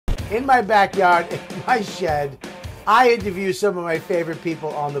in my backyard, in my shed, I interview some of my favorite people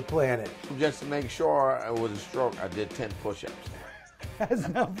on the planet. Just to make sure with a stroke, I did 10 push-ups. That's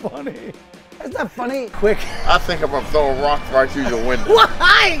not funny. That's not funny. Quick. I think I'm going to throw a rock right through the window.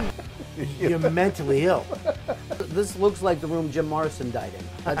 Why? You're mentally ill. This looks like the room Jim Morrison died in.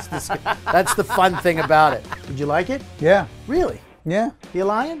 That's the fun thing about it. Did you like it? Yeah. Really? Yeah. You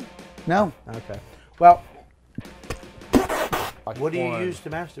lying? No. Okay. Well, what do you use to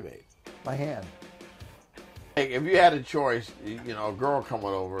masturbate? My hand. Hey, if you had a choice, you know, a girl coming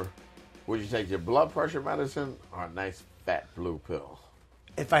over, would you take your blood pressure medicine or a nice fat blue pill?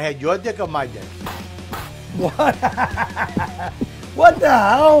 If I had your dick or my dick? What? What the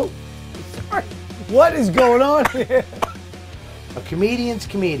hell? Sorry. What is going on here? A comedian's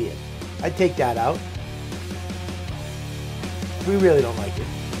comedian. I'd take that out. We really don't like it.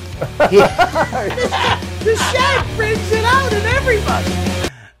 The shed brings it out in everybody.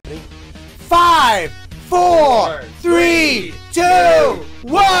 5, 4, 3, 2,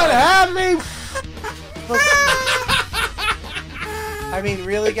 1. Happy. I mean,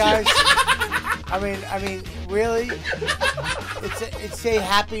 really, guys? I mean, really? It's a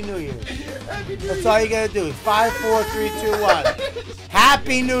Happy New Year's. That's all you gotta do. 5, 4, 3, 2, 1.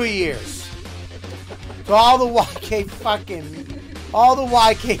 Happy New Year's. To all the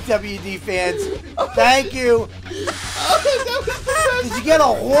YKWD fans, thank you. Did you get a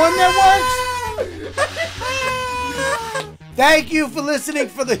horn that works? Thank you for listening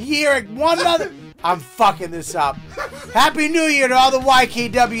for the year. One another. I'm fucking this up. Happy New Year to all the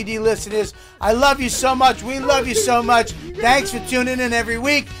YKWD listeners. I love you so much. We love you so much. Thanks for tuning in every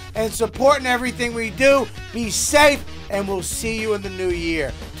week and supporting everything we do. Be safe, and we'll see you in the new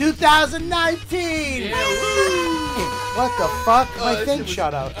year. 2019! Yeah. What the fuck? My thing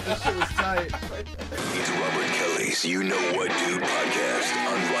shut out. That shit was tight. It's Robert Kelly's You Know What Dude podcast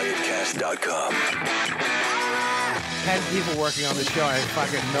on riotcast.com. 10 people working on the show and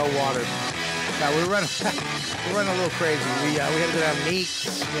fucking no water. Now we're running a little crazy. We had to go down and eat.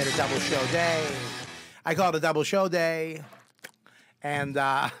 We had a double show day. I call it a double show day, and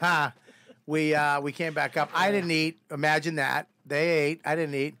we came back up. I didn't eat. Imagine that. They ate. I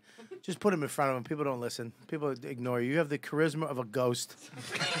didn't eat. Just put them in front of them. People don't listen. People ignore you. You have the charisma of a ghost.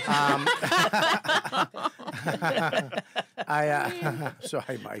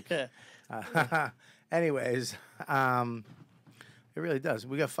 Sorry, Mike. Anyways, it really does.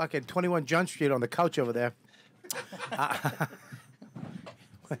 We got fucking 21 Jump Street on the couch over there.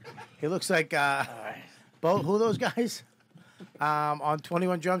 He looks like both. Who are those guys? On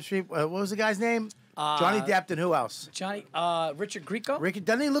 21 Jump Street. What was the guy's name? Johnny Depp and who else? Richard Grieco.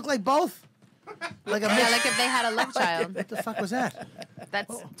 Doesn't he look like both? Like a yeah, like if they had a love child. What the fuck was that?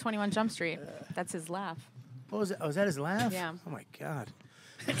 That's 21 Jump Street. That's his laugh. What was it? Oh, was that his laugh? Yeah. Oh my god.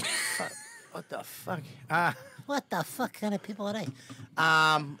 What the fuck? What the fuck kind of people are they?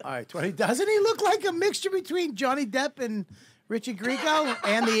 All right, 20. Doesn't he look like a mixture between Johnny Depp and Richard Grieco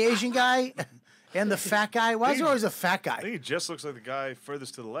and the Asian guy and the fat guy? Why is there always a fat guy? I think he just looks like the guy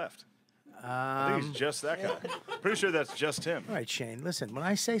furthest to the left. I think he's just that guy. Pretty sure that's just him. All right, Shane. Listen, when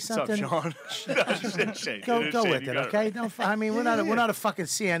I say What's something, up, Sean? Shane. go Shane, with it, okay? Don't. I mean, we're not a fucking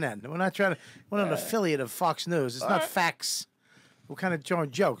CNN. We're not an affiliate of Fox News. It's not facts. We're kind of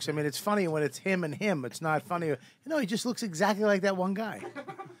drawing jokes. I mean, it's funny when it's him and him. It's not funny. You know, he just looks exactly like that one guy.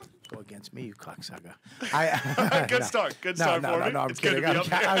 Go against me, you cocksucker. Good start. Good start for me. No, I'm kidding. I'm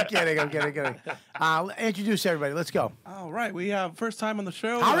kidding. Introduce everybody. Let's go. All right, we have first time on the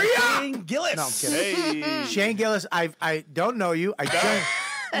show. Hurry up! Shane Gillis. No, I'm kidding. Hey. Shane Gillis. I don't know you. I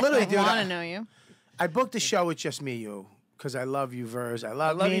literally do. I want to know you. I booked a show with just me, you, because I love you, Virz. I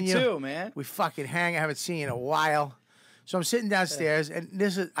love me and you too, man. We fucking hang. I haven't seen you in a while. So I'm sitting downstairs, and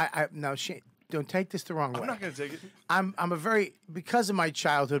this is now Shane. Don't take this the wrong way. I'm not gonna take it. I'm a very, because of my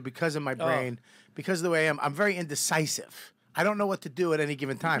childhood, because of my brain, because of the way I'm very indecisive. I don't know what to do at any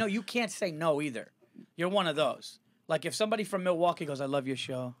given time. No, you can't say no either. You're one of those. Like if somebody from Milwaukee goes, "I love your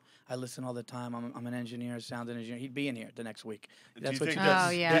show. I listen all the time. I'm an engineer, sound engineer." He'd be in here the next week. That's what you do. Oh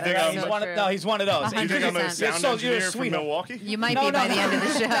yeah, you think that's I'm so one true. No, he's one of those. Do you think I'm a 100%. sound engineer from Milwaukee? You might be by the end of the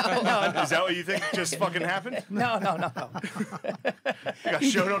show. Is that what you think just fucking happened? No. I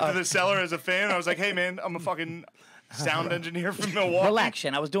showed up to the cellar as a fan. I was like, "Hey, man, I'm a fucking sound engineer from Milwaukee." Relax,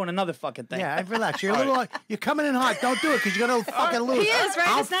 Shane. I was doing another fucking thing. Yeah, relax. You're a little. You're coming in hot. Don't do it because you're gonna fucking lose. He is,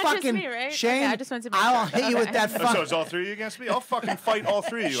 right? It's not just me, right? Shane, Okay, I just wanted to make I'll sure. hit you with that So fuck. it's all three of you against me? I'll fucking fight all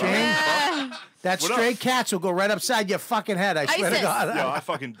three of you. Shane, Alright? that What stray up? cats will go right upside your fucking head. I swear to ISIS. God. Yo, I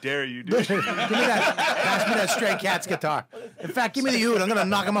fucking dare you, dude. Give me that. Pass me that stray cats guitar. In fact, give me the oud. I'm gonna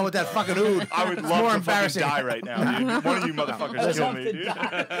knock him out with that fucking oud. I would It's love more to embarrassing. fucking die right now, dude. One of you motherfuckers kill me,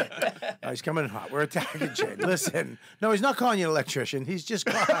 dude. Oh, he's coming in hot. We're attacking Shane. Listen, no, he's not calling you an electrician. He's just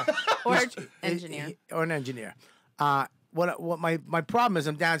Or engineer. or an engineer. What my problem is,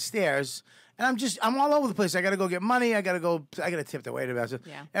 I'm downstairs and I'm all over the place. I gotta go get money. I gotta tip the waiter.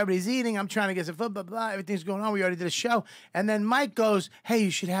 Yeah. Everybody's eating. I'm trying to get some food. Blah blah. Everything's going on. We already did a show, and then Mike goes, "Hey,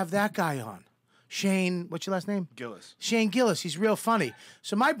 you should have that guy on." Shane, what's your last name? Gillis. Shane Gillis. He's real funny.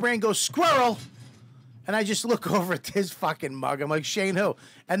 So my brain goes squirrel, and I just look over at his fucking mug. I'm like, Shane who?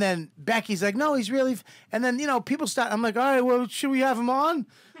 And then Becky's like, no, he's really. And then people start. I'm like, all right, well, should we have him on?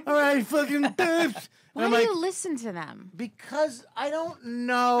 All right, fucking. Why do you listen to them? Because I don't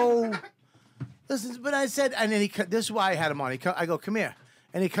know. Listen, but I said, and then this is why I had him on. I go, come here.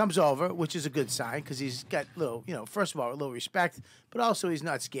 And he comes over, which is a good sign because he's got little, first of all, a little respect, but also he's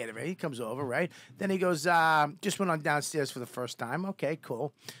not scared of it. He comes over, right? Then he goes, just went on downstairs for the first time. Okay,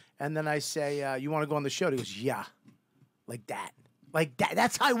 cool. And then I say, you want to go on the show? He goes, yeah. Like that. Like that.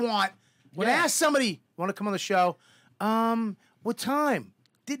 That's how I want. When I ask somebody, want to come on the show? What time?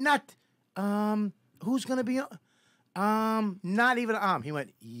 Who's going to be on? Not even He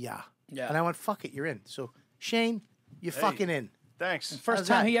went, yeah. Yeah. And I went, fuck it, you're in. So, Shane, you're fucking in. Thanks. First How's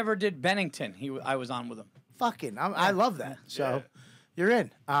time that? he ever did Bennington, I was on with him. Fucking, I love that. So, you're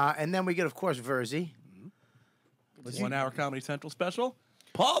in. And then we get, of course, Virzi. 1 hour Comedy Central special.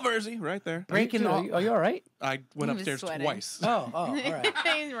 Paul Virzi, right there. Breaking all. Are you all right? I went He was upstairs sweating. twice. Oh, all right.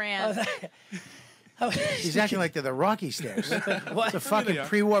 He ran. He's acting like they're the Rocky stairs. What? It's a fucking are.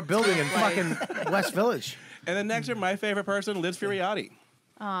 pre-war building in fucking West Village. And then next year, my favorite person, Liz FURIATI.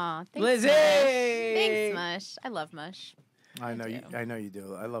 Aw, thanks, Lizzie! Mush. Thanks, Mush. I love Mush. I know you. I know you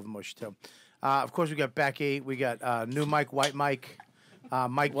do. I love Mush too. Of course, we got Becky. We got new Mike, White Mike,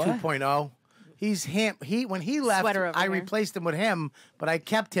 Mike What? 2.0. He's him. When he left, Sweater over I here. replaced him with him, but I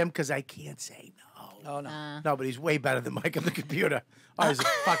kept him because I can't say no. Oh, no. No, but he's way better than Mike on the computer. Oh, he's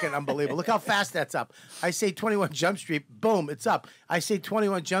fucking unbelievable. Look how fast that's up. I say 21 Jump Street, boom, it's up. I say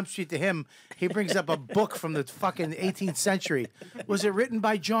 21 Jump Street to him, he brings up a book from the fucking 18th century. Was it written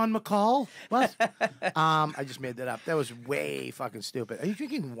by John McCall? What? I just made that up. That was way fucking stupid. Are you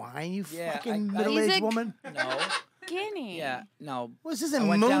drinking wine, you Yeah, fucking I- middle-aged He's a- woman? No. Guinea. Yeah, no. What is this, I in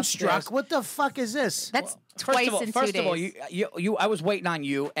went Moonstruck? downstairs. What the fuck is this? That's twice in 2 days. First of all, you, I was waiting on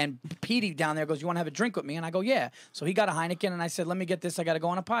you, and Petey down there goes, "You want to have a drink with me?" And I go, "Yeah." So he got a Heineken, and I said, "Let me get this. I got to go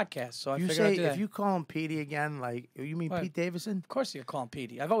on a podcast." So I You figured I'd say, do that. if you call him Petey again, like, you mean What? Pete Davidson? Of course, you call him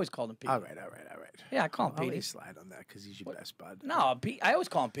Petey. I've always called him Petey. All right. Yeah, I call him I'll let Petey. you slide on that because he's your best bud. No, I always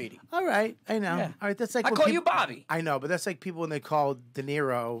call him Petey. All right, I know. Yeah. All right, that's like I when call you people- Bobby. I know, but that's like people when they call De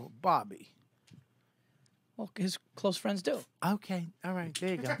Niro Bobby. Well, his close friends do. Okay, all right, there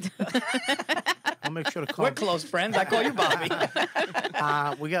you go. I'll make sure to call. We're close friends. I call you Bobby.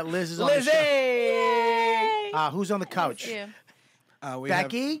 We got Liz is on the show. Lizzie! Who's on the couch? Yeah. We have-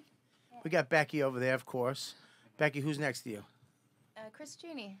 Becky. We got Becky over there, of course. Becky, who's next to you? Chris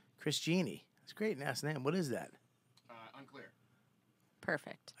Genie. Chris Genie. That's a great last name. What is that? Unclear.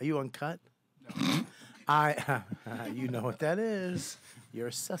 Perfect. Are you uncut? No. You know what that is. You're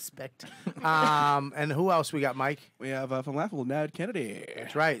a suspect. And who else we got, Mike? we have from Laughable, Ned Kennedy.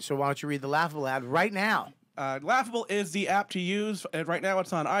 That's right. So why don't you read the Laughable ad right now? Laughable is the app to use. Right now,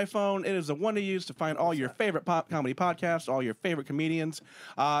 it's on iPhone. It is the one to use to find all your favorite comedy podcasts, all your favorite comedians.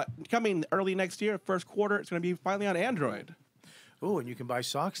 Coming early next year, first quarter, it's going to be finally on Android. Ooh, and you can buy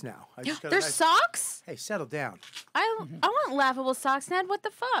socks now. I just got a There's nice- socks? Hey, settle down. I want laughable socks, Ned. What the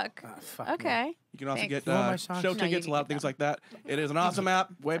fuck? Fuck me. Okay. You can also Thanks. get You want my socks? show No, you tickets, a can lot of get things them. like that. It is an awesome app,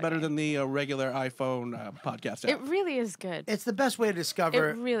 way better than the regular iPhone podcast It app. really is good. It's the best way to discover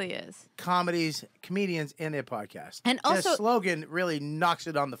It really is. comedians and their podcast. And Their also- slogan really knocks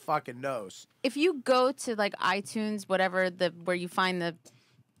it on the fucking nose. If you go to like iTunes, whatever where you find the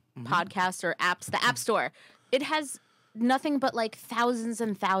podcasts or apps, the App Store, it has nothing but like thousands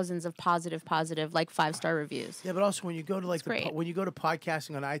and thousands of positive like 5-star reviews. Yeah, but also when you go to like great. when you go to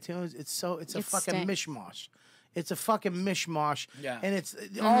podcasting on iTunes, it's a It fucking stinks. mishmash. It's a fucking mishmash. Yeah. And it's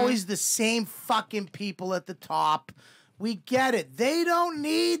always the same fucking people at the top. We get it. They don't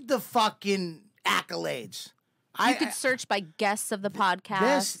need the fucking accolades. You could search by guests of the podcast.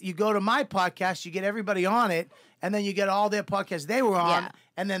 This, you go to my podcast, you get everybody on it, and then you get all their podcasts they were on, Yeah.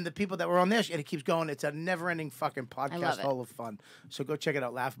 and then the people that were on this, and it keeps going. It's a never-ending fucking love podcast it. full of fun. So go check it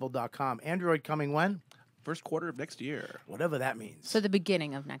out, laughable.com. Android coming when? First quarter of next year. Whatever that means. So the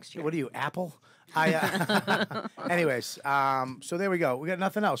beginning of next year. What are you, Apple? Anyways, so there we go. We got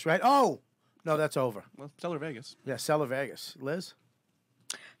nothing else, right? Oh, no, that's over. Well, Stellar Vegas. Yeah, Cellar Vegas. Liz?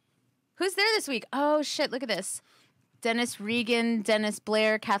 Who's there this week? Oh shit! Look at this. Dennis Regan, Dennis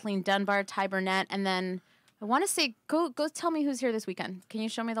Blair, Kathleen Dunbar, Ty Burnett, and then I want to say, go tell me who's here this weekend. Can you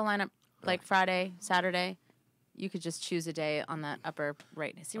show me the lineup, like Friday, Saturday? You could just choose a day on that upper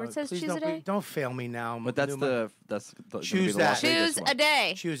right. See where it says choose a day? Don't fail me now. But that's the Choose that. Choose a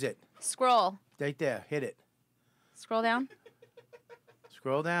day. Choose it. Scroll. Right there. Hit it. Scroll down.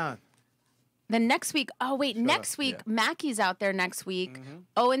 Scroll down. Then next week, next week, Mackey's out there next week.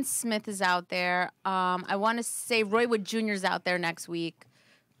 Owen Smith is out there. I want to say Roy Wood Jr.'s out there next week.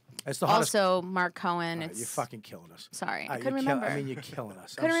 That's the hottest. Also, Mark Cohen. You're fucking killing us. Sorry, I You're couldn't remember. I mean, you're killing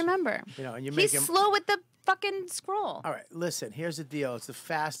us. Couldn't remember. You know, and you He's slow with the fucking scroll. All right, listen. Here's the deal. It's the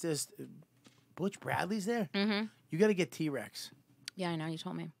fastest. Butch Bradley's there. Mm-hmm. You got to get T-Rex. Yeah, I know. You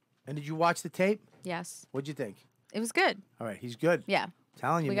told me. And did you watch the tape? Yes. What'd you think? It was good. All right, he's good. Yeah.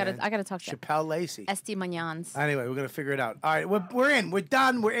 Telling you, man. I gotta talk to Chappelle Lacey. Esty Magnans. Anyway, we're gonna figure it out. All right, we're in. We're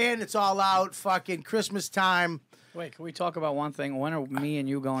done. We're in. It's all out. Fucking Christmas time. Wait, can we talk about one thing? When are me and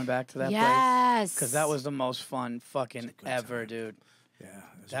you going back to that place? Yes. Because that was the most fun fucking ever, dude. Yeah,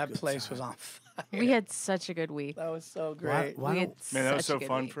 That place was on fire. We had such a good week. That was so great. Why We had don't- Man, that was such a so good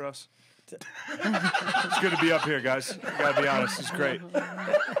fun week. for us. It's good to be up here, guys. Gotta be honest, it's great.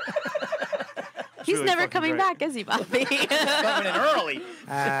 He's really never fucking coming great. back, is he, Bobby? Coming in early.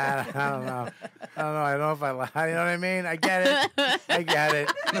 I don't know. I don't know if I like. You know what I mean? I get it. I get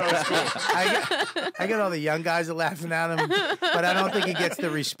it. No, it's cool. I get all the young guys are laughing at him, but I don't think he gets the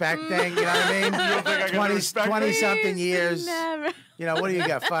respect thing. You know what I mean? You don't think I get the respect 20 thing? something years. Never. You know, what do you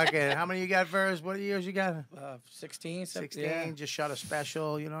got? Fucking, how many you got, Verz? What years you got? 16, 16. Yeah. Just shot a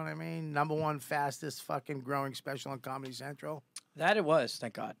special. You know what I mean? #1 fastest fucking growing special on Comedy Central. That it was,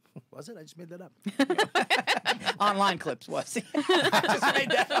 thank God. Was it? I just made that up. Online clips was. Just made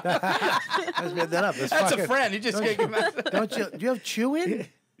that up. I just made that up. That's fucking, a friend. You just don't gave him Don't you? Do you have chewing?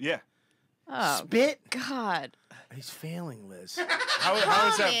 Yeah. Oh, Spit? God. He's failing, Liz. How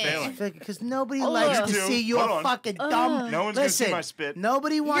is that failing? Because nobody likes to You two, see your hold on. fucking dumb. No one's gonna see Listen, my spit.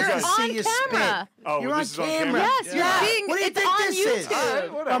 nobody wants You're to on see you camera. spit. Oh, You're this on is on camera. camera? Yes, you're being. What do you it's think on this YouTube. is? All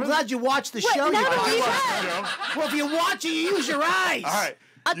right, whatever. I'm glad you watched the show. no, you no, guys. you Watch have. the show. Well, if you watch it, you use your eyes. All right.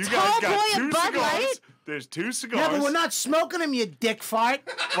 A You tall guys got boy two of Bud cigars. Light? There's 2 cigars. Yeah, but we're not smoking them, you dick fart.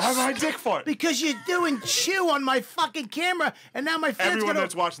 Why am I dick fart? Because you're doing chew on my fucking camera, and now my fans Everyone gonna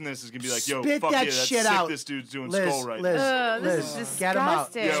that's watching this is gonna be like, "Yo, spit fuck that yeah, that's shit sick. out. This dude's doing Liz, skull right." Liz, This Liz, is get him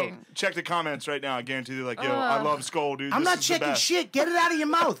out. disgusting. Yo, check the comments right now. I guarantee they're like, "Yo, I love skull, dude." I'm This not is the checking best. shit. Get it out of your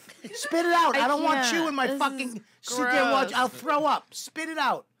mouth. Spit it out. I don't want can't. chew in my This fucking. is Sit there and watch. gross. I'll throw up. Spit it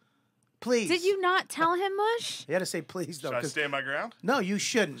out, please. Did you not tell him, Mush? You had to say please though. Should I 'cause- stand my ground? No, you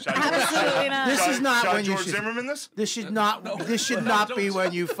shouldn't. Should I Absolutely not. This is not should I when you George should. Zimmerman this? This should not. This should not be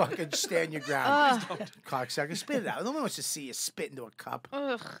when you fucking stand your ground. Cocksucker, spit it out. No one wants to see you spit into a cup.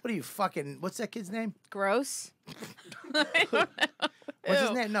 Ugh, What are you fucking? What's that kid's name? gross. What's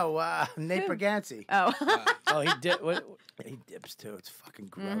his name? No, Nate Bargatze. Oh. Oh, he did. What, He dips too. It's fucking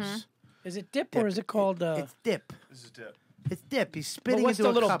gross. is it dip or is it called? It's dip. This is dip. It's dip. He's But spitting what's into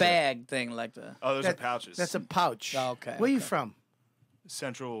the a little cup. bag thing like the? Oh, those That- are pouches. That's a pouch. Oh, okay, Where you okay. from?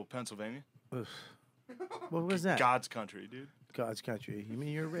 Central Pennsylvania. What was that? God's country, dude. God's country. You mean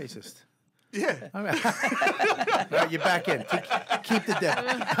you're a racist? Yeah. All right. All right, you're back in. Keep the dip.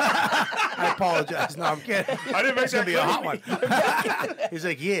 I apologize. No, I'm kidding. I didn't make It's gonna that be a clear. hot one. He's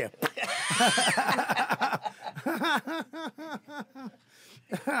like, yeah.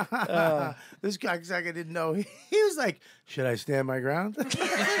 This cocksucker didn't know. He was like, should I stand my ground?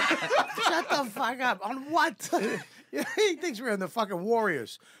 Shut the fuck up. On what? He thinks we're in the fucking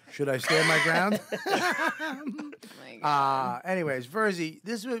Warriors. Should I stand my ground? Anyways, Virzi,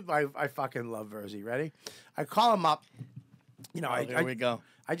 this is what I fucking love Virzi. Ready? I call him up. You know, Here we go.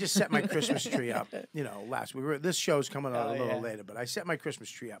 I just set my Christmas tree up. You know, this show's coming out a little yeah. later, but I set my Christmas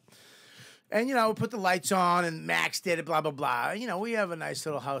tree up. And, you know, we put the lights on, and Max did it, blah, blah, blah. You know, we have a nice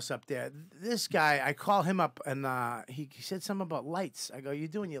little house up there. This guy, I call him up, and he said something about lights. I go, you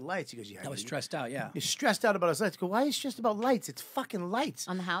doing your lights? He goes, yeah. I was stressed out. Yeah. He's stressed out about his lights. I go, why are you stressed about lights? It's fucking lights.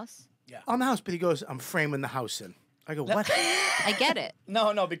 On the house? On the house. But he goes, I'm framing the house in. I go, what? I get it.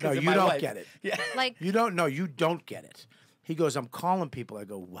 No, No, because of you my don't wife. get it. Yeah. Like, You don't know. You don't get it. He goes, I'm calling people. I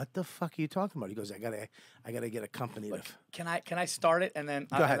go, what the fuck are you talking about? He goes, I gotta get a company to. Can I start it and then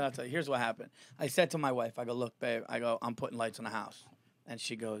Go ahead. I'll tell you. Here's what happened. I said to my wife, I go, look, babe, I'm putting lights in the house, and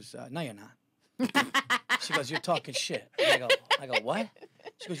she goes, no, you're not. She goes, you're talking shit. And I go, what?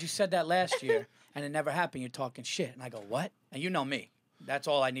 She goes, you said that last year, and it never happened. You're talking shit. And I go, what? And you know me. That's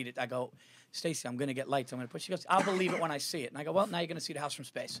all I needed. I go, Stacy, I'm going to get lights. I'm going to put. She goes, I'll believe it when I see it. And I go, well, now you're going to see the house from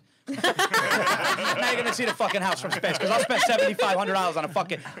space. Now you're going to see the fucking house from space because I'll spend $7,500 on a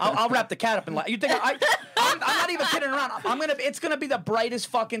fucking. I'll wrap the cat up in light. You think I'm not even kidding around. It's going to be the brightest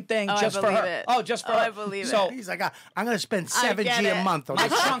fucking thing just for her. It. Oh, just for her. I believe so, it. He's like, I'm going to spend $7G a month on my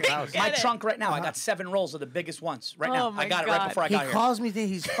this trunk, fucking house. my trunk right now. I got 7 rolls of the biggest ones right now. my I got it God. right before I He got here. calls me.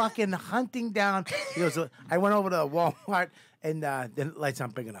 He's fucking hunting down. He goes, I went over to Walmart and the lights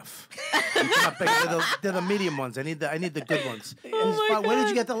aren't big enough. Not big. They're the medium ones. I need the good ones. Where did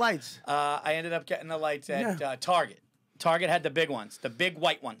you get the lights? I ended up getting the lights at Target. Target had the big ones, the big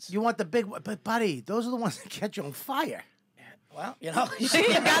white ones. You want the big one, but buddy, those are the ones that catch you on fire. Well, you know, You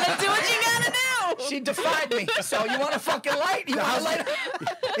gotta do what you gotta do. she defied me. So you want a fucking light? You want a light?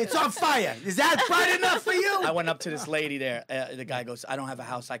 It's on fire. Is that bright enough for you? I went up to this lady there. The guy goes, I don't have a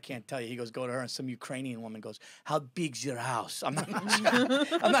house. I can't tell you. He goes, go to her. And some Ukrainian woman goes, how big's your house? I'm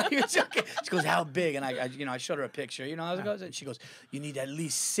not even joking. She goes, how big? And I showed her a picture. You know how it goes? And she goes, you need at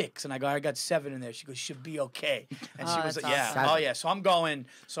least 6. And I go, I got 7 in there. She goes, should be okay. And she was that's like, yeah. awesome. Oh, yeah. So I'm going.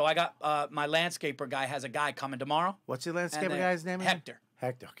 So I got my landscaper guy has a guy coming tomorrow. What's the And landscaper then guy's name? again? Hector.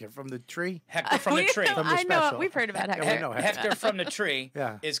 Hector. Okay, from the tree. Hector from the tree. From the I know. special. We've heard about Hector. Yeah, we know Hector from the tree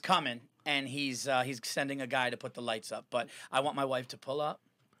Yeah. is coming, and he's sending a guy to put the lights up. But I want my wife to pull up.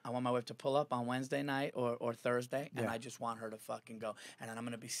 I want my wife to pull up on Wednesday night or Thursday, and Yeah. I just want her to fucking go. And then I'm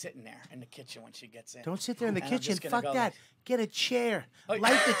going to be sitting there in the kitchen when she gets in. Don't sit there in the And I'm kitchen. just gonna Fuck go that. like- Get a chair. Oh,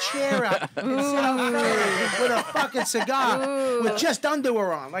 Light the chair up. And sit out front with a fucking cigar with just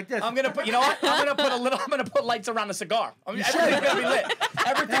underwear on, like this. I'm gonna put. You know what? I'm gonna put lights around the cigar. Everything's gonna be lit.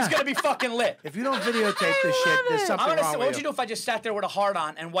 Everything's gonna be fucking lit. If you don't videotape this shit, there's something I'm gonna wrong say, with what would you do if I just sat there with a heart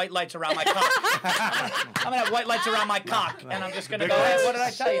on and white lights around my cock? I'm gonna have white lights around my cock, and I'm just gonna go. Hey, what did I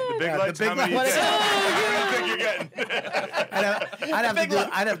tell you? The big Yeah, the lights. big How many? lights. I think you're getting.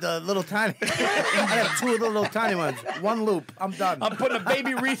 I'd have the little tiny. I'd have 2 of the little tiny ones. 1 loop. I'm done. I'm putting a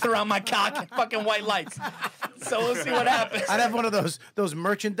baby wreath around my cock and fucking white lights. So we'll see what happens. I'd have one of those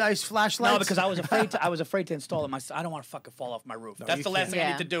merchandise flashlights. No, because I was afraid to install it myself. I don't want to fucking fall off my roof. That's you the last can't. thing I Yeah.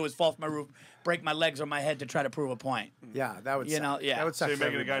 need to do is fall off my roof, break my legs or my head to try to prove a point. Yeah, that would. You suck. know, yeah. That would suck. So you're for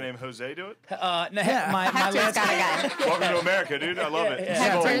making a guy everybody. named Jose do it? My Hector's got a guy. Welcome to America, dude. I love it.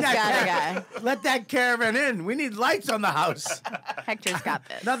 Yeah. Bring Hector's that got a guy. Let that caravan in. We need lights on the house. Hector's got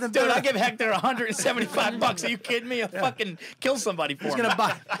this. Nothing. Dude, but I give Hector $175. Are you kidding me? I'll fucking kill somebody for He's him. gonna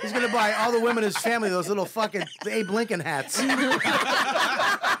buy all the women in his family those little fucking Abe Lincoln hats.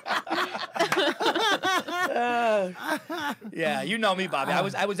 Yeah, you know me, Bobby. I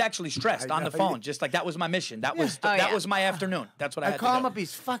was actually stressed on the phone. Just like that was my mission. That was Oh, that yeah. was my afternoon. That's what I I had call to him do. up.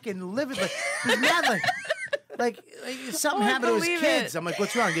 He's fucking livid. He's mad. Like something Oh, I happened to his believe kids. it. I'm like,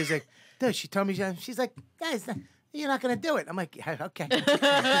 what's wrong? He's like, dude. She told me. She's like, guys, you're not gonna do it. I'm like, yeah, okay.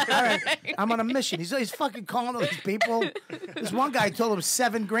 All right. I'm on a mission. He's fucking calling all these people. This one guy told him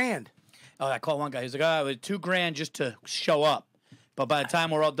 $7,000. Oh, I called one guy. He's like, "Oh, it was $2,000 just to show up." But by the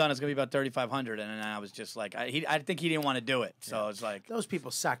time we're all done, it's gonna be about $3,500. And then I was just like, I think he didn't want to do it. So it's like, Those people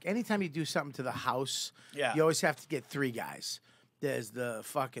suck. Anytime you do something to the house, Yeah. you always have to get 3 guys. There's the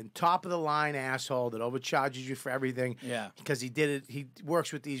fucking top of the line asshole that overcharges you for everything. Yeah. Because he did it. He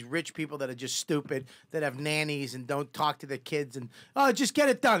works with these rich people that are just stupid, that have nannies and don't talk to their kids and, oh, just get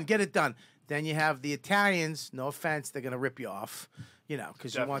it done, get it done. Then you have the Italians, no offense, they're going to rip you off, you know,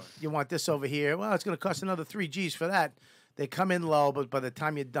 because you want this over here. Well, it's going to cost another 3 G's for that. They come in low, but by the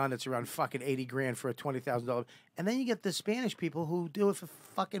time you're done, it's around fucking $80,000 for a $20,000. And then you get the Spanish people who do it for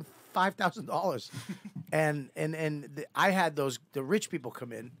fucking $5,000. I had the rich people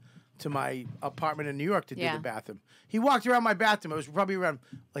come in to my apartment in New York to do Yeah. the bathroom. He walked around my bathroom. It was probably around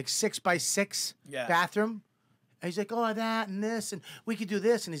like 6x6 Yeah. bathroom. And he's like, oh, that and this, and we could do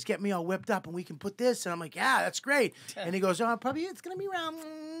this. And he's getting me all whipped up, and we can put this. And I'm like, yeah, that's great. And he goes, oh, probably it's going to be around,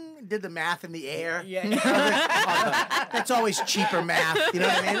 did the math in the air. Yeah. I was like, oh, that's always cheaper math. You know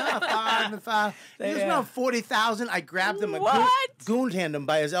what I mean? Oh, 5 and 5. He was around 40,000. I grabbed him and gooned him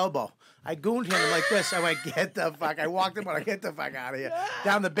by his elbow. I gooned him like this. I went, get the fuck. I walked him on, get the fuck out of here.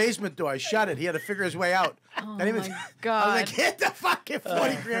 Down the basement door. I shut it. He had to figure his way out. Oh, And he was, my I was God. like, get the fucking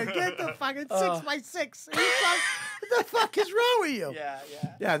 40 grand. Get the fucking 6x6. What the fuck is wrong with you? Yeah.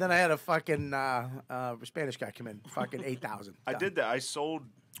 Yeah, then I had a fucking Spanish guy come in. Fucking 8,000. I did that. I sold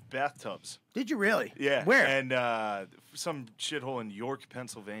bathtubs. Did you really? Yeah. Where? And some shithole in York,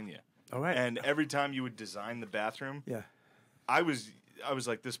 Pennsylvania. All right. And every time you would design the bathroom, Yeah. I was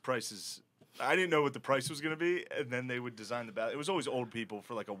like, this price is. I didn't know what the price was going to be, and then they would design the bath. It was always old people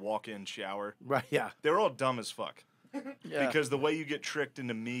for like a walk-in shower. Right, yeah. They were all dumb as fuck. Because the way you get tricked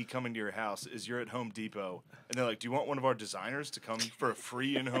into me coming to your house is you're at Home Depot, and they're like, "Do you want one of our designers to come for a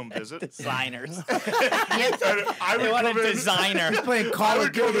free in-home visit?" Designers. I They would want a come in- designer. He's playing Call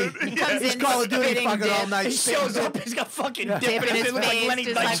of Duty. Comes in Call of Duty spitting fucking dip. all night. He shows up, he's got fucking dip in in his his looks like face, Lenny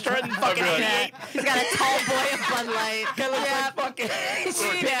just like- Dykstra and fucking I'd be He's got a tall boy of Bud Light. Guy looks like fucking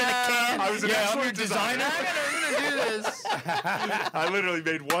spitting in a can. I was an excellent designer. I'm gonna do this. I literally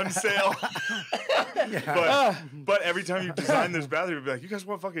made one sale. But every time you design this bathroom, you'd be like, "You guys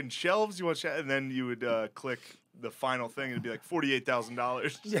want fucking shelves? You want shelves?" And then you would click the final thing, and it'd be like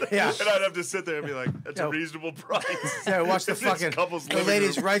 $48,000. Yeah. And I'd have to sit there and be like, "That's a Yo. reasonable price." Yeah, watch the This fucking couple's the living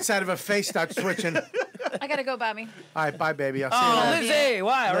lady's room. right side of her face starts switching. All I gotta go, Bobby. right, bye, baby. I'll see Oh, you later. Lizzie,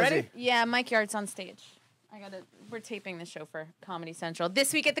 why already? Lizzie. Yeah, Mike Yard's on stage. We're taping the show for Comedy Central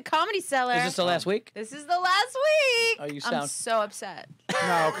this week at the Comedy Cellar. Is this the last week? This is the last week. Oh, you I'm sound- so upset.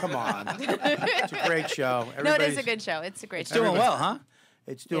 No, come on. It's a great show. No, it is Everybody's- a good show. It's a great show. Doing well, huh?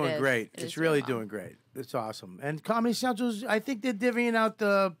 It's doing is. great. It It's is really doing well. doing great. It's awesome. And Comedy Central's, I think they're divvying out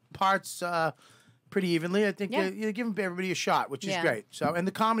the parts pretty evenly. I think Yeah. they're giving everybody a shot, which is Yeah. great. So, and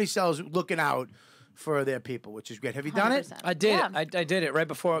the Comedy Cell's looking out for their people, which is great. Have you done it? 100%. I did Yeah. it. I did it right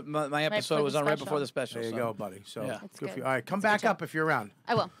before my episode before was the on right special. before the special. There you so. go, buddy. So Yeah. It's good for good. you. All right, come It's a good back show. up if you're around.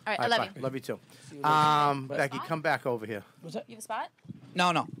 I will. All right, I All love right, you. bye. Love you too. But- Becky, come back over here. Was that? You have a spot?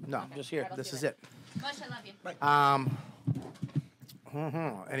 No, no. No, Just here. I'll this see is you it. Mush, I love you.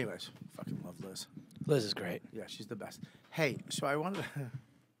 Anyways, fucking love Liz. Liz is great. Yeah, she's the best. Hey, so I wanted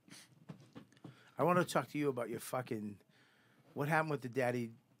to talk to you about your fucking what happened with the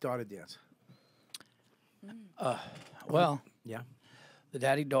daddy-daughter dance. Well, Yeah. the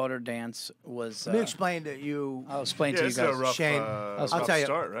daddy-daughter dance was. Let me explain to you. I'll explain Yeah, to you this is a guys. rough, Shane, I'll tell you.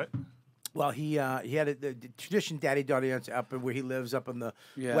 start, right? Well, he had the tradition daddy-daughter dance up where he lives up in the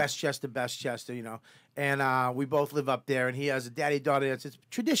Yeah. Westchester, Bestchester, you know, and we both live up there. And he has a daddy-daughter dance. It's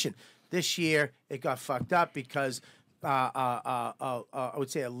tradition. This year it got fucked up because I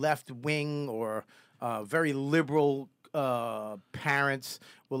would say a left-wing or very liberal parents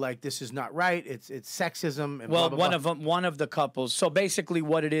were like, "This is not right. It's sexism." And Well, blah, blah, blah. one of the couples. So basically,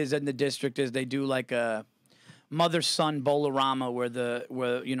 what it is in the district is they do like a mother-son bowl-orama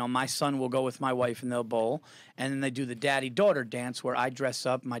where you know my son will go with my wife and they'll bowl, and then they do the daddy-daughter dance where I dress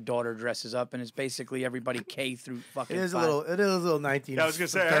up, my daughter dresses up, and it's basically everybody K through fucking. It is a 5. little 1930s. Yeah, I was gonna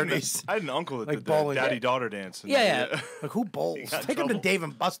say I had an uncle that Like did bowling. the daddy-daughter dance. And Yeah. Like who bowls? got Take him to trouble. Dave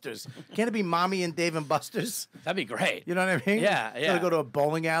and Buster's. Can't it be Mommy and Dave and Buster's? That'd be great. You know what I mean? Yeah, So yeah. they go to a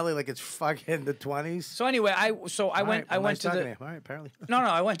bowling alley like it's fucking the 20s. So anyway, I went Nice to talking the. to you. All right, apparently. No,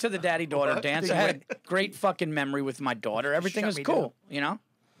 I went to the daddy-daughter What? dance. I had a great fucking memory with my daughter. Everything Shut was me cool, down. you know?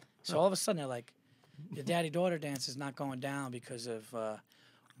 So all of a sudden they're like, the daddy-daughter dance is not going down because of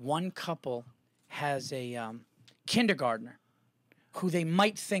one couple has a kindergartner who they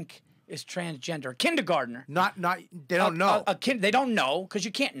might think is transgender. Kindergartner. Not. They don't know. A kid, they don't know because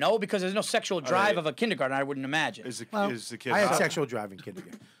you can't know because there's no sexual drive of a kindergartner. I wouldn't imagine. Is the kid I had hot? sexual driving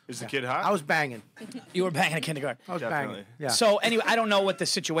kindergarten. Is the kid hot? I was banging. You were banging a kindergarten. I was Definitely. banging. Yeah. So anyway, I don't know what the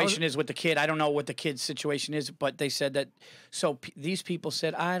situation is with the kid. I don't know what the kid's situation is, but they said that. So these people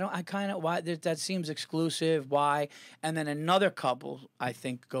said, I kind of why that seems exclusive. Why? And then another couple, I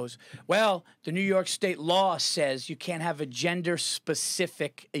think, goes, well, the New York State law says you can't have a gender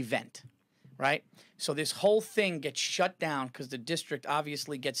specific event, right? So this whole thing gets shut down because the district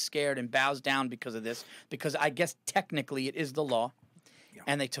obviously gets scared and bows down because of this. Because I guess technically it is the law.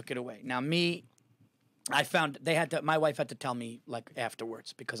 And they took it away. Now, I found my wife had to tell me like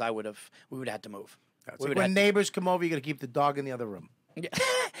afterwards because we would have had to move. It's We like would when have neighbors come over, you got to keep the dog in the other room. Yeah.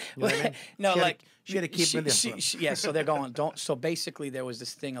 You know what I mean? No, She had to keep him in this room. yeah, so they're going, so basically there was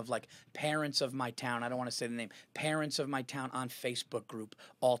this thing of like parents of my town, I don't want to say the name, parents of my town on Facebook group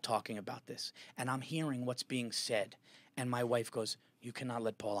all talking about this. And I'm hearing what's being said. And my wife goes, you cannot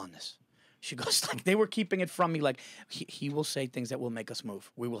let Paul on this. She goes, like, they were keeping it from me, like, he will say things that will make us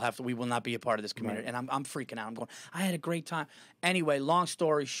move. We will not be a part of this community. Right. And I'm freaking out. I'm going, I had a great time. Anyway, long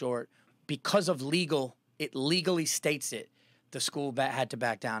story short, because of it legally states it, the school had to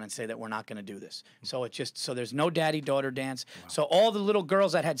back down and say that we're not going to do this. So so there's no daddy-daughter dance. Wow. So all the little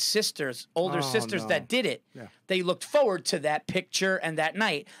girls that had sisters, older sisters that did it, they looked forward to that picture and that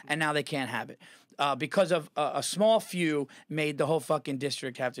night, and now they can't have it. Because of a small few made the whole fucking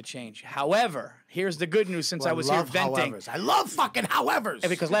district have to change. However, here's the good news since I was here venting. Howevers. I love fucking howevers.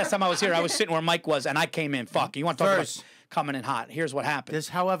 Because last time I was here, I was sitting where Mike was, and I came in. Fuck, you want to talk about coming in hot? Here's what happened. This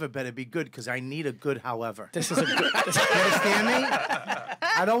however better be good because I need a good however. This is a good... You understand me?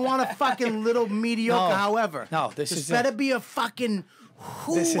 I don't want a fucking little mediocre however. No, this is better be a fucking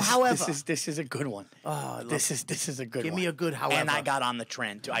However. This is a good one. Oh, this is a good Give one. me a good however. And I got on the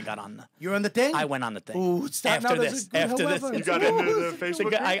trend too. You're on the thing? I went on the thing. Ooh, after this. After this. You got into the Facebook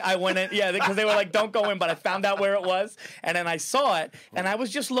group? I went in, yeah, because they were like, don't go in, but I found out where it was, and then I saw it, and I was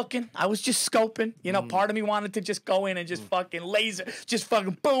just looking, I was just scoping, you know, part of me wanted to just go in and just fucking laser, just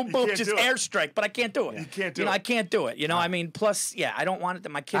fucking boom, boom, just airstrike, but I can't do it. You can't do it. I can't do it, you know, I mean, plus, yeah, I don't want it,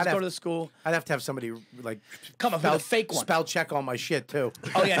 that my kids go to the school. I'd have to have somebody, like, come up with a fake one. Spell check all my shit, too.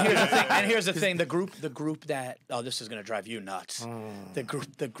 Oh, yeah, and here's the thing, the group that, oh, this is going to drive you nuts.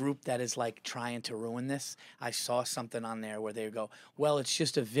 The group that is, like, trying to ruin this, I saw something on there where they go, well, it's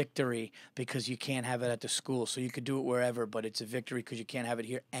just a victory because you can't have it at the school, so you could do it wherever, but it's a victory because you can't have it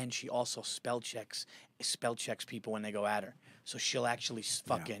here. And she also spell checks people when they go at her, so she'll actually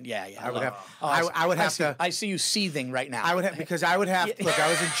fucking I would have to. I see you seething right now. I would have because I would have. Look, I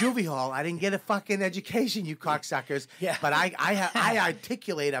was in juvie hall. I didn't get a fucking education, you cocksuckers. Yeah. But I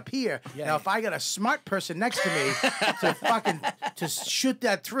articulate up here. Yeah. Now, if I got a smart person next to me to shoot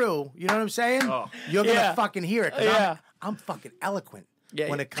that through, you know what I'm saying? You're gonna fucking hear it. 'Cause I'm fucking eloquent. Yeah,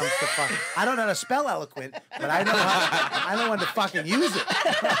 when it comes to fucking, I don't know how to spell eloquent, but I know when to fucking use it.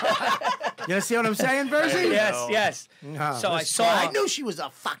 You see what I'm saying, Virzi? Yes. So I saw. I knew she was a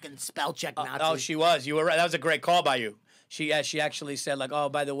fucking spell check Nazi. Oh, she was. You were right. That was a great call by you. She actually said like, oh,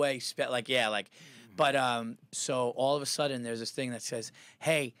 by the way, but so all of a sudden there's this thing that says,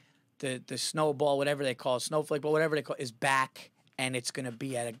 hey, the snowball, whatever they call it, snowflake ball, whatever they call it, is back, and it's gonna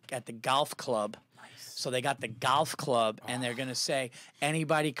be at the golf club. So they got the golf club, and they're gonna say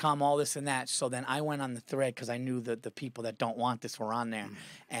anybody come, all this and that. So then I went on the thread because I knew that the people that don't want this were on there,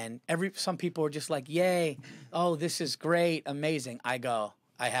 and some people were just like, "Yay! Oh, this is great, amazing."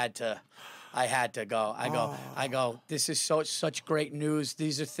 I had to go. I go. This is such great news.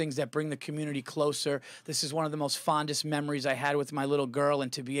 These are things that bring the community closer. This is one of the most fondest memories I had with my little girl,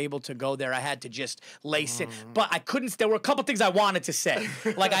 and to be able to go there, I had to just lace it. But I couldn't. There were a couple things I wanted to say.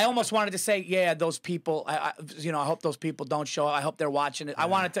 Like I almost wanted to say, yeah, those people. I hope those people don't show up. I hope they're watching it. I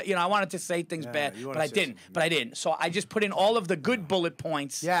wanted to say things bad, but I didn't. But I didn't. So I just put in all of the good bullet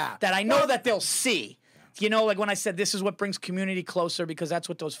points that I know that they'll see. You know, like when I said this is what brings community closer, because that's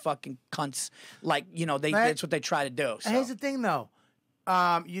what those fucking cunts, like, you know, that's what they try to do. So. Here's the thing, though.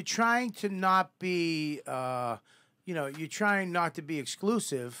 You're trying to not be, you're trying not to be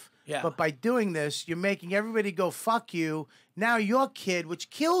exclusive. Yeah. But by doing this, you're making everybody go, fuck you. Now your kid, which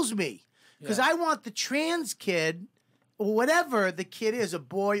kills me. Because I want the trans kid, or whatever the kid is, a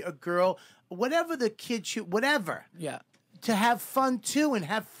boy, a girl, whatever the kid should, whatever. Yeah. To have fun too and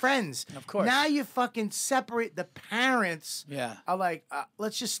have friends. Of course. Now you fucking separate the parents. Yeah. Are like,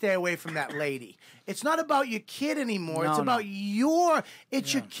 let's just stay away from that lady. It's not about your kid anymore. It's about your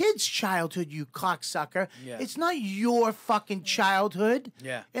kid's childhood, you cocksucker. Yeah. It's not your fucking childhood.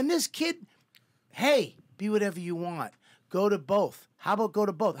 Yeah. And this kid, hey, be whatever you want. Go to both. How about go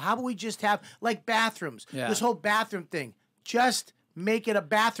to both? How about we just have, like, bathrooms? Yeah. This whole bathroom thing. Just make it a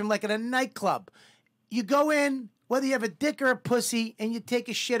bathroom like at a nightclub. You go in, whether you have a dick or a pussy, and you take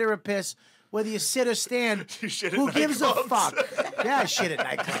a shit or a piss, whether you sit or stand, who gives a fuck? Yeah, I shit at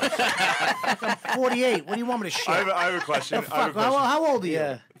nightclubs. I'm 48. What do you want me to shit? I have a question. How old are you?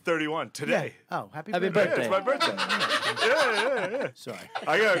 Yeah. 31 today. Yeah. Oh, happy Happy birthday. birthday. Yeah, it's my birthday. Yeah. Sorry.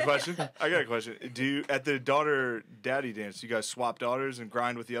 I got a question. Do you, at the daughter-daddy dance, you guys swap daughters and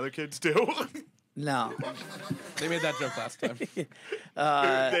grind with the other kids too? No. They made that joke last time. They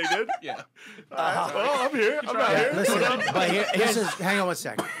did? Yeah. Well, I'm here. I'm not here. Listen, but hang on one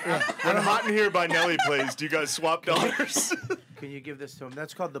second. When Hot in Here by Nelly plays, do you guys swap daughters? Can you give this to him?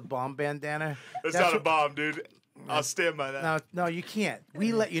 That's called the bomb bandana. That's not a bomb, dude. I'll stand by that. No, you can't.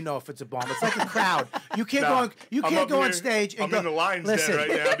 We let you know if it's a bomb. It's like a crowd. You can't go on. You can't go on stage and I'm go. in the lion's listen, den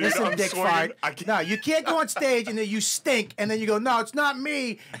right now, dude. Listen, I'm Dick swinging. Fart. No, you can't go on stage and then you stink and then you go, no, it's not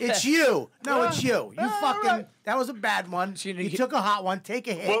me, it's you. No, it's you. You fucking. Right. That was a bad one. You took a hot one. Take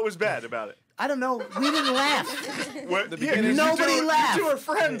a hit. What was bad about it? I don't know. We didn't laugh. Nobody laughed. You two are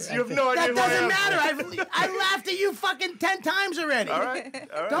friends. You have no idea. That doesn't matter. I laughed at you fucking 10 times already. All right.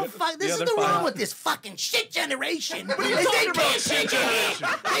 Don't fuck. This is the wrong with this fucking shit generation. They can't take a hit.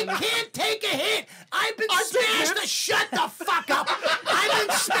 They can't take a hit. I've been smashed. Shut the fuck up. I've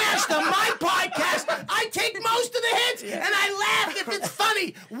been smashed on my podcast. I take most of the hits and I laugh if it's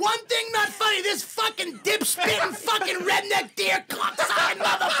funny. One thing not funny. This fucking dip spitting fucking redneck deer cocksucking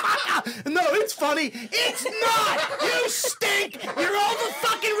motherfucker. No, it's funny. It's not. You stink. You're over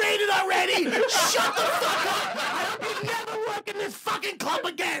fucking rated already. Shut the fuck up. I hope you never work in this fucking club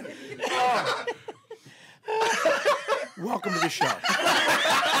again. Oh. Welcome to the show.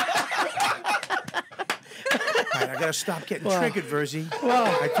 All right, I gotta stop getting triggered, Virzi.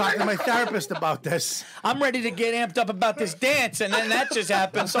 I talked to my therapist about this. I'm ready to get amped up about this dance, and then that just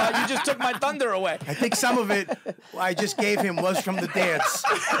happened. So you just took my thunder away. I think some of it I just gave him was from the dance.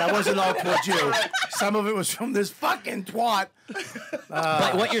 That wasn't all towards you. Some of it was from this fucking twat.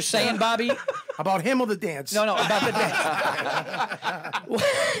 Like what you're saying, Bobby? About him or the dance? No, about the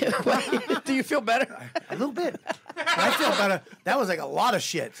dance. Do you feel better? A little bit. I feel better. That was like a lot of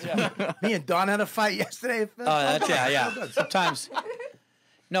shit. Me and Don had a fight yesterday. Oh, that's yeah. Sometimes.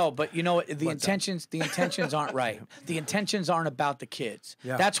 No, but you know what? The intentions aren't right. The intentions aren't about the kids.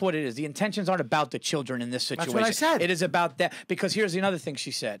 Yeah. That's what it is. The intentions aren't about the children in this situation. That's what I said. It is about that. Because here's another thing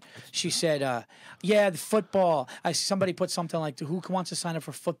she said. She said, yeah, the football. Somebody put something like, who wants to sign up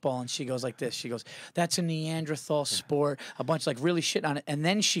for football? And she goes like this. She goes, that's a Neanderthal sport. A bunch like really shitting on it. And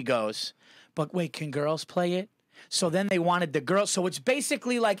then she goes, but wait, can girls play it? So then they wanted the girls. So it's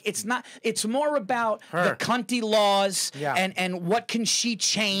basically like it's more about the cunty laws and what can she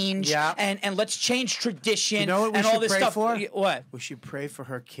change and let's change tradition You know what we and should all this pray stuff. for? What? We should pray for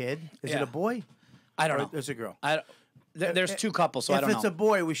her kid. Is it Yeah. a boy? I don't Or know. There's a girl. There's two couples, so I don't know. If it's a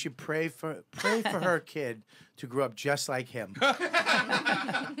boy, we should pray for her kid to grow up just like him.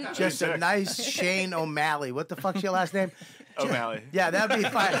 Just a nice Shane O'Malley. What the fuck's your last name? O'Malley. Yeah, that'd be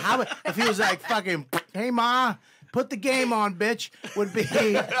fine. How if he was like fucking, hey ma, put the game on, bitch, would be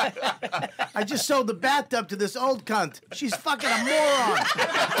I just sold the bathtub to this old cunt. She's fucking a moron.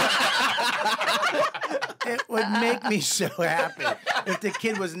 It would make me so happy if the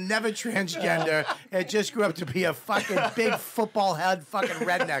kid was never transgender and just grew up to be a fucking big football head fucking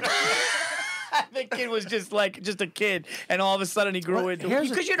redneck. The kid was just a kid, and all of a sudden he grew into here's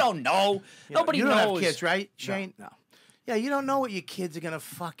because you don't know. Nobody you don't knows. have kids, right, Shane? No. Yeah, you don't know what your kids are gonna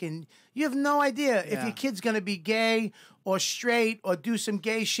fucking. You have no idea if your kid's gonna be gay or straight or do some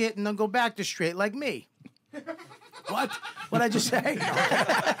gay shit and then go back to straight like me. What? What'd I just say?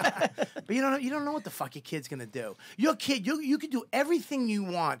 But you don't know what the fuck your kid's gonna do. Your kid, you can do everything you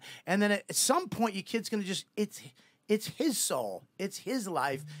want, and then at some point your kid's gonna just it's his soul, it's his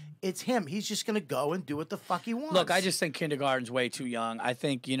life, it's him. He's just gonna go and do what the fuck he wants. Look, I just think kindergarten's way too young. I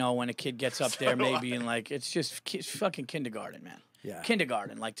think when a kid gets up there, maybe in like it's fucking kindergarten, man. Yeah.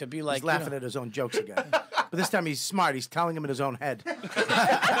 Kindergarten, like to be like He's laughing at his own jokes again. But this time he's smart. He's telling him in his own head.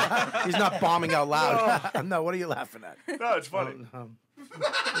 He's not bombing out loud. No, what are you laughing at? No, it's funny.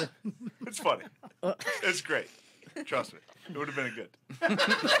 It's funny. It's great. Trust me. It would have been good.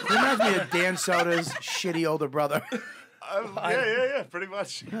 He reminds me of Dan Soder's shitty older brother. Yeah, pretty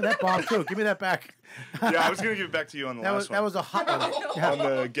much. Yeah, that bombed too. Give me that back. Yeah, I was going to give it back to you on the last one. That was a hot one. On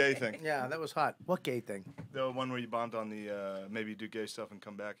the gay thing. Yeah, that was hot. What gay thing? The one where you bombed on the maybe do gay stuff and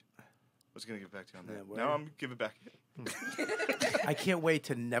come back. I was going to give it back to you on that. Yeah, now I'm give it back. I can't wait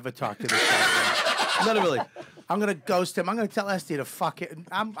to never talk to this guy again. Literally. I'm going to ghost him. I'm going to tell Esty to fuck it.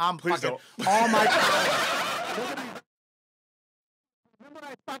 I'm Please fucking don't. all my... Remember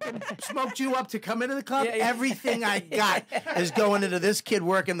I fucking smoked you up to come into the club? Yeah, yeah. Everything I got is going into this kid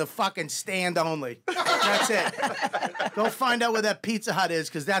working the fucking stand only. That's it. Go find out where that Pizza Hut is,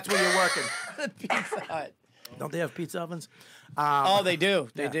 because that's where you're working. Pizza Hut. Don't they have pizza ovens? Oh, they do.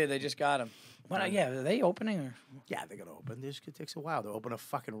 They did. They just got them. Well, yeah, are they opening or? Yeah, they're gonna open. This takes a while. They open a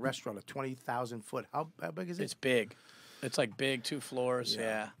fucking restaurant, a 20,000 foot. How big is it? It's big. It's like big, 2 floors.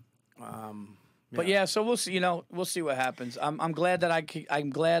 Yeah. Yeah. But yeah, so we'll see. We'll see what happens. I'm glad that I can. I'm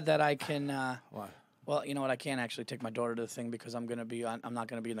glad that I can. What? Well, you know what? I can't actually take my daughter to the thing because I'm gonna be. I'm not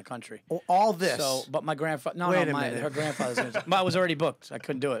gonna be in the country. All this. So, but my grandfather. No, Wait no, a minute. her grandfather's. Gonna, I was already booked. I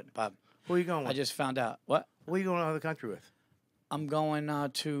couldn't do it, Bob. Who are you going with? I just found out. What? Who are you going out of the country with? I'm going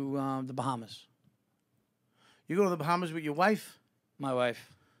to the Bahamas. You go to the Bahamas with your wife? My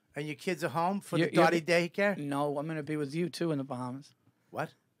wife. And your kids are home for the You're- Dottie daycare? No, I'm gonna be with you too in the Bahamas. What?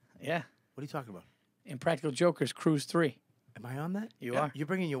 Yeah. What are you talking about? Impractical Jokers Cruise 3. Am I on that? You are. You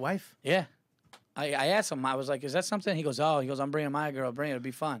bringing your wife? Yeah. I asked him. I was like, "Is that something?" He goes, I'm bringing my girl. Bring it. It'll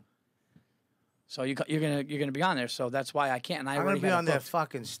be fun. So you're gonna be on there. So that's why I can't. And I'm already going to be had it on that booked.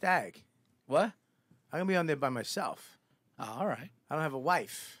 fucking stag. What? I'm going to be on there by myself. Oh, all right. I don't have a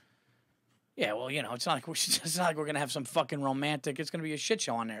wife. Yeah. Well, it's not like it's not like we're gonna have some fucking romantic. It's gonna be a shit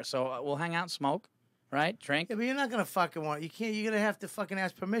show on there. So we'll hang out, and smoke, right? Drink. Yeah, but you're not going to fucking want... You can't... You're going to have to fucking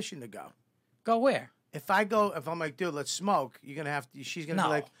ask permission to go. Go where? If I'm like, dude, let's smoke, you're going to have to... She's going to No.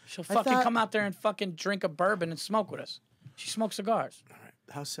 be like... She'll "I fucking thought-" come out there and fucking drink a bourbon and smoke with us. She smokes cigars. All right.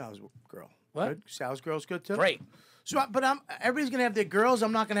 How's Sal's girl? What? Good? Sal's girl's good too? Great. So, but everybody's going to have their girls.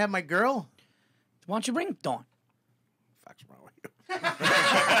 I'm not going to have my girl? Why don't you bring Dawn? Fuck's wrong with you?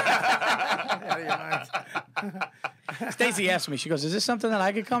 Out of your mind. Stacy asked me, she goes, is this something that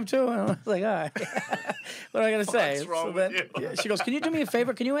I could come to? And I was like, all right. What am I going to say? What's wrong with you? Yeah, she goes, can you do me a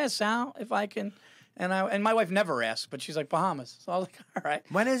favor? Can you ask Sal if I can? And my wife never asks, but she's like, Bahamas. So I was like, all right.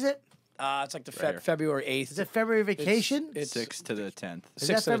 When is it? It's like the February 8th. Is it February vacation? It's 6th to the 10th. Is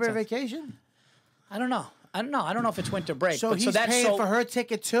that February vacation? I don't know. I don't know if it's winter break. So he's paying for her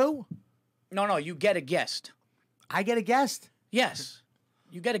ticket too? No, you get a guest. I get a guest? Yes.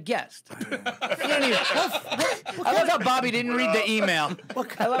 You get a guest. I love how Bobby didn't read the email.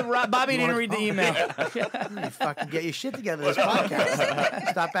 I love Bobby didn't read the email. You fucking get your shit together this podcast.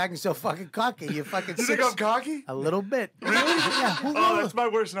 Stop acting so fucking cocky. You fucking You think I'm cocky? A little bit. Really? Yeah. Oh, that's my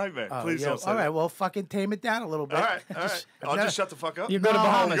worst nightmare. Oh, Please yeah. don't say All right, that. well, fucking tame it down a little bit. All right. I'll just shut the fuck up. You go to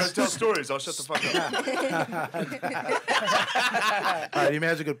Bahamas. You guys tell stories. I'll shut the fuck up. All right, he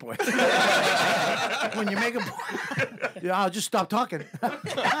has a good point. When you make a point, I'll just stop talking.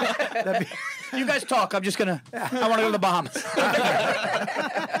 You guys talk. I want to go to the Bahamas.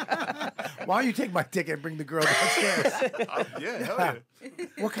 Why don't you take my ticket and bring the girl downstairs? Yeah, hell yeah.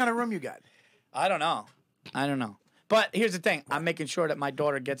 What kind of room you got? I don't know. But here's the thing. I'm making sure that my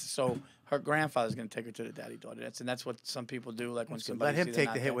daughter gets so her grandfather's going to take her to the daddy-daughter. That's what some people do. Like when somebody Let him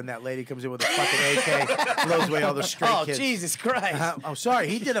take the hit when that lady comes in with a fucking AK, blows away all the stray kids. Oh, Jesus Christ. I'm sorry.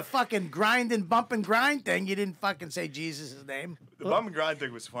 He did a fucking grind and bump and grind thing. You didn't fucking say Jesus' name. The bum and grind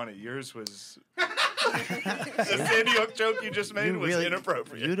thing was funny. Yours was... the Sandy Hook joke you just made was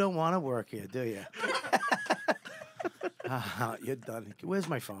inappropriate. You don't want to work here, do you? You're done. Where's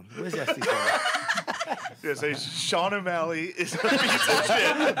my phone? Where's Esty's phone? Yeah, say Sean O'Malley is a piece of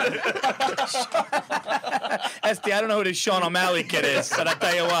shit. Esty, I don't know who this Sean O'Malley kid is, but I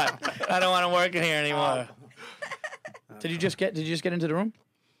tell you what, I don't want to work in here anymore. Did you just get into the room?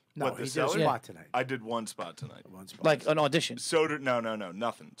 No, What, the he did a seller? spot tonight. I did one spot tonight. Like an audition? Soder, no,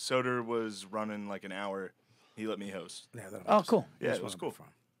 nothing. Soder was running like an hour. He let me host. Yeah, Oh, cool. Yeah, it was cool.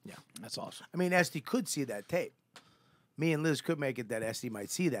 Yeah. That's awesome. I mean, Esty could see that tape. Me and Liz could make it that Esty might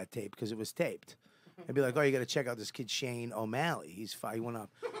see that tape because it was taped. They'd be like, oh, you got to check out this kid, Shane O'Malley. He went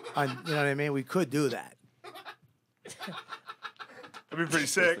up. You know what I mean? We could do that. That'd be pretty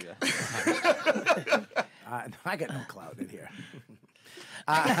sick. I got no clout in here.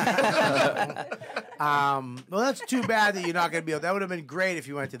 Well, that's too bad that you're not going to be able. That would have been great if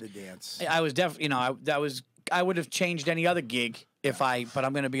you went to the dance. I was definitely, I would have changed any other gig but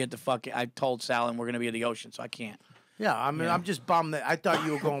I'm going to be at the fucking, I told Sal and we're going to be at the ocean, so I can't. Yeah, I'm just bummed that I thought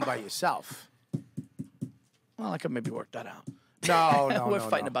you were going by yourself. Well, I could maybe work that out. No, We're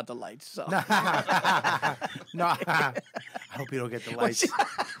fighting about the lights, so. No, I hope you don't get the lights.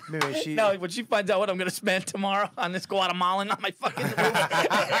 Maybe she. No, when she finds out what I'm going to spend tomorrow on this Guatemalan on my fucking roof.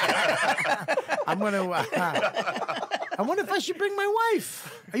 I'm going to. I wonder if I should bring my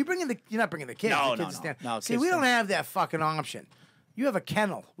wife. Are you bringing you're not bringing the kids. No, the kids no. See, we don't have that fucking option. You have a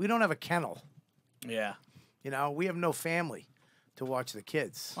kennel. We don't have a kennel. Yeah. You know, we have no family to watch the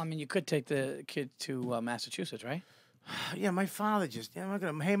kids. Well, I mean, you could take the kid to Massachusetts, right? Yeah, my father just. I'm not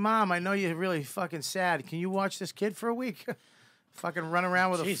gonna. Hey, Mom, I know you're really fucking sad. Can you watch this kid for a week? Fucking run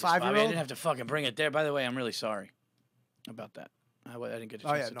around with Jesus, a 5-year-old. Bobby, I didn't have to fucking bring it there. By the way, I'm really sorry about that. I didn't get a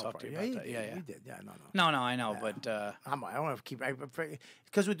chance to talk to you about that. Yeah. You did. Yeah, no. No, I know, but I don't want to keep.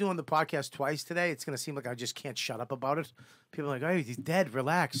 Because we're doing the podcast twice today, it's going to seem like I just can't shut up about it. People are like, "Oh, he's dead.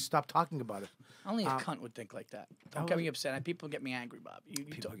 Relax. Stop talking about it." only a cunt would think like that. Don't get me upset. People get me angry, Bob.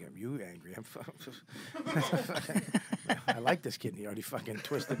 People get you angry. I like this kid. He already fucking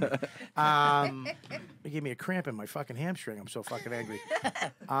twisted me. He gave me a cramp in my fucking hamstring. I'm so fucking angry.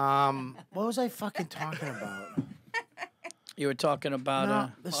 What was I fucking talking about? You were talking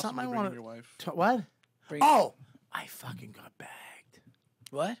about there's something I want your wife. to. What? Oh, I fucking got bagged.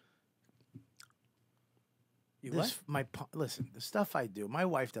 What? You what? Listen, the stuff I do. My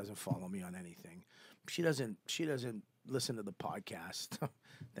wife doesn't follow me on anything. She doesn't listen to the podcast.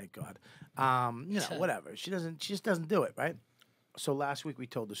 Thank God. Whatever. She just doesn't do it, right? So last week we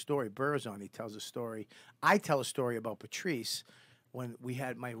told the story. Burr's on. He tells a story. I tell a story about Patrice when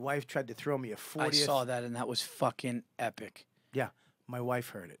my wife tried to throw me a 40th. I saw that, and that was fucking epic. Yeah, my wife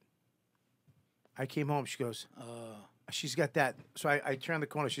heard it. I came home. She goes, she's got that. So I turned the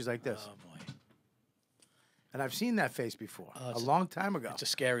corner. She's like this. Oh, boy. And I've seen that face before, a long time ago. It's a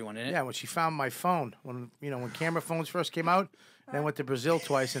scary one, isn't it? Yeah, when she found my phone, when camera phones first came out, and I went to Brazil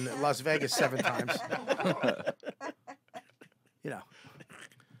twice and Las Vegas 7 times.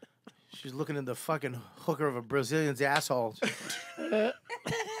 She's looking in the fucking hooker of a Brazilian's asshole.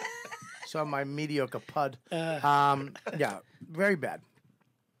 Saw my mediocre pud. Yeah, very bad.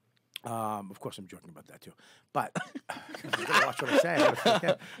 Of course, I'm joking about that too. But you gotta watch what I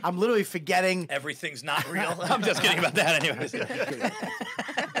say. I'm literally forgetting. Everything's not real. I'm just kidding about that, anyways.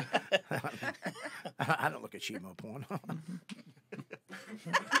 I don't look at Shimo porn.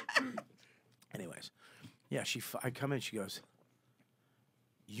 Anyways, yeah, I come in. She goes,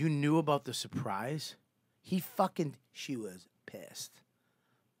 "You knew about the surprise?" She was pissed.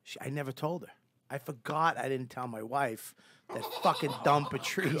 I never told her. I forgot I didn't tell my wife that fucking dumb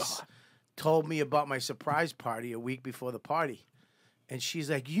Patrice told me about my surprise party a week before the party. And she's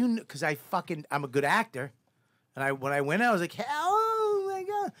like, because I'm a good actor. And when I went, I was like, oh my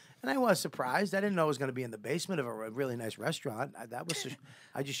God. And I was surprised. I didn't know it was going to be in the basement of a really nice restaurant.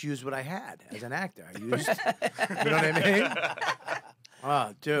 I just used what I had as an actor. You know what I mean?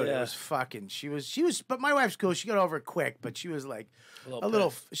 Oh, dude, it was fucking. She was. But my wife's cool. She got over it quick. But she was like she's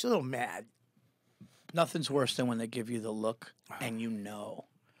a little mad. Nothing's worse than when they give you the look and you know.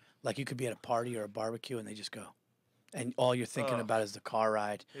 Like you could be at a party or a barbecue and they just go. And all you're thinking about is the car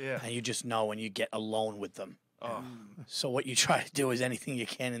ride. Yeah. And you just know when you get alone with them. Oh. So what you try to do is anything you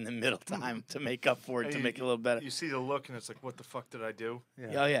can in the middle time to make up for it, to make it a little better. You see the look and it's like, what the fuck did I do?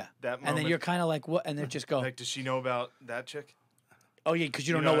 Yeah. Oh, yeah. That moment, and then you're kind of like, what? And they just go. Like, does she know about that chick? Oh, yeah, because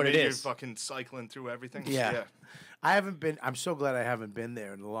you don't know what it is. You're fucking cycling through everything. Yeah. I haven't been. I'm so glad I haven't been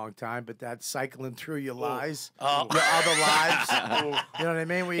there in a long time. But that cycling through your lies, your other lives, you know what I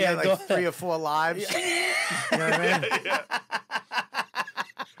mean? Where you got like 3 or 4 lives. You know what I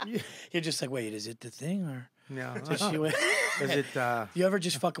mean? You're just like, wait, is it the thing or? No. Is it? You ever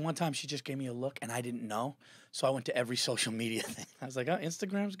just fucking one time? She just gave me a look and I didn't know, so I went to every social media thing. I was like, oh,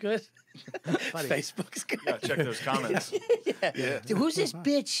 Instagram's good, Facebook's good. Yeah, check those comments. Yeah. Dude, who's this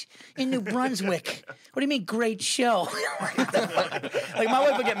bitch in New Brunswick? What do you mean, great show? Like my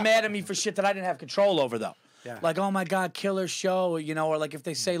wife would get mad at me for shit that I didn't have control over, though. Yeah. Like, oh my God, killer show, you know, or like if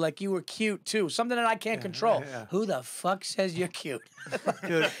they say like you were cute too, something that I can't control. Yeah. Who the fuck says you're cute?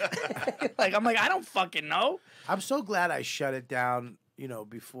 Dude. Like I'm like, I don't fucking know. I'm so glad I shut it down, you know,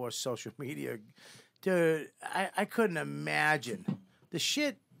 before social media. Dude, I couldn't imagine the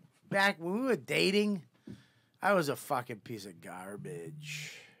shit back when we were dating. I was a fucking piece of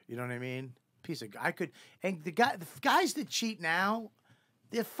garbage. You know what I mean? And the guys that cheat now,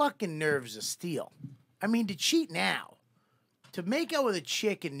 their fucking nerves of steel. I mean, to cheat now, to make out with a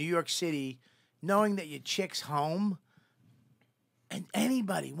chick in New York City, knowing that your chick's home, and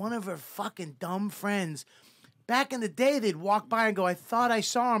anybody, one of her fucking dumb friends, back in the day, they'd walk by and go, I thought I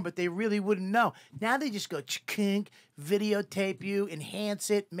saw him, but they really wouldn't know. Now they just go, kink, videotape you,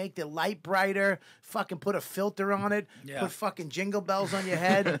 enhance it, make the light brighter, fucking put a filter on it, put fucking jingle bells on your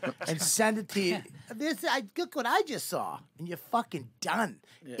head, and send it to you. Look what I just saw. And you're fucking done.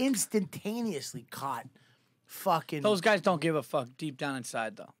 Yeah. Instantaneously caught. Fucking. Those guys don't give a fuck deep down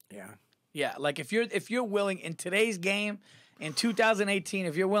inside, though. Yeah. Yeah, like if you're willing in today's game, in 2018,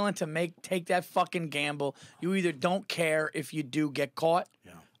 if you're willing to take that fucking gamble, you either don't care if you do get caught,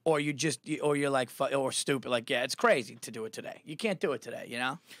 or you're like or stupid. Like, yeah, it's crazy to do it today. You can't do it today, you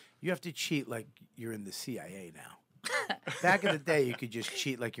know. You have to cheat like you're in the CIA now. Back in the day, you could just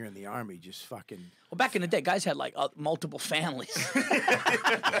cheat like you're in the army, just fucking. Well, back in the day, guys had like multiple families.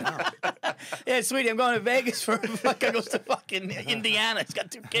 Yeah, sweetie, I'm going to Vegas for fucking goes to fucking Indiana. He's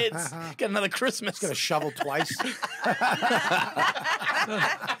got 2 kids. Got another Christmas. He's got to shovel twice.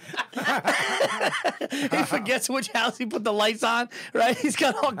 He forgets which house he put the lights on. Right? He's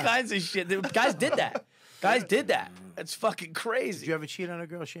got all kinds of shit. Guys did that. That's fucking crazy. Did you ever cheat on a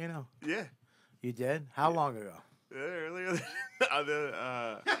girl, Shane? Yeah. You did? How long ago? Earlier.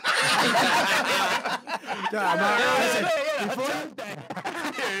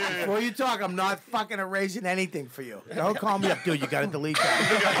 Before you talk, I'm not fucking erasing anything for you. Don't call me up, dude. You got to delete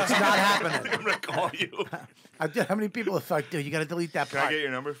that. It's not happening. I'm gonna call you. How many people have like, dude? You got to delete that part. Can I get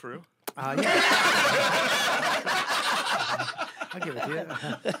your number for real? Yeah. I'll give it to you.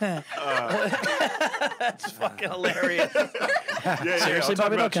 That's fucking hilarious. Yeah, Seriously, I'll talk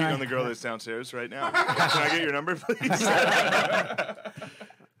Bobby, about cheating can I? on the girl that's downstairs right now. Can I get your number, please?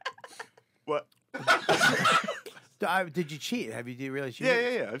 What? Did you cheat? Did you really cheat?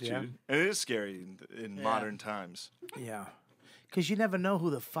 Yeah. I've cheated. And it is scary in modern times. Yeah. Because you never know who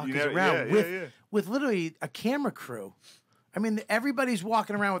the fuck is around with literally a camera crew. I mean, everybody's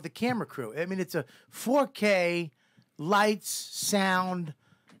walking around with the camera crew. I mean, it's a 4K, lights, sound.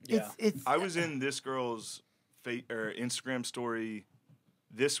 Yeah. It's. I was in this girl's Instagram story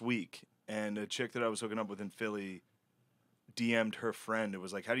this week, and a chick that I was hooking up with in Philly DM'd her friend. It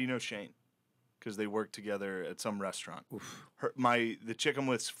was like, how do you know Shane? Because they worked together at some restaurant. The chick I'm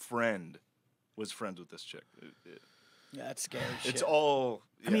with's friend was friends with this chick. Yeah, that's scary It's shit. all.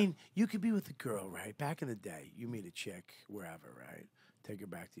 I mean, you could be with a girl, right? Back in the day, you meet a chick wherever, right? Take her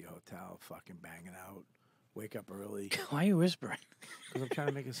back to your hotel, fucking banging out. Wake up early. Why are you whispering? Because I'm trying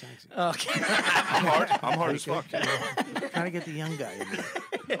to make it sexy. Okay. I'm hard as fuck. Trying to get the young guy in there.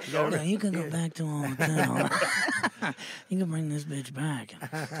 Yeah, you can go back to a hotel. You can bring this bitch back.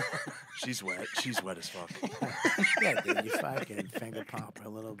 She's wet. She's wet as fuck. Yeah, dude, you fucking finger pop her a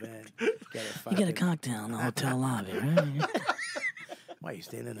little bit. Get a You get a cocktail in the hotel lobby, right? Why, you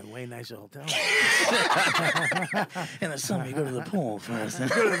staying in a way nicer hotel? In the summer, you go to the pool first. Go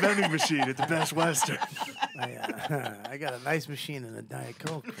to the vending machine at the Best Western. I got a nice machine and a Diet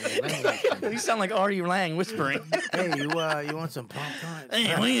Coke. You sound like Artie Lang whispering. Hey, you want some Pop-Tarts?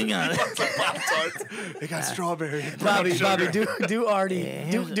 Hey, what do you got? They got strawberry. Bobby, sugar. do Artie.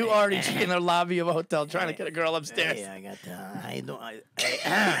 Yeah, do Artie in the lobby of a hotel trying to get a girl upstairs. Hey, I got how you doing? Hey,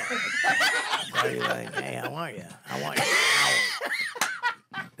 how are you? How are you?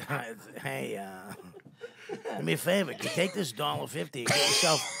 Hey, do me a favor. Can you take this $1.50 and get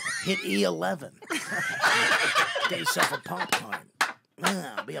yourself hit E11? Get yourself a Pop-Tart.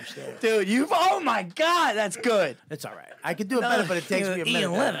 I'll be upstairs. Dude, oh my God, that's good. It's all right. I could do it better, but it takes me a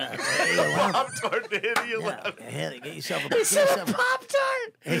minute. E11. Pop-Tart to hit E11. Yeah, get yourself a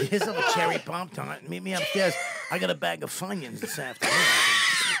Pop-Tart. Get yourself a cherry Pop-Tart. Meet me upstairs. I got a bag of Funyuns this afternoon.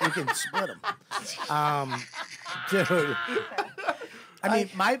 We can split them. Dude. I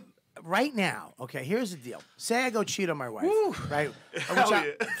mean, right now, okay, here's the deal. Say I go cheat on my wife, right?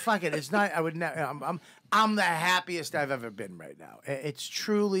 Fuck it, it's not, I would never, I'm the happiest I've ever been right now. It's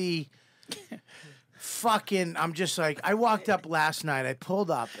truly fucking, I'm just like, I walked up last night, I pulled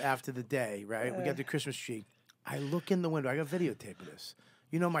up after the day, right? We got the Christmas tree. I look in the window, I got videotape of this.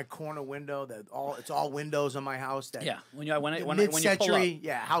 You know my corner window, it's all windows on my house. That Yeah, when you pull up. mid-century,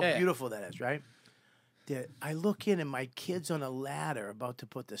 how beautiful that is, right? I look in and my kid's on a ladder about to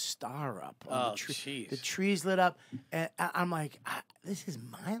put the star up. On the tree. Jeez. The tree's lit up, and I'm like, "This is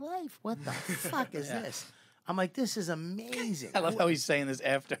my life. What the fuck is this?" I'm like, "This is amazing." I love how he's saying this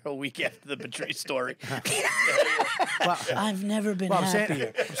after a week after the Patrice story. Well, I've never been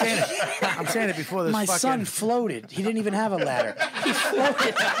happier. I'm saying it before this. My fucking... son floated. He didn't even have a ladder.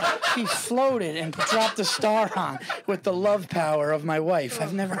 He floated and dropped the star on with the love power of my wife.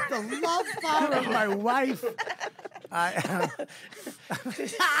 I've never. The love power of my wife. I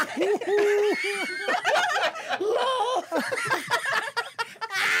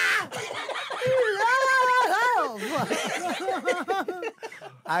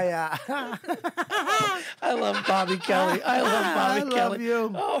love Bobby Kelly. I love Bobby Kelly. I love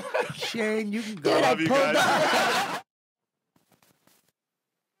you. Oh, Shane, you can go. I love you guys.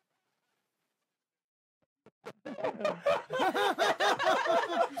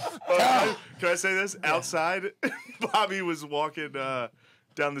 Can I say this? Outside, Bobby was walking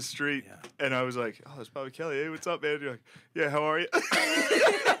down the street, and I was like, "Oh, it's Bobby Kelly. Hey, what's up, man?" You're like, "Yeah, how are you?"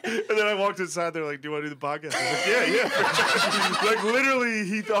 And then I walked inside. They're like, "Do you want to do the podcast?" I was like, "Yeah." Like literally,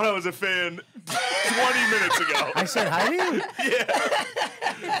 he thought I was a fan 20 minutes ago. I said hi to you. Yeah.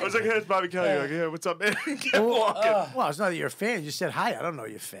 I was like, "Hey, it's Bobby Kelly." You're like, "Yeah, what's up, man?" Kept walking. Well, it's not that you're a fan. You just said hi. I don't know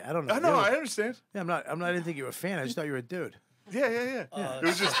you're a fan. I don't know. I know. I understand. Yeah, I didn't think you were a fan. I just thought you were a dude. Yeah. It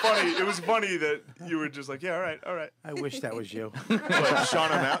was just funny. It was funny that you were just like, "Yeah, all right." I wish that was you. What,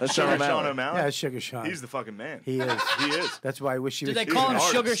 Sean O'Malley? Sean O'Malley? Yeah, Sugar Sean. He's the fucking man. He is. He is. That's why I wish he was. Did they call him an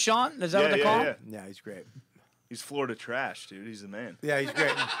Sugar artist. Sean? Is that what they call him? Yeah, he's great. He's Florida trash, dude. He's the man. Yeah, he's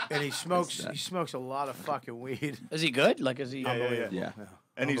great. And he smokes a lot of fucking weed. Is he good? Like, is he Yeah.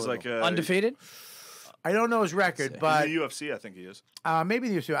 And he's like undefeated? I don't know his record, but in the UFC, I think he is. maybe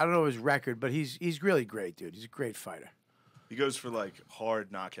the UFC. I don't know his record, but he's really great, dude. He's a great fighter. He goes for like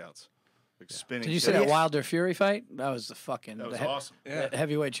hard knockouts, like spinning. Did you see that Wilder Fury fight? That was the fucking That was awesome. the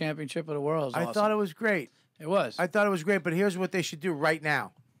heavyweight championship of the world. Was I awesome. thought it was great. It was. I thought it was great, but here's what they should do right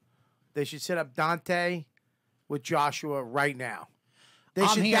now. They should set up Dante with Joshua right now.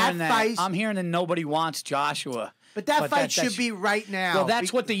 I'm hearing that nobody wants Joshua. But that fight should be right now. Well,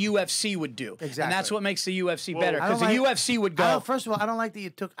 that's what the UFC would do. Exactly. And that's what makes the UFC better. I don't Because the like- UFC would go. First of all, I don't like that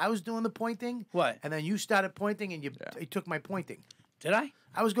you took. I was doing the pointing. What? And then you started pointing, and you took my pointing. Did I?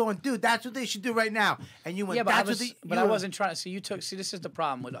 I was going, dude. That's what they should do right now. And you went. Yeah, but that's I wasn't trying to. See, this is the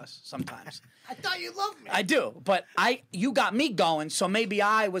problem with us sometimes. I thought you loved me. I do, but you got me going, so maybe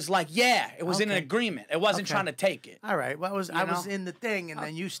I was like, yeah, it was in an agreement. It wasn't trying to take it. All right. Well, I was in the thing, and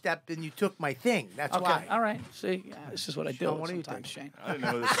then you stepped and you took my thing. That's Okay. why. All right. See, this is what I do Sean, what do you sometimes, think? Shane. I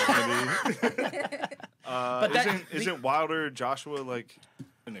didn't know this was gonna be. Isn't Wilder Joshua like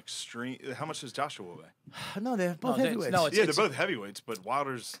an extreme? How much does Joshua weigh? No, they're both No, heavyweights. no, They're both heavyweights, but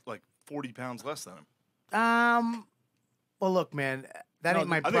Wilder's like 40 pounds less than him. Well, look, man, that ain't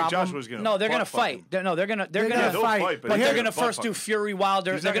my I problem. think Joshua's gonna. No, they're gonna fuck fight. him. They're gonna gonna They'll fight, fight, but But he's they're gonna gonna first butt do fuck him. Fury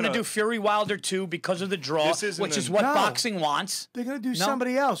Wilder. He's They're not gonna gonna- do Fury Wilder 2 because of the draw, This isn't which is a- what No. boxing wants. They're gonna do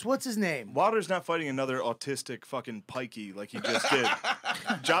somebody else. What's his name? Wilder's not fighting another autistic fucking pikey like he just did.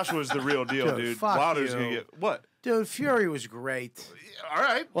 Joshua's the real deal, Dude, dude. fuck Wilder's you. gonna get what? Dude, Fury was great. All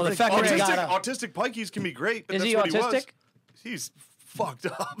right. Well, the fact that he got autistic pikeys can be great, but Is that's he what he was. autistic? He's fucked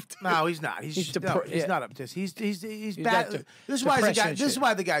up. Dude. No, he's not. He's He's no, he's yeah. not up to this. He's got bad. de- This is why he's a depression guy. and This is shit.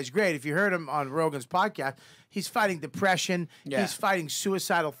 why the guy's great. If you heard him on Rogan's podcast, he's fighting depression. Yeah. He's fighting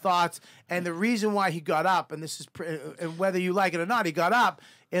suicidal thoughts. And the reason why he got up, and this is, and whether you like it or not, he got up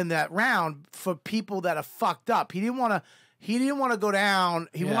in that round for people that are fucked up. He didn't want to. He didn't want to go down.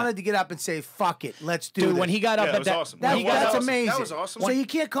 He Yeah. wanted to get up and say, "Fuck it, let's do Dude, this." when he got up Yeah, at that was that, awesome. when he got That's up, amazing. That was awesome. So you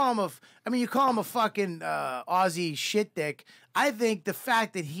can't call him you call him a fucking Aussie shit dick. I think the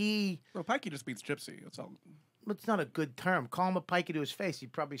fact that Well, Pikey just beats Gypsy. That's all. it's not a good term. Call him a pikey to his face.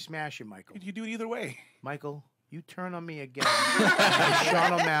 He'd probably smash you, Michael. You do it either way. Michael, you turn on me again. Like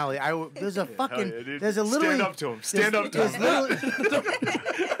Sean O'Malley. There's a fucking. yeah, dude. There's a literally. Stand up to him. Stand up to there's him.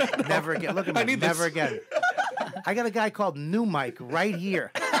 literally- Never again. Look at me. Never again. I got a guy called New Mike right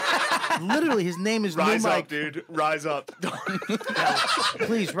here. Literally, his name is Rise New up, Mike. dude. Rise up.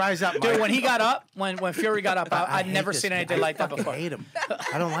 Please rise up, Mike. dude, when he got up, when Fury got up, I'd hate never this seen guy. anything like I that fucking before. hate him.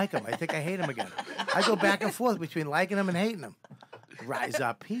 I don't like him. I think I hate him again. I go back and forth between liking him and hating him. Rise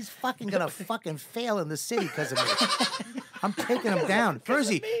up. He's fucking gonna fucking fail in the city because of me. I'm taking him down.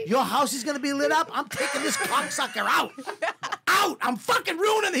 Virzi, your house is gonna be lit up. I'm taking this cocksucker out. Out. I'm fucking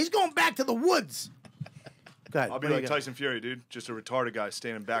ruining it. He's going back to the woods. Go ahead. I'll be What do like you got? Tyson Fury, dude. Just a retarded guy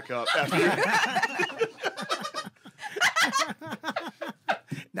standing back up.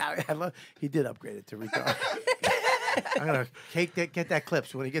 Now, he did upgrade it to retard. I'm gonna get that clip.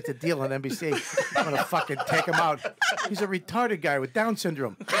 So when he gets a deal on NBC, I'm gonna fucking take him out. He's a retarded guy with Down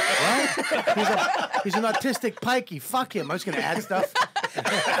syndrome. What? He's an autistic pikey. Fuck him. I'm just gonna add stuff.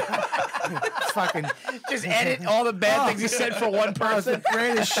 Fucking Just edit all the bad things he said for one that was the person.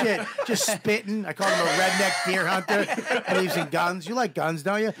 greatest shit. Just spitting. I call him a redneck deer hunter. Believes in guns. You like guns,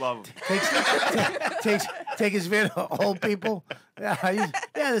 don't you? Love him. Take his van to old people. Yeah,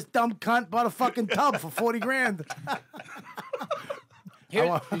 this dumb cunt bought a fucking tub for 40 grand.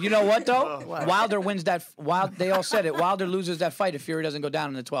 You know what though? Wilder wins that. They all said it. Wilder loses that fight if Fury doesn't go down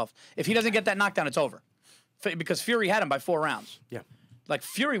in the 12th. If he doesn't get that knockdown, it's over. Because Fury had him by 4 rounds. Yeah. Like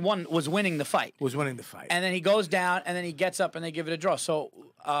Fury was winning the fight. Was winning the fight. And then he goes down, and then he gets up, and they give it a draw. So,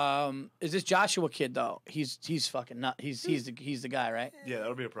 is this Joshua kid though? He's fucking nut. He's the guy, right? Yeah,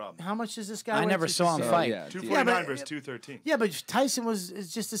 that'll be a problem. How much does this guy I weigh? never saw him fight. yeah. 249 but- versus 213. Yeah, but Tyson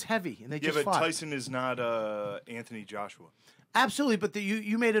is just as heavy, and they Yeah, just but fought. Tyson is not Anthony Joshua. Absolutely, but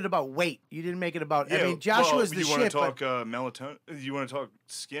you made it about weight. You didn't make it about. Yeah, I mean, Joshua's the you shit. want to but talk melatonin? You want to talk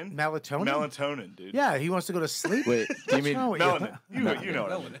skin? Melatonin? Melatonin, dude. Yeah, he wants to go to sleep. Wait, do you mean wrong with you? Melanin. You know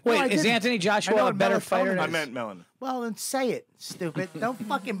what I mean. Wait, I is didn't. Anthony I know Joshua a what better melatonin fighter? is. I Than meant melanin. Well, then say it, stupid. Don't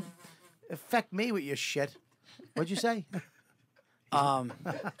fucking affect me with your shit. What'd you say? I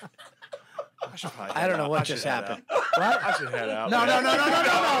don't know what just happened. What? I should head out. No.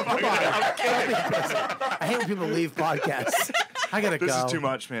 Come on. Don't be pissed. I hate when people leave podcasts. I gotta This go. is too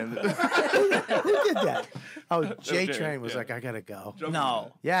much, man. Who did that? Oh, J Okay, Train was yeah. like, I gotta go.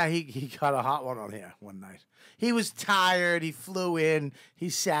 No. Yeah, he got a hot one on here one night. He was tired. He flew in. He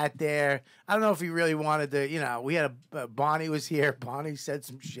sat there. I don't know if he really wanted to. We had Bonnie was here. Bonnie said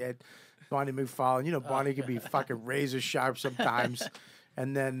some shit. Bonnie McFarlane. Bonnie could be fucking razor sharp sometimes.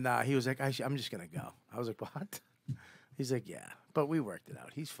 And then he was like, I'm just gonna go. I was like, what? He's like, yeah. But we worked it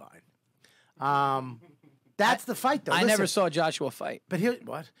out. He's fine. That's the fight, though. I never Listen, saw Joshua fight. But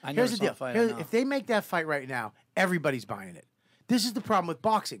what? I Here's never the saw deal. a fight, I know. If they make that fight right now, everybody's buying it. This is the problem with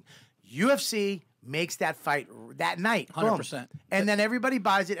boxing. UFC makes that fight that night. Boom. 100%. And then everybody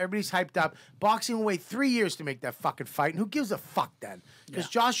buys it. Everybody's hyped up. Boxing will wait 3 years to make that fucking fight. And who gives a fuck then? Because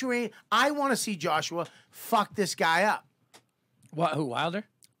Joshua, I want to see Joshua fuck this guy up. What? Who? Wilder?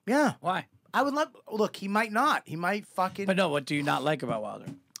 Yeah. Why? I would love. Look, he might not. He might fucking. But no, what do you not like about Wilder?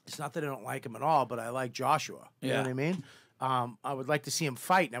 It's not that I don't like him at all, but I like Joshua. You know Yeah. what I mean? I would like to see him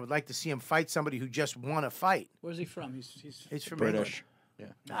fight, and I would like to see him fight somebody who just won a fight. Where's he from? He's It's from British?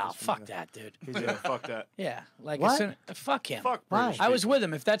 England. Nah, fuck that, dude. Yeah, fuck that. Yeah, like What? as soon, fuck him. Fuck Why? British I was people. with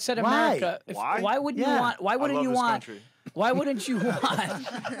him. If that said Why? America, Why? wouldn't Yeah. you want? Why I wouldn't love you this want? country. Why wouldn't you want? What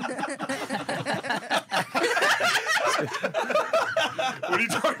are you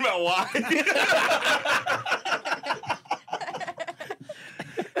talking about? Why?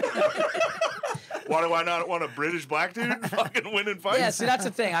 Why do I not want a British black dude fucking winning fights? Yeah, see, that's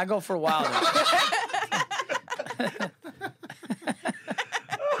the thing. I go for Wilder.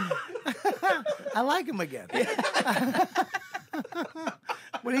 I like him again.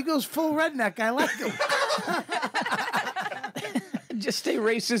 When he goes full redneck, I like him. Just stay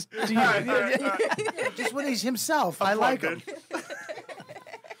racist. Just when he's himself, I like him.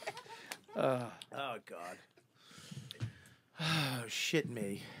 Oh, God. Oh, shit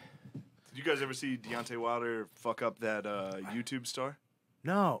me. Did you guys ever see Deontay Wilder fuck up that YouTube star?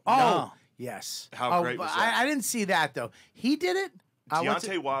 No. Oh, No. yes. How great but was that? I didn't see that, though. He did it?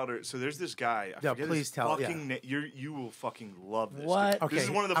 Deontay Wilder. So there's this guy. I Yeah, forget please his tell. fucking you will fucking love this. What? Dude. Okay. This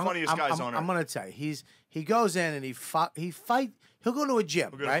is one of the funniest guys on earth. I'm going to tell you. He goes in and he fight. He'll go to a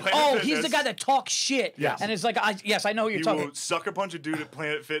gym, gonna right? play- Oh, Fitness. he's the guy that talks shit. Yes. And it's like, yes, I know what you're He talking. will sucker punch a dude at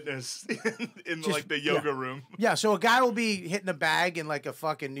Planet Fitness in like the yoga room. Yeah, so a guy will be hitting a bag in like a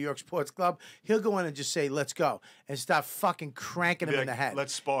fucking New York sports club. He'll go in and just say, "Let's go," and start fucking cranking him Be in the like, head.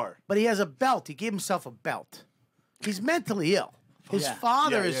 Let's spar. But he has a belt. He gave himself a belt. He's mentally ill. His Yeah.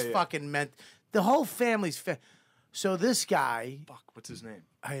 father Yeah, is yeah. fucking the whole family's So this guy, Fuck, what's his name?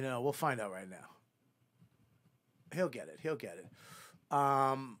 I know, we'll find out right now. He'll get it.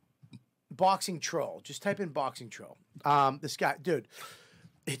 Boxing troll. Just type in boxing troll. This guy, dude,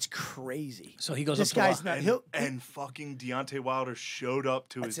 it's crazy. So he goes This up to guy's a- not. And fucking Deontay Wilder showed up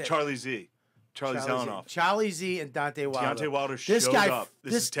to his That's it. Charlie Z. Charlie Zelenoff. Charlie Z and Dante Wilder. Deontay Wilder This showed guy, up.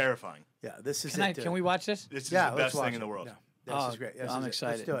 This is terrifying. Yeah, this is Can, it. dude. can we watch this? This is Yeah, the let's best watch thing in it. the world. Yeah, this Oh, is great. This I'm is it.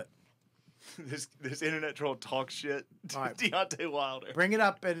 excited. Let's do it. This internet troll talks shit to All right. Deontay Wilder. Bring it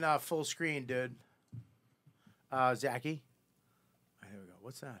up in full screen, dude. Zachy. Here we go.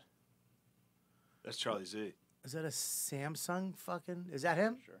 What's that? That's Charlie Z. Is that a Samsung fucking? Is that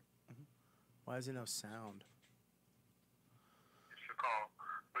him? Sure. Why is there no sound? It's your call.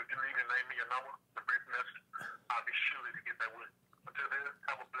 But if you need to name me your number, the brief message, I'll be sure to get that with you. Until then,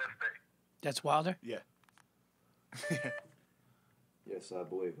 have a blessed day. That's Wilder? Yeah. Yes, I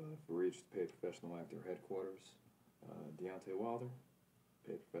believe if we reached paid professional actor headquarters, Deontay Wilder,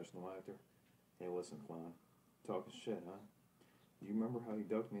 paid professional actor. Hey, listen, clown, talking shit, huh? Do you remember how you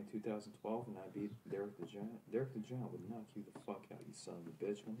ducked me in 2012 and I beat Derek the Giant? Derek the Giant would knock you the fuck out, you son of a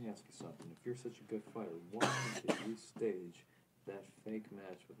bitch. Let me ask you something. If you're such a good fighter, why did you stage that fake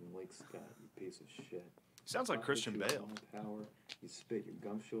match with Malik Scott, you piece of shit? Sounds like If I Christian hit you Bale. with my power, you spit your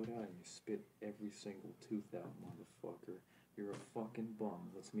gum shield out and you spit every single tooth out, motherfucker. You're a fucking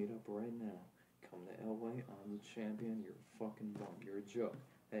bum. Let's meet up right now. Come to LA, I'm the champion. You're a fucking bum. You're a joke.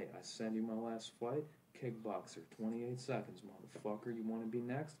 Hey, I send you my last fight. Kickboxer, 28 seconds, motherfucker. You want to be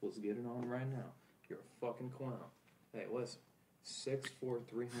next? Let's get it on right now. You're a fucking clown. Hey, listen. 6'4",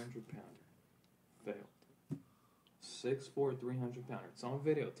 300-pounder. Failed. 6'4", 300-pounder. It's on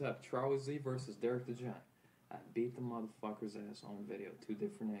video. Tap Charlie Z versus Derek the Giant. I beat the motherfucker's ass on video. 2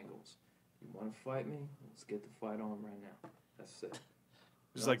 different angles. You want to fight me? Let's get the fight on right now. That's it.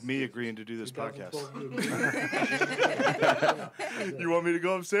 It's like me agreeing to do this podcast. 2012, You want me to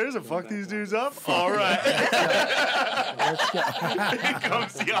go upstairs and fuck these dudes up? All right. Here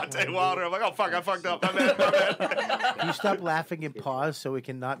comes Deontay Wilder. I'm like, oh, fuck, I fucked up. My bad. Can you stop laughing and pause so we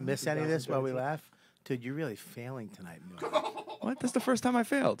can not miss any of this while we laugh? Dude, you're really failing tonight. What? That's the first time I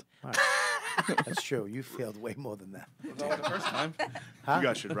failed. That's true. You failed way more than that. That was the first time. Huh? You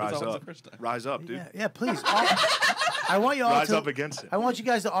guys should rise That was up. the first time. Rise up, dude. Yeah, please. I want you all Rise to up against it. I want you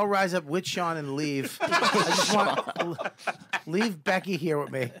guys to all rise up with Sean and leave. I just want leave Becky here with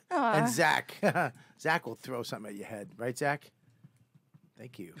me and Zach. Zach will throw something at your head, right, Zach?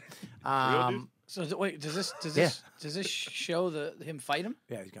 Thank you. dude? So wait, does Yeah. this show him fight him?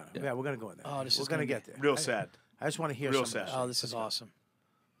 Yeah, he's gonna. Yeah, we're gonna go in there. Oh, this we're is gonna gonna get be there. Real sad. I just want to hear Real some of sad. this. Oh, this is awesome.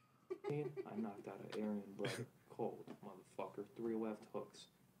 I knocked out an Aryan brother cold, motherfucker. 3 left hooks.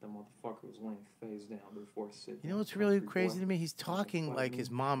 That motherfucker was laying face down before sitting. You know what's really crazy to me? He's talking like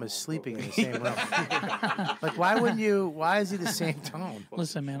his mom is sleeping in the same room. Like, why wouldn't you? Why is he the same tone?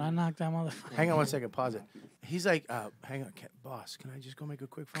 Listen, man, I knocked that motherfucker. Hang on one second. Pause it. He's like, hang on, boss. Can I just go make a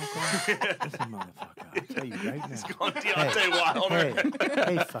quick phone call? Listen, motherfucker. I'll tell you right now. On Deontay Wilder.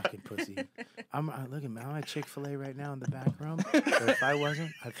 Hey, fucking pussy. Look at me. I'm at Chick-fil-A right now in the back room. But if I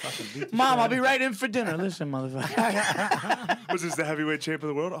wasn't, I'd fucking beat the Mom, shit I'll out be of right in for dinner. Listen, motherfucker. Was this the heavyweight champ of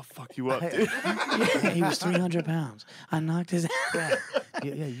the world? I'll fuck you up, dude. He was 300 pounds. I knocked his ass.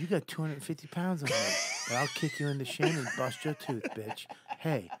 Yeah, you got 250 pounds on you. But I'll kick you in the shin and bust your tooth, bitch.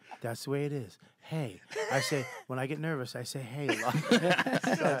 Hey, that's the way it is. Hey. I say, when I get nervous, I say, hey. Fuck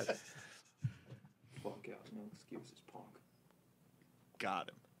out. No excuses, punk. Got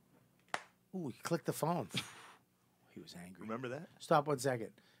him. Ooh, he clicked the phone. He was angry. Remember that? Stop 1 second.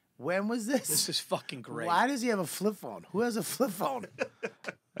 When was this? This is fucking great. Why does he have a flip phone? Who has a flip phone?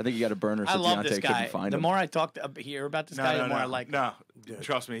 I think you got a burner so I love Deontay this guy. couldn't find The him. more I talk to hear about this guy, the more I like him. No, Dude.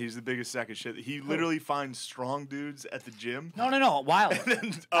 Trust me, he's the biggest sack of shit. He literally finds strong dudes at the gym. No, Wilder.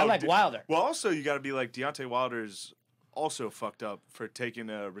 I like Wilder. Well, also, you got to be like, Deontay Wilder's also fucked up for taking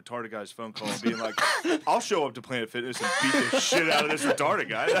a retarded guy's phone call and being like, I'll show up to Planet Fitness and beat the shit out of this retarded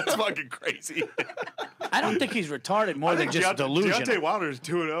guy. That's fucking crazy. I don't think he's retarded more than just delusional. Deontay Wilder is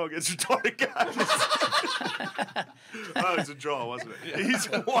 2-0 against retarded guys. Oh, it's a draw, wasn't it? He's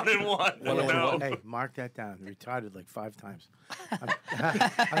 1-1. No. Hey, mark that down. Retarded like 5 times. I'm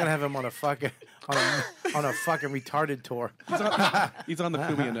gonna have him on a fucking retarded tour. He's on the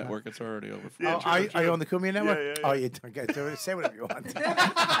Kumia network. It's already over. Yeah, are you on the Kumia network? Yeah. Oh, you okay, say whatever you want.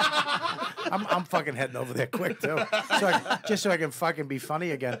 I'm fucking heading over there quick too, just so I can fucking be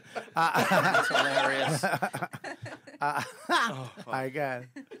funny again. That's hilarious. I got.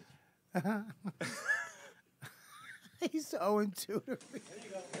 He's 0-2 to me.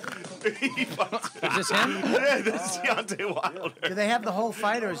 Is this him? Yeah, this is Deontay Wilder. Do they have the whole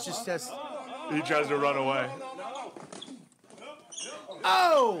fight, or is just He tries to run away.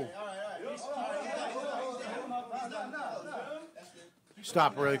 Oh!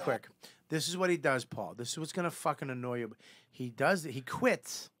 Stop really quick. This is what he does, Paul. This is what's gonna fucking annoy you. He does it. He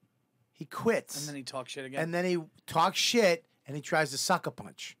quits. He quits. And then he talks shit again. And then he talks shit, and he tries to sucker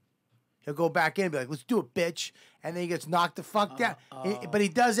punch. He'll go back in and be like, let's do it, bitch. And then he gets knocked the fuck down. But he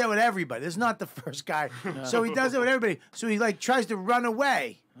does that with everybody. This is not the first guy. So he does it with everybody. So he like tries to run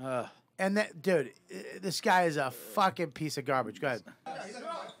away. And that, dude, this guy is a fucking piece of garbage. Go ahead. Get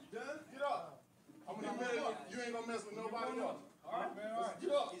up. You ain't gonna mess with nobody else. All right, man. All right.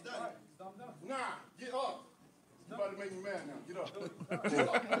 Get up. He's done. Nah, get up. You about to make me mad now. Get up. Get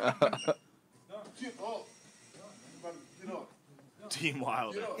up. Get up. You about to get up. Team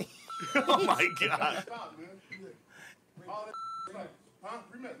Wilder. Get up. Oh my God. Stop, man. All that like, huh?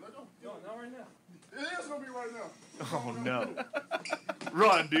 Rematch. Let go. No, not right now. It is gonna be right now. Oh no.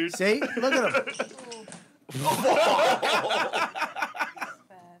 Run, dude. See? Look at him.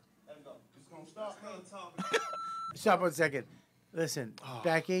 Stop 1 second. Listen,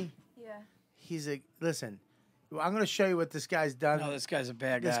 Becky. Yeah. Listen. I'm going to show you what this guy's done. No, this guy's a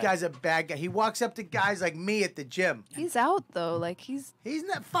bad guy. This guy's a bad guy. He walks up to guys like me at the gym. He's out though. Like he's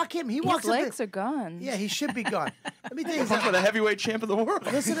not. Fuck him. He his walks. legs are gone. Yeah, he should be gone. Let me tell you Talk about the heavyweight champ of the world.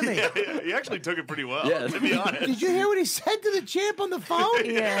 Listen to me. Yeah, he actually took it pretty well, Yeah. to be honest. Did you hear what he said to the champ on the phone?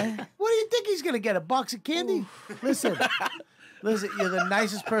 Yeah. What do you think he's gonna get? A box of candy? Listen, you're the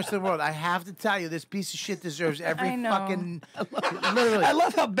nicest person in the world. I have to tell you, this piece of shit deserves every I know. fucking. Literally. I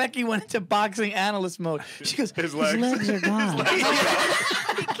love how Becky went into boxing analyst mode. She goes, His legs. are gone.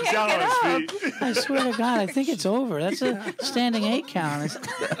 He's down on his feet. I swear to God, I think it's over. That's a standing 8 count.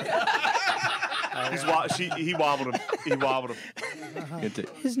 He wobbled him. He wobbled him.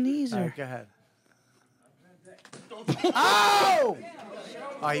 His knees All are. right, go ahead. Oh!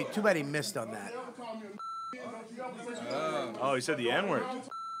 Oh, too bad he missed on that. Oh, he said the N-word.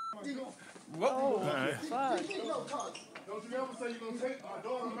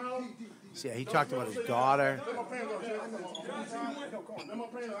 See, he talked about his daughter.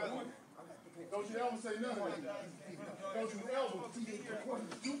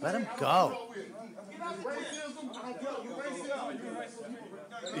 Let him go.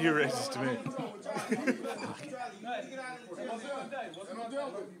 You're racist to me.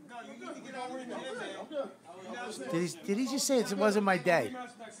 Did he just say it wasn't my day?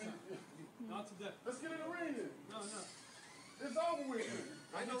 Let's get in the ring then. It's over with.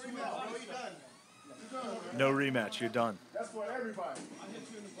 No rematch. You're done. That's for everybody.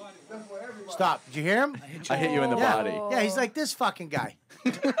 That's for everybody. Stop. Did you hear him? I hit you in the body. Yeah, he's like this fucking guy.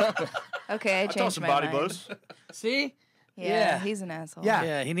 Okay, I Toss changed some my body mind. blows. See? Yeah, he's an asshole. Yeah.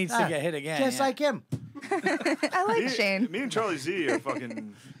 Yeah, he needs to get hit again. Just yeah. like him. I like Shane. Me and Charlie Z are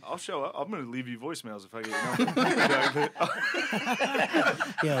fucking. I'll show up. I'm gonna leave you voicemails if I get your number.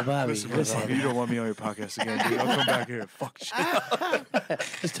 Yo, Bobby, Listen, Bobby, you don't want me on your podcast again, dude. I'll come back here and fuck shit.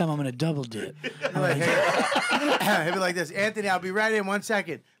 This time I'm going to double dip. He'll be like this. Anthony, I'll be right in 1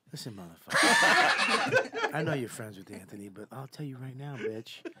 second. Listen, motherfucker. I know you're friends with Anthony, but I'll tell you right now,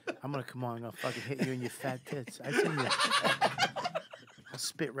 bitch. I'm going to come on and I'll fucking hit you in your fat tits. I see you. I'll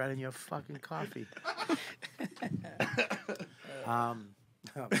spit right in your fucking coffee. Fucking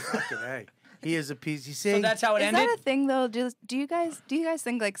A. He is a piece. You see? So that's how it Is ended? that a thing though? Do you guys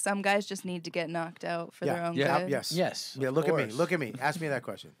think like some guys just need to get knocked out for their own good? Yes. Yes. Yeah, of look at me. course. Look at me. Ask me that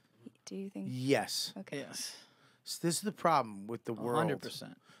question. Do you think? Yes. Okay. Yes. So this is the problem with the world.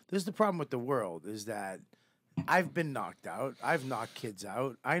 100%. This is the problem with the world is that I've been knocked out. I've knocked kids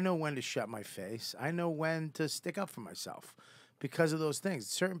out. I know when to shut my face. I know when to stick up for myself because of those things.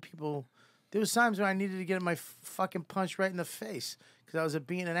 Certain people There was times when I needed to get my fucking punch right in the face because I was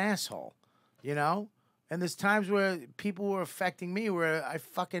being an asshole, you know? And there's times where people were affecting me where I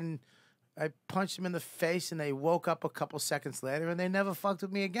punched them in the face and they woke up a couple seconds later and they never fucked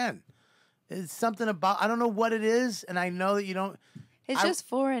with me again. It's something about, I don't know what it is, and I know that you don't. It's just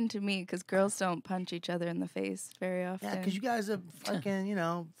foreign to me because girls don't punch each other in the face very often. Yeah, because you guys are fucking,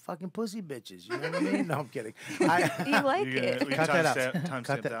 fucking pussy bitches. You know what I mean? No, I'm kidding. You like it. Cut that out.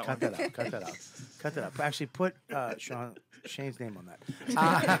 Cut that out. Cut that out. Actually, put Shane's name on that.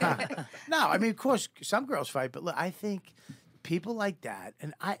 No, I mean, of course, some girls fight, but look, I think people like that,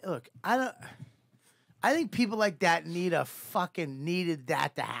 and I think people like that needed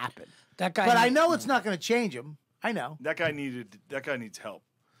that to happen. That guy. But I know it's not going to change him. I know. That guy needs help.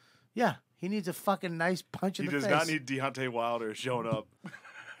 Yeah, he needs a fucking nice punch in the face. He does not need Deontay Wilder showing up.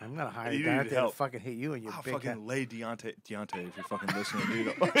 I'm gonna hire You Deontay need to help. fucking hit you and your I'll big fucking head. lay Deontay if you're fucking listening,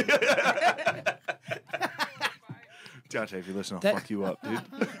 dude. Deontay, if you listen, I'll fuck you up, dude.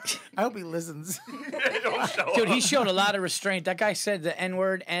 I hope he listens. Dude, he showed a lot of restraint. That guy said the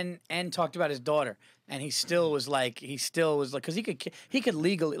N-word and talked about his daughter, and he still was like, because he could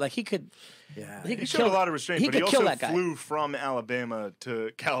legally, like he could. Yeah, He showed a lot of restraint, but he could kill also that guy. flew from Alabama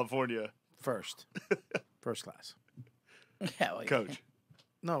to California. First class. Yeah, well, Coach.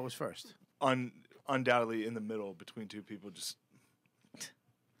 No, it was first. Undoubtedly in the middle between two people, just.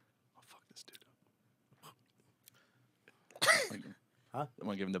 I'll fuck this dude up. Huh? I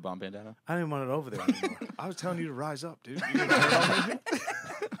want to give him the bomb bandana. I don't even want it over there anymore. I was telling you to rise up, dude.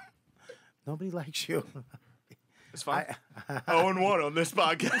 Nobody likes you. It's fine. 0-1 on this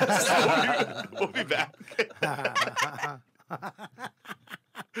podcast. We'll be back.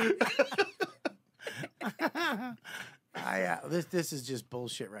 This is just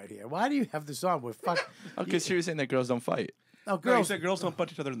bullshit right here. Why do you have this on? We're fuck. Oh, because she was saying that girls don't fight. Oh, No, you girls. said girls don't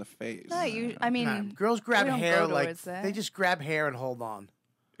punch each other in the face. No, I mean, Girls grab we don't hair go like towards that. they just grab hair and hold on.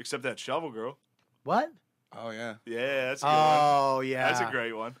 Except that shovel girl. What? Oh yeah. Yeah, that's a good one. Oh yeah, That's a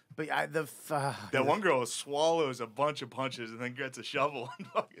great one. But That one girl swallows a bunch of punches and then gets a shovel and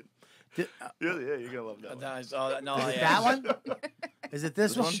fucking. Yeah, you're gonna love that one. That one? Is it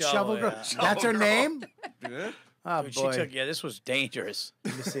this one? Shovel girl. yeah. That's her name. Good. Oh Dude, boy. this was dangerous.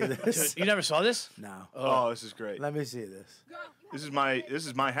 Let me see this. You never saw this? No. Oh, this is great. Let me see this. This is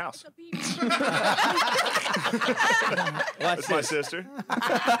my house. Watch That's my this. sister. Watch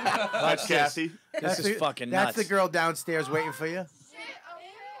That's Kathy. This is fucking nuts. That's the girl downstairs waiting for you.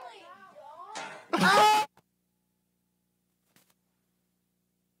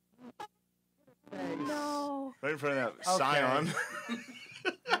 no. Right in front of that Okay. Scion.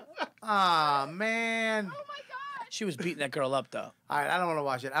 Ah man. She was beating that girl up though. All right, I don't want to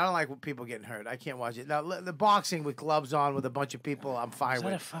watch it. I don't like people getting hurt. I can't watch it. Now, the boxing with gloves on with a bunch of people, I'm fine Is that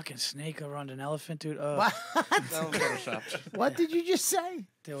a with. fucking snake around an elephant, dude? What? That was photoshopped. What did you just say?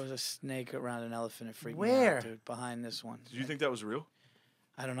 There was a snake around an elephant. It freaked me Where? out, dude. Behind this one. Did you think that was real?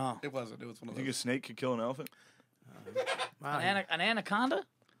 I don't know. It wasn't. It was one You of think a those. snake could kill an elephant? Wow. An anaconda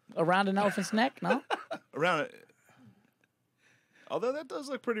around an elephant's neck? No. Around it. Although that does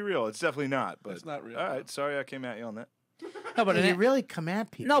look pretty real. It's definitely not. But It's not real, All no. right, sorry I came at you on that. No, but Hey, an, you really come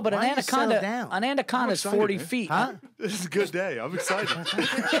at people. no, but Why an don't you settle anaconda. down? An anaconda is I'm excited, 40 man. feet. Huh? This is a good day. I'm excited.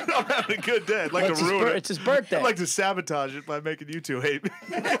 I'm having a good day. I'd like Well, to ruin it. It's his birthday. I'd like to sabotage it by making you two hate me.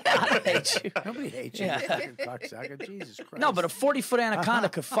 I hate you. Nobody hates you, Yeah. you fucking cocksucker. Jesus Christ. No, but a 40-foot anaconda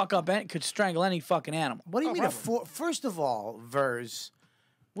could fuck up, could strangle any fucking animal. What do you mean? First of all, Virz.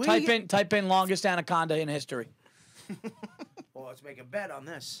 Type in longest anaconda in history. Well, let's make a bet on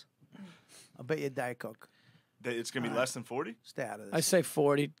this. I'll bet you Diet Coke. That it's going to be less than 40? Stay out of this. I say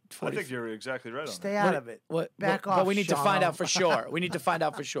 40. I 40. think you're exactly right on Stay that. out of it. What? Back but, off, But we need to find Sean. out for sure. We need to find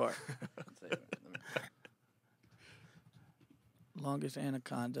out for sure. Longest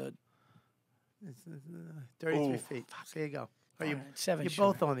anaconda. 33 Ooh. feet. There you go. Are you, All right, 7 you're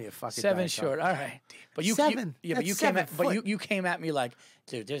short. both on your fucking 7 Diet short. Coke. All right. But you Seven. You, yeah, but That's you came 7 at but foot. you came at me like,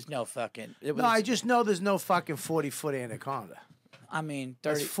 dude, there's no fucking. It was, No, I just know there's no fucking 40-foot anaconda. I mean,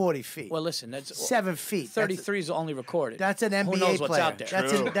 That's 30. 40 feet. Well, listen, that's 7 feet. 33 is only recorded. That's an NBA Who knows player. what's out there?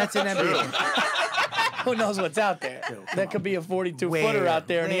 That's an NBA. Who knows what's out there? That could be a 42-footer Where? out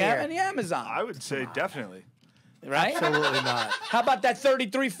there in Where? the Amazon, I would say definitely. right? Absolutely not. How about that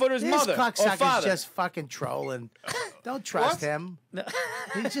 33-footer's This mother or cocksucker's father? just fucking trolling. Don't trust him.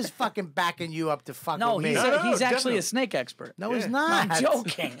 He's just fucking backing you up to fuck no, with me. he's, No, no, he's actually definitely. a snake expert. No, he's Yeah. not. I'm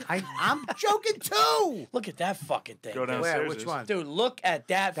joking. I'm joking too. Look at that fucking thing. Go dude. downstairs. Where? Which one? Dude, look at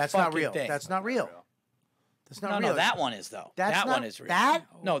that That's fucking not real. thing. That's not real. That's not No, real. no, that one is though. That's that not- one is real. that?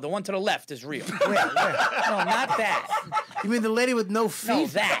 No, the one to the left is real. Where? No, not that. You mean the lady with no feet? No,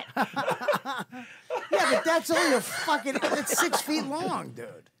 that. Yeah, but that's only a fucking. It's 6 feet long,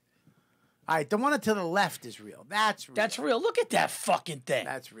 dude. All right, the one to the left is real. That's real. That's real. Look at that fucking thing.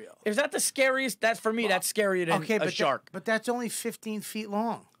 That's real. Is that the scariest? That's for me. That's scarier than Okay, a but shark. but that's only 15 feet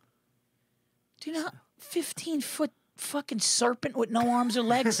long. Do you know 15-foot fucking serpent with no arms or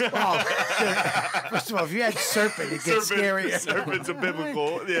legs? First of all, if you had serpent, it gets scarier. Serpent's a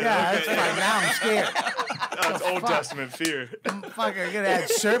biblical. Yeah, That's okay. fine. Now I'm scared. That's Old Testament fear. Fuck, I'm gonna add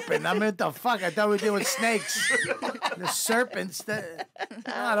serpent. I meant the fuck. I thought we did with snakes. The serpents.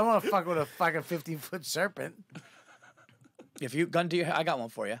 I don't want to fuck with a fucking 15-foot serpent. If you gun to your head, I got one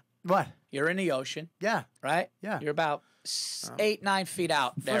for you. What? You're in the ocean, Yeah. right? Yeah. You're about 8-9 feet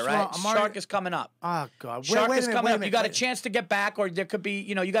out there, First of right? all, I'm already- Shark is coming up. Oh God. Shark wait is a minute, coming wait a up. minute, You got a wait- chance to get back, or there could be,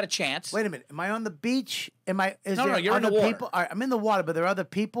 you got a chance. Wait a minute. Am I on the beach? Am I? Is No, there no, you're in other the water. people? All right, I'm in the water, but there are other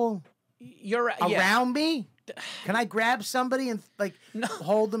people You're yeah. around me. Can I grab somebody and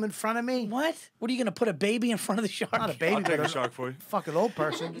hold them in front of me? What? What are you gonna put a baby in front of the shark? Not a baby, I'll take but a shark for you. fucking old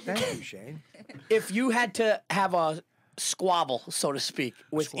person. Thank you, Shane. If you had to have a squabble, so to speak,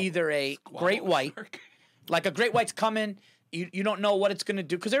 with either a great white, like a great white's coming, you don't know what it's going to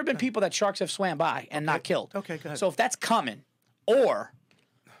do. Because there have been people that sharks have swam by and not killed. Okay, go ahead. So if that's coming, or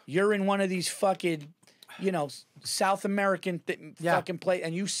you're in one of these fucking, South American fucking place,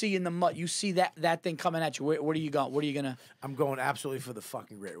 and you see in the mud, you see that thing coming at you. Where are you going? What are you going to? I'm going absolutely for the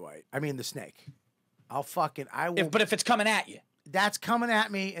fucking great white. I mean the snake. I will. But if it's coming at you. That's coming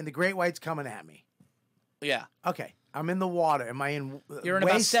at me, and the great white's coming at me. Yeah. Okay, I'm in the water. Am I in? You're in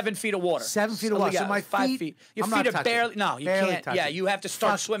about 7 feet of water. 7 feet of water. So yeah, my 5 feet. feet. Your I'm feet not are touching. barely. No, you Barely can't. touching. Yeah, you have to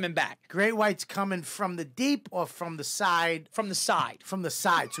start Fuck. swimming back Great white's coming from the deep or from the side? from the side. From the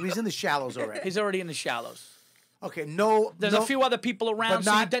side. So he's in the shallows already. He's already in the shallows. Okay, no. There's a few other people around, but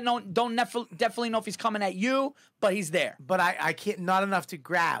so not- you don't definitely know if he's coming at you, but he's there. But I can't. Not enough to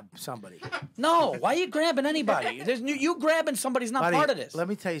grab somebody. No, why are you grabbing anybody? You grabbing somebody's not Buddy, part of this. Let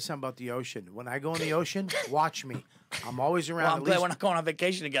me tell you something about the ocean. When I go in the ocean, watch me. I'm always around. Well, I'm at glad least- we're not going on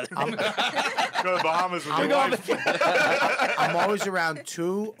vacation together. Go to the Bahamas with I'm your wife. I'm always around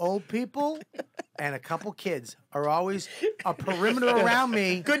 2 old people and a couple kids are always a perimeter around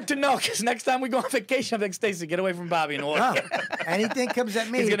me. Good to know, because next time we go on vacation, I'm like, Stacey, get away from Bobby and No, water. anything comes at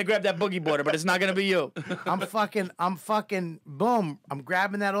me. He's gonna grab that boogie boarder, but it's not gonna be you. I'm fucking, boom. I'm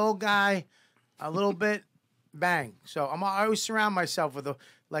grabbing that old guy a little bit, bang. So I always surround myself with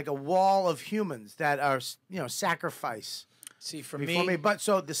a wall of humans that are, sacrifice See, for before me. But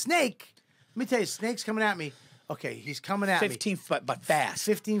so the snake, let me tell you, snake's coming at me. Okay, he's coming at 15 foot, but fast.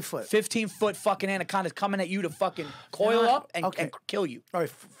 15 foot. 15-foot fucking anaconda's coming at you to fucking coil up and kill you. All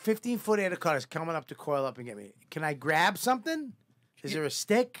right, 15-foot anaconda's coming up to coil up and get me. Can I grab something? Is there a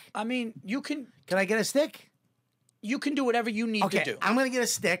stick? I mean, you can. Can I get a stick? You can do whatever you need to do. I'm gonna get a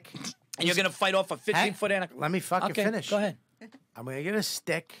stick. And you're gonna fight off a 15-foot anaconda. Let me fucking Okay, finish. go ahead. I'm gonna get a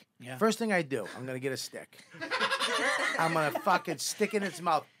stick. Yeah. First thing I do, I'm gonna get a stick. I'm gonna fucking stick in its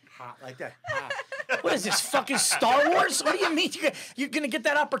mouth, like that. What is this, fucking Star Wars? What do you mean? You're gonna get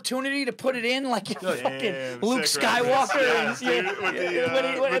that opportunity to put it in like you're fucking Luke sick right Skywalker? there.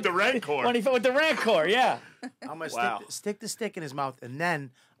 Yeah, with the Rancor. With the Rancor, yeah. I'm gonna Wow. stick the stick in his mouth, and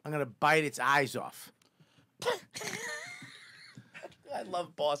then I'm gonna bite its eyes off. I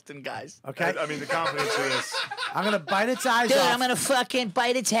love Boston guys. Okay. I mean, the confidence for this. I'm gonna bite its eyes Dude, off. I'm gonna fucking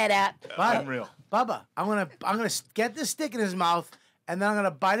bite its head out. Unreal. Bubba, I'm gonna get the stick in his mouth, and then I'm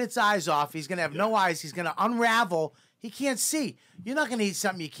gonna bite its eyes off. He's gonna have no eyes. He's gonna unravel. He can't see. You're not gonna eat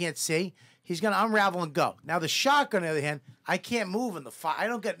something you can't see. He's gonna unravel and go. Now the shark, on the other hand, I can't move in the fire. I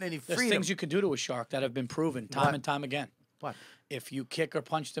don't get any There's freedom. things you can do to a shark that have been proven time What? and time again. What? If you kick or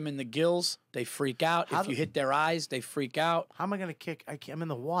punch them in the gills, they freak out. How If you hit their eyes, they freak out. How am I gonna kick? I'm in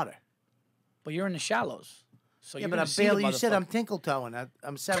the water. But you're in the shallows. So Yeah, you're but gonna I'm see the barely. You said I'm motherfucker. tinkle toeing.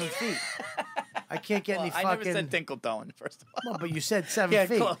 I'm 7 feet. I can't get Well, any I fucking. never said tinkle toeing, first of all. Well, but you said 7 Yeah,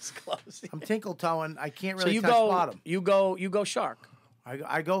 feet. close. I'm tinkle toeing. I can't So really you touch go, bottom. you go shark.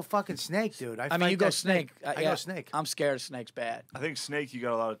 I go fucking snake, dude. I mean, fight you go that snake. I Yeah, go snake. I'm scared of snakes bad. I think snake, you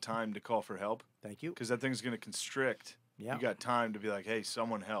got a lot of time to call for help. Thank you. Because that thing's going to constrict. Yeah. You got time to be like, hey,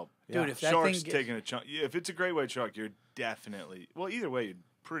 someone help. Dude, if that Shark's thing get- taking a chunk. If it's a great white shark, you're definitely. Well, either way, you're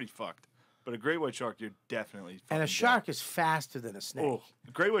pretty fucked. But a great white shark, you're definitely fucking And a dead. shark is faster than a snake. Oh,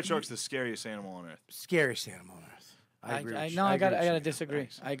 a great white shark's the scariest animal on earth. Scariest animal on earth. I agree. with you. I agree with gotta you. disagree.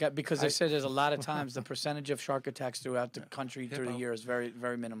 Because they said there's a lot of times the percentage of shark attacks throughout the country through the year is very,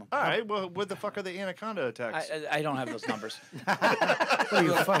 very minimum. All right, well, what the fuck are the anaconda attacks? I don't have those numbers. What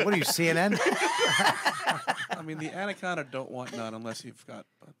are you, CNN? I mean, the anaconda don't want none unless you've got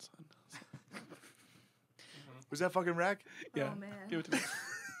butts on. Was that fucking Rack? Yeah. Oh, man. Give it to me.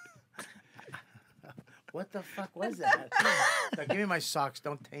 What the fuck was that? Now, give me my socks.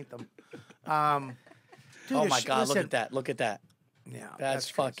 Don't taint them. Dude, Oh my God! listen, Look at that! Look at that! Yeah, That's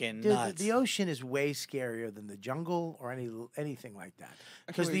crazy. fucking Dude, nuts. the ocean is way scarier than the jungle or anything like that.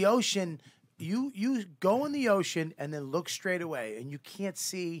 Because Actually- the ocean, you go in the ocean and then look straight away, and you can't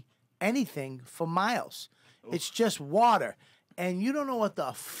see anything for miles. It's just water, and you don't know what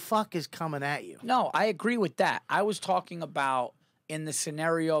the fuck is coming at you. No, I agree with that. I was talking about in the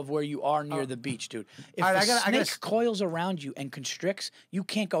scenario of where you are near the beach, dude. If All right, the I gotta snake coils around you and constricts, you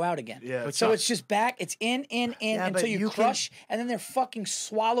can't go out again. Yeah, it So sucks. it's just back. It's in Yeah, until but you you crush, and then they fucking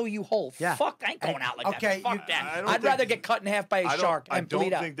swallow you whole. Yeah. Fuck, I ain't going out like okay, that. Fuck I that. don't I'd think- rather get cut in half by a shark I and don't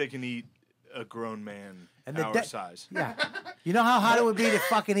bleed out. think they can eat a grown man And the our de- size. Yeah. You know how hot it would be to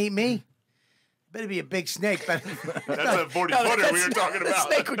fucking eat me? Better be a big snake. But That's a 40-footer we were talking about.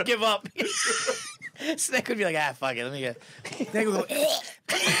 Snake would give up. Snake would be like, fuck it, let me get. snake would go,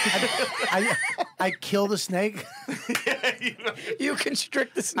 I kill the snake. You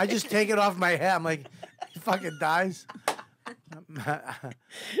constrict the snake. I just take it off my head. I'm like, he fucking dies.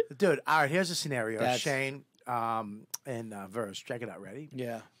 Dude, all right, here's a scenario. That's- Shane and Verse, check it out. Ready?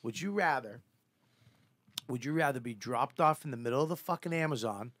 Yeah. Would you rather be dropped off in the middle of the fucking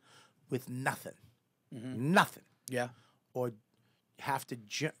Amazon with nothing? Nothing. Yeah. Or have to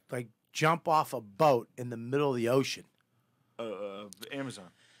jump off a boat in the middle of the ocean? Amazon.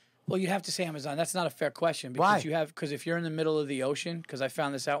 Well, you have to say Amazon. That's not a fair question because Why? if you're in the middle of the ocean, because I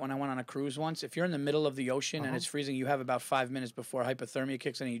found this out when I went on a cruise once. If you're in the middle of the ocean and it's freezing, you have about 5 minutes before hypothermia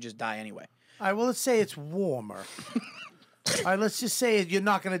kicks in and you just die anyway. All right, well, let's say it's warmer. All right, let's just say you're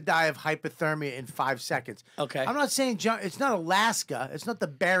not going to die of hypothermia in 5 seconds. Okay. I'm not saying it's not Alaska. It's not the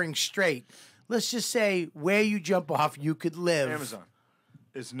Bering Strait. Let's just say where you jump off, you could live. Amazon.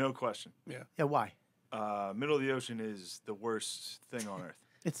 It's no question. Yeah. Yeah, why? Middle of the ocean is the worst thing on earth.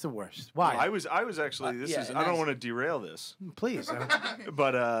 It's the worst. Why? I was actually. I don't want to derail this. Please.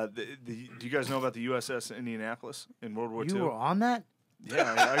 But do you guys know about the USS Indianapolis in World War II? You were on that?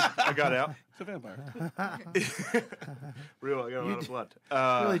 Yeah, I got out. It's a vampire. Real, I got a lot of blood.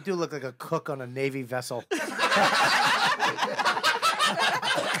 You really do look like a cook on a Navy vessel.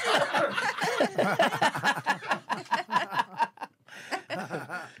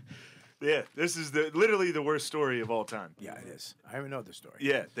 Yeah, this is literally the worst story of all time. Yeah, it is. I even know the story.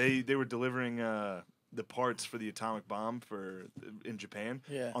 Yeah, they were delivering the parts for the atomic bomb in Japan.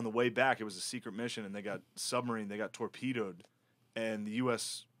 Yeah. On the way back, it was a secret mission, and they got torpedoed, and the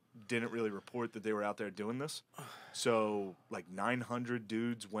U.S. didn't really report that they were out there doing this. So, like 900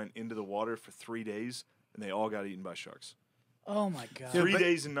 dudes went into the water for 3 days, and they all got eaten by sharks. Oh my God. 3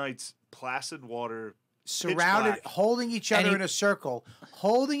 days and nights, placid water. Surrounded, pitch black. holding each other And in a circle,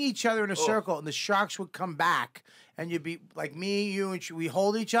 and the sharks would come back, and you'd be like me, you, and we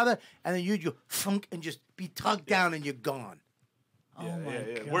hold each other, and then you'd go funk and just be tugged down, and you're gone. Oh my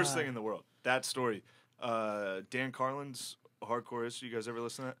God. Worst thing in the world. That story. Dan Carlin's Hardcore History. You guys ever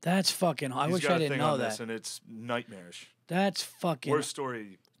listen to that? That's fucking. I He's wish got I a didn't thing know on that. this, and it's nightmarish. That's fucking. Worst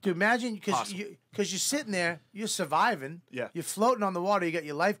story. Dude, imagine because Possible. you're sitting there, you're surviving. Yeah. You're floating on the water. You got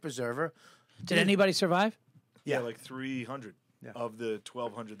your life preserver. Did anybody survive? Yeah, like 300 of the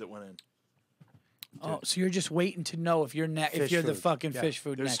 1,200 that went in. Oh, so you're just waiting to know if you're Fish the food. fucking Yeah. fish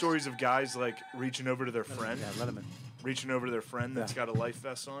food There's next. stories of guys like reaching over to their friend, Let him in. reaching over to their friend that's got a life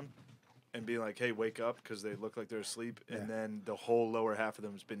vest on, and being like, "Hey, wake up," because they look like they're asleep, and then the whole lower half of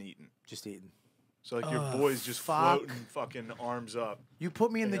them has been eaten. Just eating. So like your boy's just fuck. floating, fucking arms up. You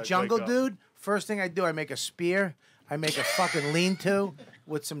put me in And the I'd jungle, wake up. dude. First thing I do, I make a spear. I make a fucking lean-to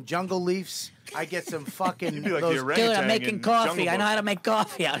with some jungle leaves. I get some fucking. You'd be like those- the orangutan Dude, I'm making in coffee. Jungle I know Book. how to make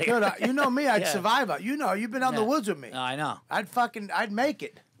coffee out here. Dude, you know me. I'd Yeah. survive. You know, you've been out in the Yeah. woods with me. I know. I'd make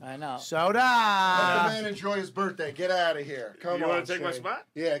it. I know. Soda. Let the man enjoy his birthday. Get out of here. Come You on, wanna take my Shane. spot?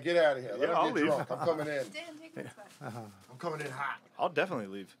 Yeah, get out of here. Let Yeah, I'll him get leave. drunk. I'm coming in. Dan, take my spot. I'm coming in hot. I'll definitely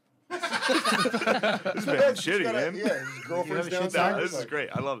leave. This He's man's shitty, gotta- man. Yeah, his girlfriend's You have a shit downstairs. time? This is great.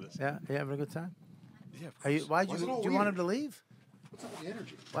 I love this. Yeah, you having a good time? Yeah, of Are you, course. why'd Why is you? it all Do you want him weird? to leave? What's up with the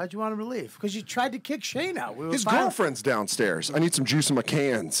energy? Why'd you want him to leave? Because you tried to kick Shane out. We were His fine. girlfriend's downstairs. I need some juice in my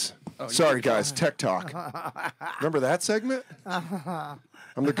cans. Sorry, guys. Tech Talk. Remember that segment?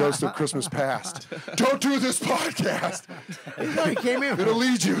 I'm the ghost of Christmas past. Don't do this podcast. No, he came in. It'll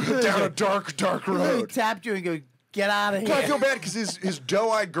lead you down a dark, dark He road. tapped you and go, get out of here. Well, I feel bad because his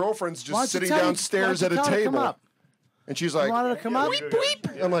doe-eyed girlfriend's Why don't just you sitting tell him- downstairs why at don't a you tell him to come table. up? And she's You like, wanted to come up?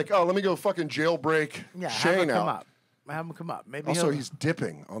 I'm like, oh, let me go fucking jailbreak Yeah, have her Shane come out. up. Have him come up. Maybe. Also, he's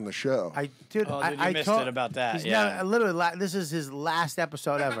dipping on the show. Dude, you missed it about that. He's Yeah. literally, this is his last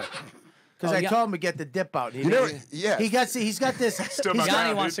episode ever. Because I told him to get the dip out. He's got this.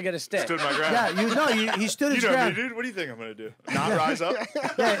 Johnny wants to get a stick. Stood my ground. Yeah, he stood his ground. Dude, what do you think I'm gonna do? Not rise up?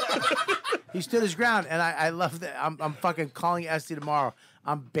 Yeah, he stood his ground, and I love that. I'm fucking calling Esty tomorrow.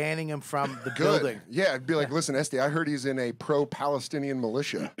 I'm banning him from the building. Yeah, I'd be like, listen, Esty, I heard he's in a pro-Palestinian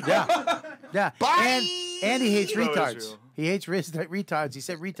militia. Yeah. Bye. And he hates retards. Israel. He hates retards. He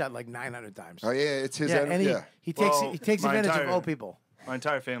said retard like 900 times. Oh yeah, it's his. He takes advantage of old people. My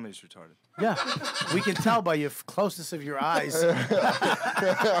entire family is retarded. Yeah, we can tell by your closeness of your eyes. Dude,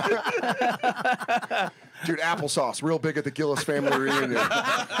 applesauce, real big at the Gillis family reunion.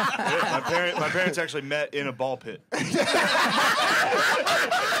 My parents actually met in a ball pit.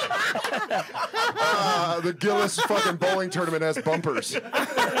 The Gillis fucking bowling tournament has bumpers. I'm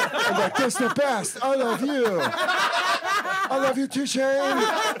like, that's the best. I love you. I love you too, Shane.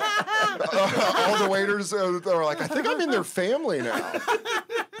 All the waiters are like, I think I'm in their family now.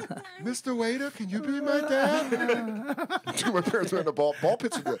 Mr. Waiter, can you be my dad? Dude, my parents went to ball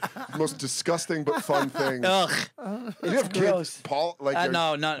pits are the most disgusting but fun things. Ugh. You have kids, Paul? Like,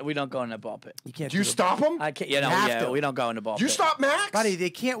 no, we don't go in the ball pit. You can't. Do you stop them? I can't. We don't go in the ball pit. You stop Max? Buddy, they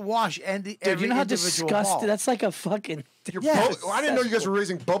can't wash every Dude, you know how individual disgusting? ball. That's like a fucking. I didn't know you guys were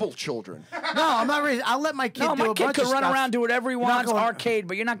raising bubble children. No, I'm not raising. I'll let my kid do my a kid bunch could of run stuff. around, do whatever he Not wants, going- arcade,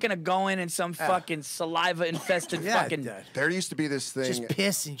 but you're not gonna go in some fucking saliva-infested fucking. There used to be this thing. Just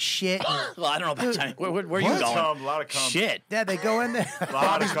piss and shit. Well, I don't know about Johnny. Where are you going? A lot of cum. Shit. Yeah, they go in there.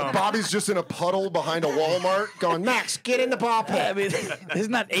 Bobby's just in a puddle behind a Walmart going, Max, get in the ball pit. I mean, this is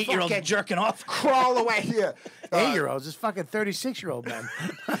not 8-year-old jerking off. Crawl away. Yeah. 8-year-olds, it's fucking 36-year-old men.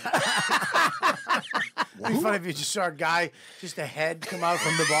 It'd be funny if you just saw a guy, just a head come out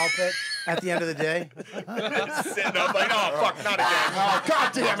from the ball pit at the end of the day. Sitting up like, oh, fuck, not again. Oh,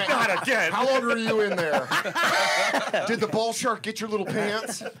 God damn it. Not again. How long were you in there? Did the ball shark get your little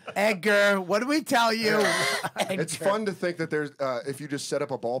pants? Edgar, what did we tell you? It's fun to think that there's, if you just set up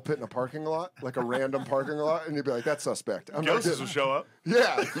a ball pit in a parking lot, like a random parking lot, and you'd be like, that's suspect. Gillis will show up.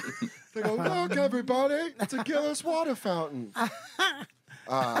 Yeah. They go, look, everybody, it's a Gillis water fountain.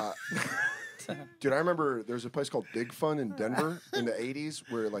 Dude, I remember there was a place called Big Fun in Denver in the 80s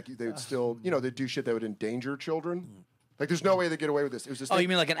where, like, they would still, they'd do shit that would endanger children. Like, there's no way they get away with this. It was this Oh, thing. you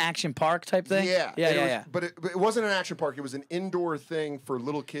mean like an action park type thing? Yeah. Yeah. But it wasn't an action park. It was an indoor thing for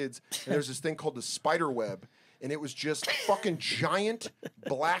little kids. And there's this thing called the spider web. And it was just fucking giant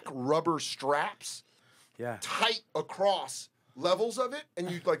black rubber straps tight across levels of it. And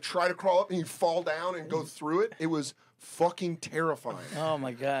you'd, like, try to crawl up and you'd fall down and go through it. It was fucking terrifying. Oh,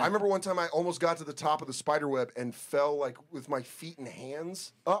 my God. I remember one time I almost got to the top of the spider web and fell, like, with my feet and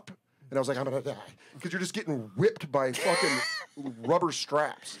hands up. And I was like, I'm going to die. Because you're just getting whipped by fucking rubber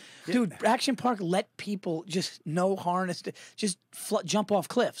straps. Dude, Action Park let people just no harness, just jump off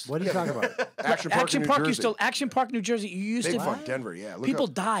cliffs. What are you talking about? Action Park, New Jersey. Action Park, New Jersey. You used Big to. Fun, Denver, yeah. Look People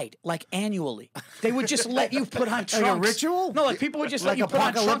up. died like annually. They would just let you put on trunks. Like a ritual? No, like people would just Like let you put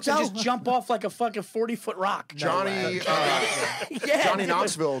on trunks and Apocalypto? just jump off like a fucking 40-foot rock. Johnny Yeah,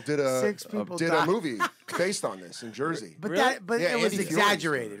 Knoxville did Six people a died. movie based on this in Jersey. But Really? it was Andy Fiore.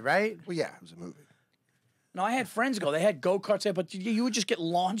 exaggerated, right? Well, yeah, it was a movie. No, I had friends go. They had go-karts there, but you would just get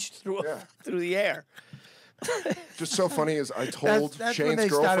launched through the air. Just so funny is I told That's Shane's when they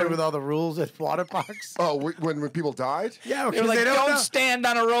started girlfriend. with all the rules at water parks. Oh, when people died? Yeah, They were because like, they don't don't know. stand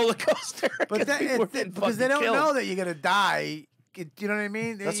on a roller coaster. But people were getting because they fucking don't killed. know that you're gonna die. You know what I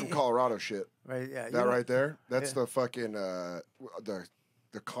mean? That's some Colorado shit. Right? Yeah. That right there? That's the fucking the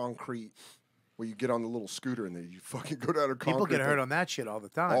concrete where you get on the little scooter and then you fucking go down a concrete. People get hurt thing. on that shit all the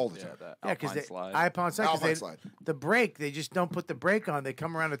time. All the time. Yeah, because Alpine slide. Alpine slide. 'cause Alpine they- slide. The brake, they just don't put the brake on. They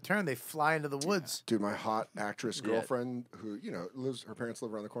come around a turn, they fly into the woods. Dude, my hot actress girlfriend who, lives, her parents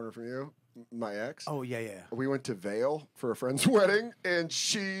live around the corner from you, my ex. Oh yeah. We went to Vail for a friend's wedding, and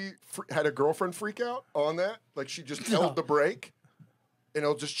she had a girlfriend freak out on that. Like, she just held the brake, and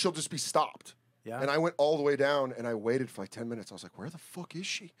she'll just be stopped. Yeah. And I went all the way down, and I waited for like 10 minutes. I was like, where the fuck is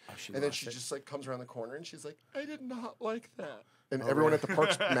she? She And then lost she it. just like comes around the corner, and she's like, I did not like that. And everyone at the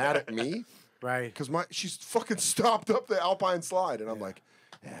park's mad at me. Right. Because she's fucking stopped up the Alpine slide. And I'm like,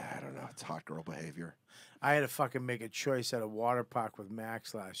 I don't know. It's hot girl behavior. I had to fucking make a choice at a water park with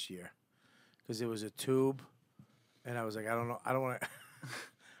Max last year because it was a tube, and I was like, I don't know, I don't want to.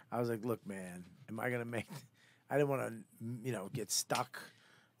 I was like, look, man, am I gonna make? I didn't want to, get stuck.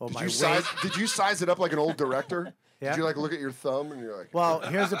 Did you size it up like an old director? Yeah. Did you like look at your thumb and you're like? Well,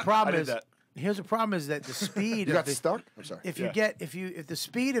 here's the problem I did is that. here's the problem is that the speed You of got the, stuck? I'm sorry. if the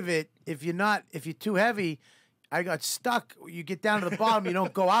speed of it, if you're too heavy, I got stuck. You get down to the bottom, you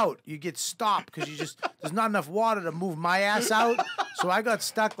don't go out. You get stopped because there's not enough water to move my ass out. So I got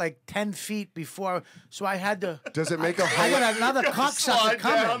stuck like 10 feet before. So I had to. Does it make a? I got another cocksucker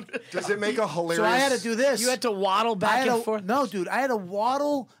coming. Does it make a hilarious? So I had to do this. You had to waddle back and forth. No, dude, I had to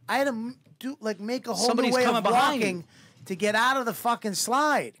waddle. I had to make a whole Somebody's new way coming of behind walking you. to get out of the fucking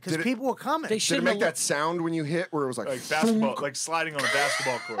slide because people were coming. Did it make that sound when you hit where it was like basketball, like sliding on a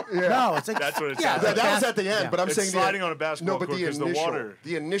basketball court? Yeah. No, it's like that's what it yeah, sounds like. That was at the end, but I'm It's saying sliding on a basketball but court the 'cause the initial, water.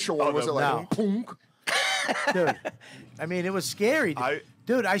 the initial one was it like punk? Dude, I mean, it was scary.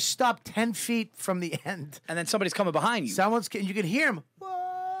 Dude, I stopped 10 feet from the end. And then somebody's coming behind you. You can hear him.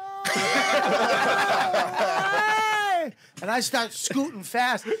 And I start scooting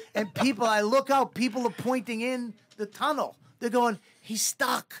fast. And I look out, people are pointing in the tunnel. They're going, he's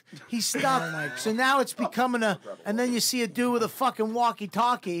stuck. He's stuck. So now it's becoming and then you see a dude with a fucking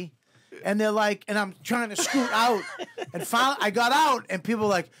walkie-talkie. And they're like, and I'm trying to scoot out. And finally, I got out, and people were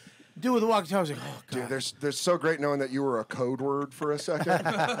like, dude with the walkie-talkie, I was like, oh, God. Dude, there's so great knowing that you were a code word for a second.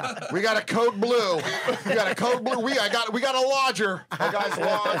 We got a code blue. We got a code blue. We got a lodger. Our guy's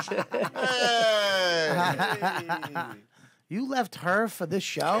lodge. Hey. You left her for this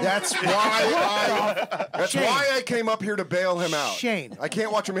show? That's why I came up here to bail him out. Shane. I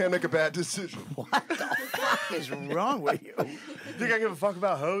can't watch a man make a bad decision. What the fuck is wrong with you? Think I give a fuck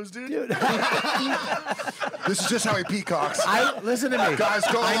about hoes, dude? This is just how he peacocks. Listen to me. Guys,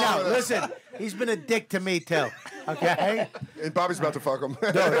 go I along know. with it. Listen, he's been a dick to me, too. Okay? And Bobby's about to fuck him.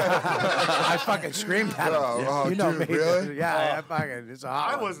 I fucking screamed at him. Oh, you know dude, me. really? Yeah, I fucking, it's a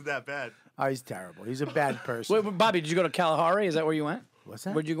hot I one. wasn't that bad. Oh, he's terrible. He's a bad person. Wait, Bobby, did you go to Kalahari? Is that where you went? What's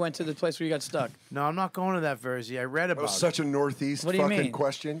that? Where'd you go into the place where you got stuck? No, I'm not going to that Virzi. I read That about was it. such a Northeast What do you fucking mean?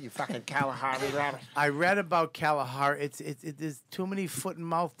 question. You fucking Kalahari rabbit. I read about Kalahari. There's too many foot and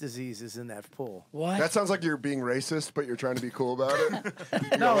mouth diseases in that pool. What? That sounds like you're being racist, but you're trying to be cool about it.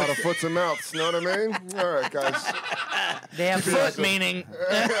 You got a lot of foots and mouths, know what I mean? All right, guys. They have foot meaning.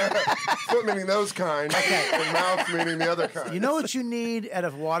 Foot meaning those kind, and mouth meaning the other kind. You know what you need at a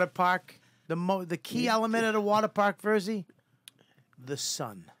water park? The key element at a water park, Virzi? The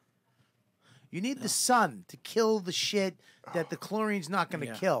sun. You need the sun to kill the shit that the chlorine's not going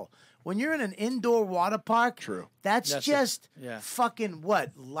to kill. When you're in an indoor water park, that's just fucking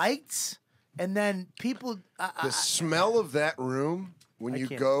what? Lights? And then people... the smell of that room when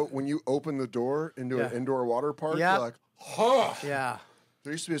you open the door into an indoor water park, you're like, oh. Yeah.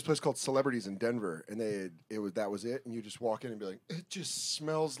 There used to be this place called Celebrities in Denver, and that was it, and you just walk in and be like, it just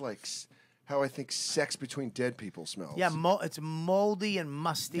smells like how I think sex between dead people smells. Yeah, it's moldy and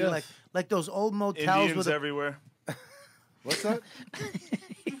musty, like those old motels Indians with everywhere. What's that?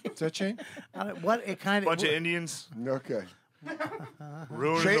 Is that Shane? What it kind of Bunch of Indians. Okay.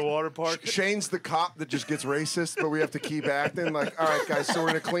 Ruining the water park. Shane's the cop that just gets racist, but we have to keep acting like, all right, guys, so we're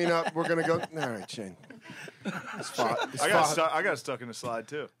gonna clean up. We're gonna go. All right, Shane. I got stuck in the slide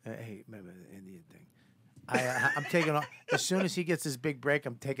too. Hey, remember the Indian thing? I'm taking off as soon as he gets his big break.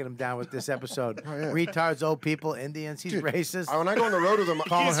 I'm taking him down with this episode. Oh, yeah. Retards, old people, Indians. He's racist. When I go on the road with him,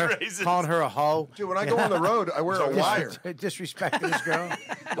 calling her a hoe. Dude, when I go on the road, I wear a wire. Disrespecting this girl.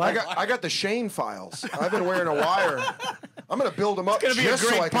 I got the Shane files. I've been wearing a wire. I'm gonna build them up. It's gonna be a just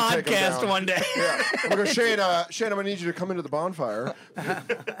great so I can take 'em podcast down. one day. Yeah, I'm gonna go, Shane. Shane, I'm gonna need you to come into the bonfire.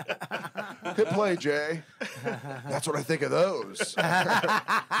 Hit play, Jay. That's what I think of those.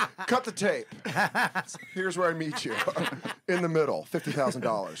 Cut the tape. Here's where I meet you. In the middle,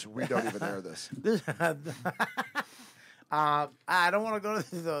 $50,000. We don't even air this. I don't want to go to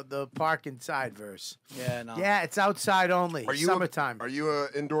the park inside, Verse. Yeah, no. Yeah, it's outside only. Are you Summertime. Are you an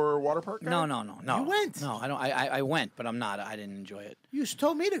indoor water park guy? No. You went? No, I don't. I went, but I'm not. I didn't enjoy it. You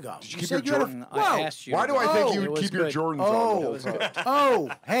told me to go. Did you keep said your you had Jordan? I asked you. Why do I think you It would was keep your good. Jordans on? It was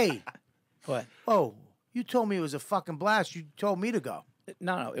good. Hey. What? Oh, you told me it was a fucking blast. You told me to go.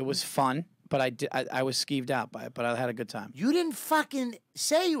 No, it was fun, but I was skeeved out by it, but I had a good time. You didn't fucking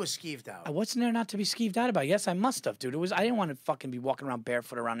say you were skeeved out. What's in there not to be skeeved out about? Yes, I must have, dude. I didn't want to fucking be walking around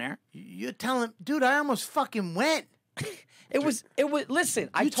barefoot around there. You're telling, dude, I almost fucking went. It was. Listen,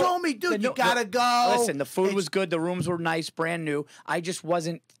 You told me, dude, you gotta go. Listen, the food was good. The rooms were nice, brand new. I just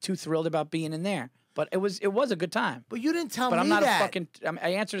wasn't too thrilled about being in there. But it was a good time. But you didn't tell me But I'm not that. a fucking. I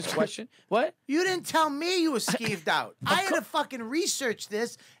answered this question. What? You didn't tell me you were skeeved out. I had to fucking research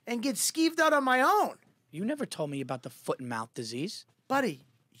this and get skeeved out on my own. You never told me about the foot and mouth disease. Buddy,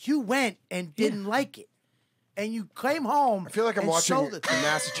 you went and didn't like it. And you came home. I feel like I'm and watching sold the it.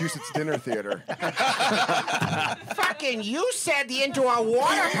 Massachusetts dinner theater. Fucking you said the indoor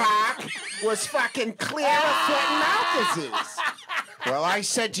water park was fucking clear of foot and mouth disease. Well, I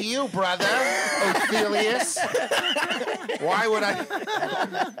said to you, brother, Othelius, why would I?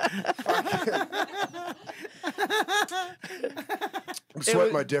 I'm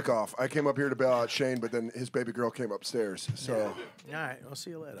sweating my dick off. I came up here to bail out Shane, but then his baby girl came upstairs. So, All right, we'll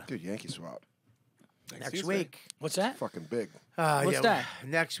see you later. dude, Yankee swap. Next week. What's that? Fucking big. What's that?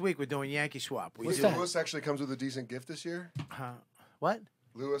 Next week we're doing Yankee Swap. We do. Lewis actually comes with a decent gift this year. What?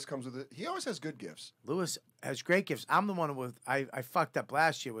 Lewis comes with it. He always has good gifts. Lewis has great gifts. I'm the one with I fucked up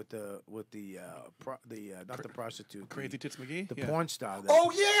last year with the not the prostitute, Crazy Tits McGee, the porn star.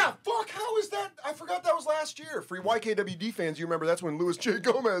 Oh yeah, fuck! How is that? I forgot that was last year. For YKWD fans, you remember that's when Louis J.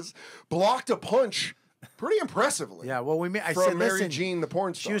 Gomez blocked a punch pretty impressively. Yeah, well, I from said, Mary listen, Jean, the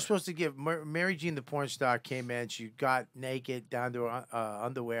porn star. She was supposed to give Mary Jean, the porn star, came in. She got naked down to her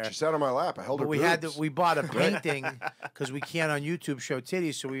underwear. She sat on my lap. I held her. But we bought a painting because we can't on YouTube show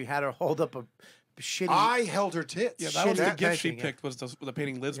titties, so we had her hold up a shitty. I held her tits. Yeah, that was the shitty gift she painting, picked. Was the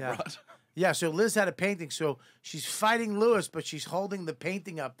painting Liz brought. Yeah, so Liz had a painting, so she's fighting Lewis, but she's holding the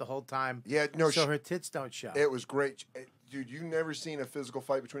painting up the whole time. Yeah, no, so her tits don't show. It was great. Dude, you never seen a physical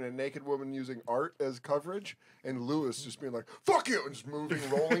fight between a naked woman using art as coverage and Lewis just being like, fuck you, and just moving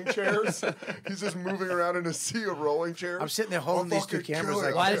rolling chairs. He's just moving around in a sea of rolling chairs. I'm sitting there holding these two cameras.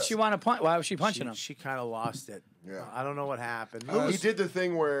 Like Why did she want to punch? Why was she punching him? She kind of lost it. Yeah. I don't know what happened. He did the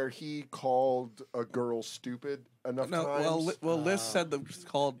thing where he called a girl stupid enough times. Well, Liz said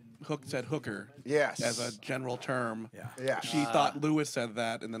Hook said hooker. Yes. As a general term. Yeah. She thought Lewis said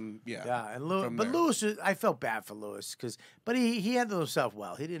that, and then Yeah, and Lewis, I felt bad for Lewis but he handled himself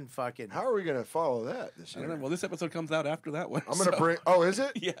well. He didn't fucking. How are we gonna follow that this I year? don't know. Well, this episode comes out after that one. I'm gonna bring. Oh, is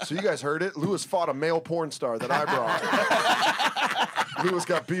it? Yeah. So you guys heard it. Lewis fought a male porn star that I brought. Lewis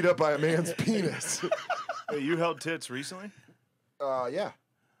got beat up by a man's penis. Wait, you held tits recently? Yeah.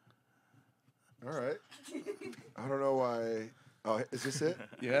 All right. I don't know why. Oh, is this it?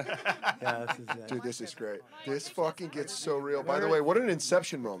 Yeah. Yeah, this is it. Dude, this is great. This fucking gets so real. By the way, what an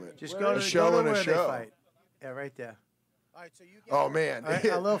inception moment. Just go to a show and a where they show. fight. Yeah, right there. All right, so you Oh man. All right,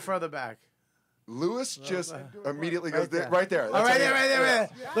 a little further back. Lewis just immediately goes there. right there. Oh, That's right how there, you- right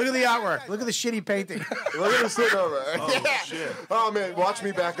there. Look at the artwork. Look at the shitty painting. Look at him sitting over. Oh, Yeah. shit. Oh man, watch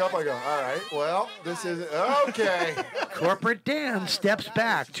me back up. I go, all right, well, this is okay. Corporate Dan steps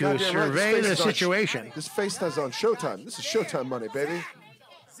back to Goddamn right, survey this the face is on situation. This face is on Showtime. This is Showtime money, baby.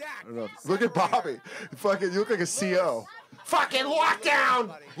 I don't know. Look at Bobby. Fucking, you look like a CO. Fucking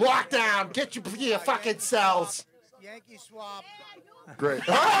lockdown! Lockdown! Get your fucking cells. Yankee swap. Great.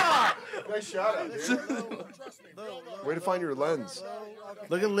 Ah! Nice shout out, dude. Way to find your lens.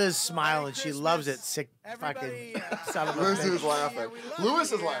 Look at Liz smiling. She loves it. Sick fucking son of a Liz bitch. is laughing.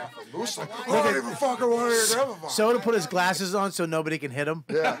 Lewis is laughing. Lewis is like, I don't even fucking want to grab a fuck. Soda put his glasses on so nobody can hit him.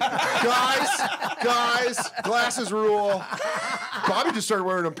 Yeah. Guys, glasses rule. Bobby just started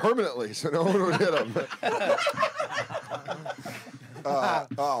wearing them permanently so no one would hit him.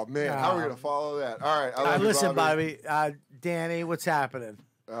 Oh, man. How are we going to follow that? All right. I love you, Listen, Bobby. Danny, what's happening?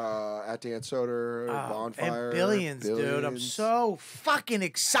 At Dan Soder, Bonfire. And billions, dude. I'm so fucking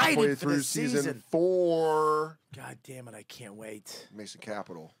excited Halfway for through this season. 4. God damn it, I can't wait. Mason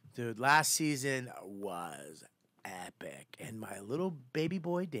Capital. Dude, last season was epic. And my little baby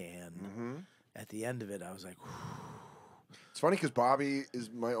boy Dan, at the end of it, I was like, It's funny because Bobby is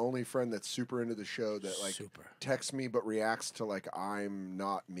my only friend that's super into the show that like texts me but reacts to like I'm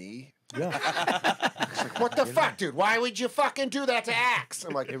not me. Yeah. It's like, what the fuck, dude? Why would you fucking do that to Axe?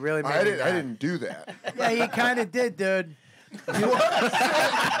 I'm like, It really made I me didn't. I mad. didn't do that. yeah, you kind of did, dude.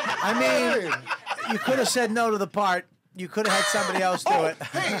 I mean, you could have said no to the part. You could have had somebody else do it.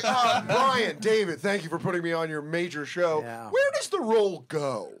 Hey, Brian, David, thank you for putting me on your major show. Yeah. Where does the role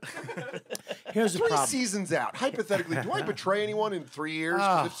go? Here's the 3 problem. seasons out. Hypothetically, do I betray anyone in 3 years?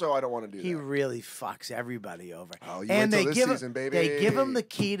 'Cause if so, I don't want to do He that. really fucks everybody over. Oh, you and wait they till this give season, him, baby. They give him the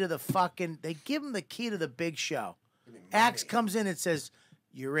key to the fucking. They give him the key to the big show. Axe comes in and says,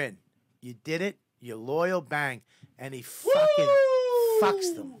 "You're in. You did it. You're loyal. Bang." And he fucking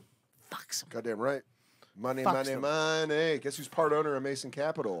fucks them. Fucks them. Goddamn right. Money, Fucks money, them. money. Guess who's part owner of Mason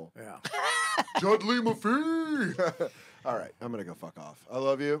Capital? Yeah. Dudley Maffei. All right, I'm going to go fuck off. I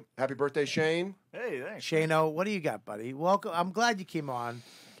love you. Happy birthday, Shane. Hey, thanks. Shano, what do you got, buddy? Welcome. I'm glad you came on.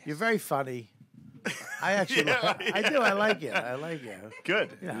 You're very funny. I actually, I do. I like you. I like you.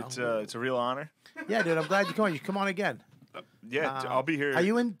 Good. You know. It's a real honor. Yeah, dude. I'm glad you come on. You come on again. Yeah, I'll be here. Are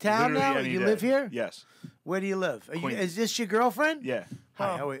you in town literally now? any You day. live here? Yes. Where do you live? Are you, Queens. is this your girlfriend? Yeah.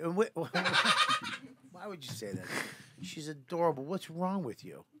 Hi, how are you? Why would you say that? She's adorable. What's wrong with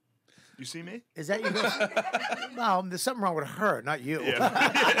you? You see me? Is that your girlfriend? No, there's something wrong with her, not you. Dude,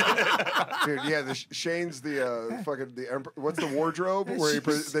 yeah, Shane's the fucking the emperor. What's the wardrobe where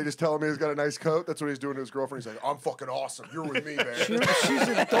they just tell him he's got a nice coat? That's what he's doing to his girlfriend. He's like, I'm fucking awesome. You're with me, man. She's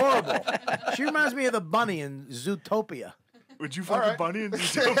adorable. She reminds me of the bunny in Zootopia. Would you fuck a bunny in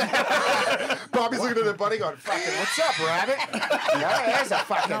Zootopia? Bobby's looking at the bunny going, fucking, what's up, rabbit? Yeah, there's a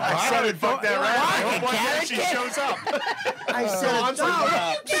fucking bunny. I said fuck that rabbit. I hope one day she shows up. I said,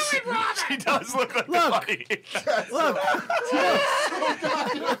 She does look like a bunny. Look.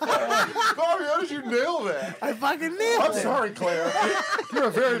 Bobby, how did you nail that? I fucking nailed it. I'm sorry, Claire. You're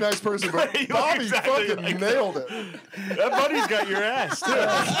a very nice person, but Bobby fucking nailed it. That bunny's got your ass, too.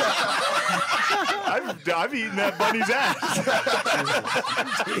 I've eaten that bunny's ass.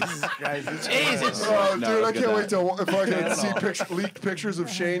 Jesus Christ. Jesus. Oh, dude, I can't wait to fucking see leaked pictures of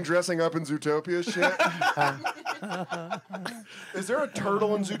Shane dressing up in Zootopia shit. Is there a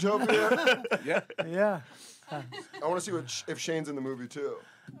turtle in Zootopia? Yeah. Yeah. I want to see if Shane's in the movie, too.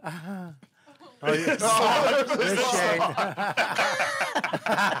 Oh, yeah. There's Shane.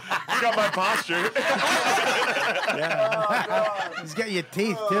 You got my posture. Yeah. He's got your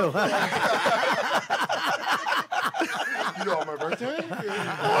teeth, too. You know, on my birthday?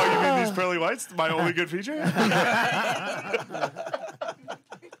 Oh, you mean these pearly whites? My only good feature?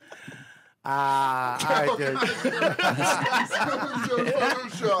 All right, dude.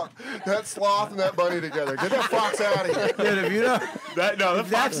 That sloth and that bunny together. Get that fox out of here. Dude, if you don't... The fox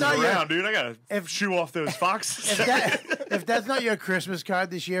that's is not your- around, dude. I gotta shoo off those foxes. If that's not your Christmas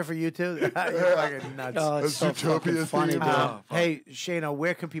card this year for you two, you're fucking nuts. Oh, it's so fucking funny, dude. Hey, Shana,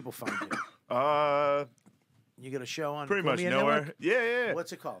 where can people find you? You got a show on Pretty much Media nowhere. Network? Yeah.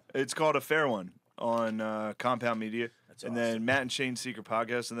 What's it called? It's called A Fair One on Compound Media. And then Matt and Shane's Secret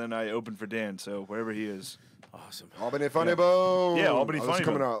Podcast, and then I open for Dan, so wherever he is. Awesome. Albany Funny Bone. Yeah, Albany That's Funny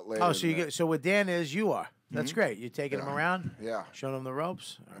coming Bone. out later. Oh, so so what Dan is, you are. That's great. You're taking him around? Yeah. Showing him the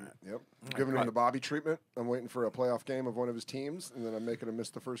ropes? All right. Yep. Giving him the Bobby treatment. I'm waiting for a playoff game of one of his teams, and then I'm making him miss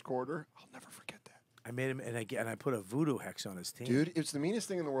the first quarter. I'll never forget that. I made him, and I put a voodoo hex on his team. Dude, it's the meanest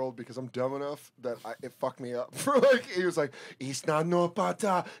thing in the world because I'm dumb enough that it fucked me up. He was like, "It's not no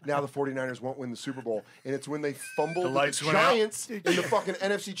pata." Now the 49ers won't win the Super Bowl. And it's when they fumbled the Giants in the fucking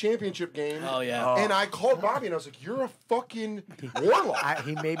NFC Championship game. Oh, yeah. And I called Bobby and I was like, "You're a fucking warlock."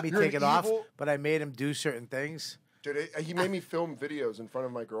 He made me You're take an it off, evil- but I made him do certain things. Dude, he made me film videos in front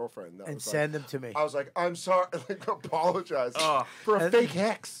of my girlfriend. That And was send them to me. I was like, "I'm sorry." Like, apologize for a And- fake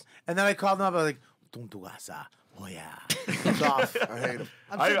hex. And then I called him up. I was like, "Tuntuasa, oh yeah." It's off. I hate him.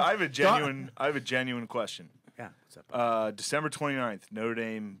 I have a genuine question. Yeah, what's up? December 29th, Notre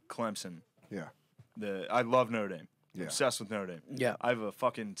Dame, Clemson. Yeah. I love Notre Dame. Yeah. Obsessed with Notre Dame. Yeah. I have a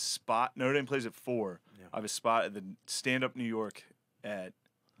fucking spot. Notre Dame plays at 4. Yeah. I have a spot at the Stand Up New York at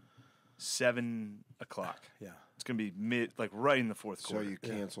 7 o'clock. Yeah. It's gonna be right in the fourth So quarter. you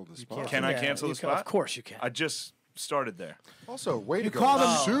canceled the spot. Can I cancel the spot? Of course you can. I just started there. Also, way to go. called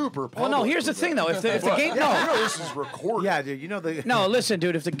him- Super Well, no, public here's the with thing, that. though. If the game... You No, know this is recorded. Yeah, dude. You know the. no, listen,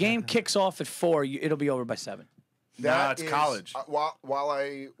 dude. If the game kicks off at 4, it'll be over by 7. Nah, it's is- college. While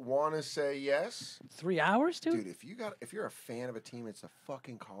I want to say yes, 3 hours, dude? dude, if you're a fan of a team, it's a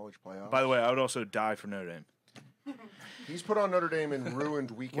fucking college playoff. By the way, I would also die for Notre Dame. He's put on Notre Dame and ruined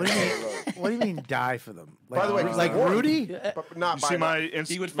weekends What do you on mean? the road. What do you mean die for them? By the way, he's like won. Rudy? But not You by see my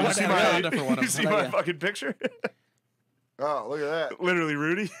He would you find see out my, Honda for one of you see them. my Yeah. fucking picture? Oh, look at that, Literally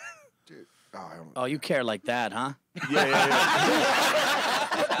Rudy. dude. Oh, I don't. Oh, you care like that, huh? Yeah.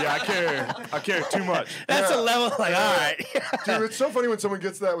 Yeah, I care too much. That's a level, like, all right. Dude, it's so funny when someone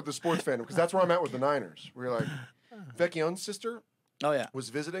gets that with the sports fandom because that's where I'm at with the Niners. We're like, Vecchione's sister Oh, yeah. was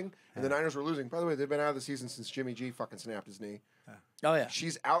visiting, and the Niners were losing. By the way, they've been out of the season since Jimmy G fucking snapped his knee. Oh, yeah.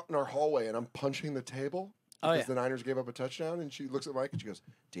 She's out in our hallway, and I'm punching the table Oh, because yeah. the Niners gave up a touchdown, and she looks at Mike and she goes,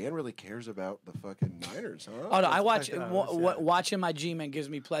 "Dan really cares about the fucking Niners, huh?" Oh, no, I watch check it out. watching my G-Men gives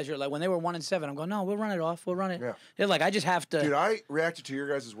me pleasure. Like, when they were 1-7, I'm going, no, we'll run it off. We'll run it. Yeah. They're like, I just have to. Dude, I reacted to your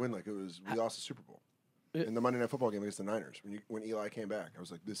guys' win like it was we lost the Super Bowl in the Monday Night Football game against the Niners when Eli came back. I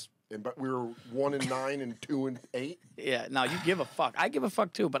was like, but we were 1-9 and 2-8. Yeah, no, you give a fuck. I give a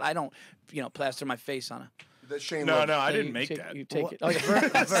fuck, too, but I don't, plaster my face on it. That Shane. No, loved. I So didn't you make take- that. You take What- it. Oh,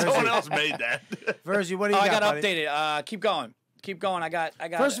 yeah. Someone else made that. Virzi, what do Oh, you I got, got buddy? updated. Keep going. Keep going. I got.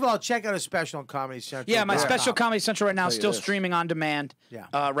 First of all, check out a special on Comedy Central. Yeah, my special Comedy Central right now is Tell you still this. streaming on demand.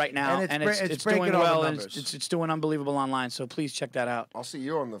 Yeah. Right now, And and it's it's breaking doing all the well, and numbers. it's doing unbelievable online. So please check that out. I'll see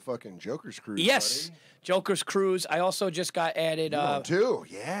you on the fucking Joker's cruise. Yes, buddy. Joker's Cruise. I also just got added. You on too.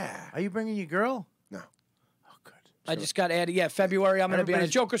 Yeah. Are you bringing your girl? No. Oh, good. I just got added. Yeah, February. I'm going to be on a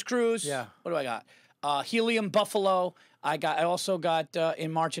Everybody's- Joker's Cruise. Yeah. What do I got? Helium Buffalo. I also got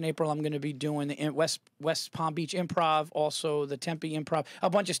in March and April. I'm going to be doing the West Palm Beach Improv, also the Tempe Improv, a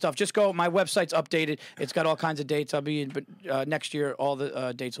bunch of stuff. Just go. My website's updated. It's got all kinds of dates. I'll be in, but next year all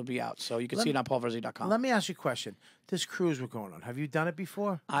the dates will be out, so you can see it on paulvirzi.com. Let me ask you a question. This cruise we're going on, have you done it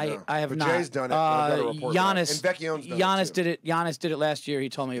before? I have but not. Jay's done it. I've got a report back. And Vecchione's done Giannis did it. Giannis did it last year. He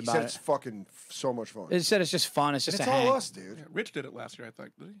told me He about said it. it's fucking so much fun. He said it's just fun. It's just it's a hang. all us, dude. Yeah, Rich did it last year, I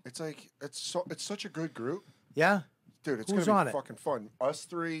think. Did he? It's like it's such a good group. Yeah? Dude, it's Who's gonna on be it? fucking fun. Us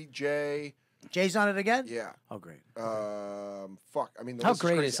three, Jay. Jay's on it again? Yeah. Oh, great. Fuck. I mean, the How list is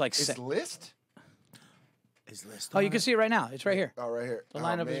great crazy. is, like, Is sick. List? Is List Oh, you can see it right now. It's right here. Oh, right here. The Oh,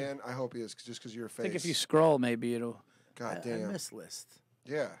 lineup is- man, I hope he is, just because you're a face. I think if you scroll, maybe it'll. God I damn. miss List.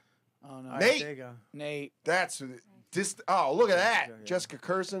 Yeah. Oh no, All right, Nate. there you go. Nate. That's oh, look at that. Yeah. Jessica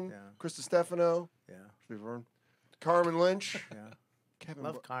Curson, Krista Stefano, Yeah. Carmen Lynch, Yeah. Kevin.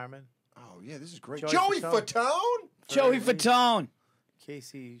 Love Carmen. Oh yeah, this is great. Joey Joey Fatone. Fatone. Joey Fatone.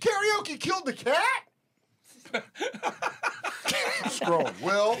 Casey. Karaoke killed the cat. Scrolling.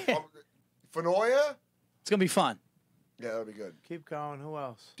 Will Fanoia. It's gonna be fun. Yeah, that'll be good. Keep going. Who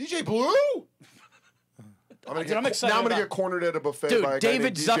else? DJ Blue. I'm Dude, I'm excited now I'm gonna about- get cornered at a buffet Dude, by a guy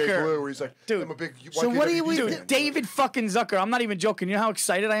David named DJ Zucker. Blue, where he's like, Dude. I'm a big So what do you- YKWD Dude, fan. David fucking Zucker. I'm not even joking. You know how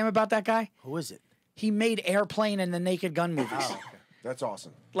excited I am about that guy? Who is it? He made Airplane and the Naked Gun movies. That's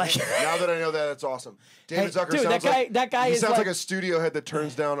awesome. Like, Now that I know that, that's awesome. David Hey, Zucker dude, sounds that guy he is sounds like- like a studio head that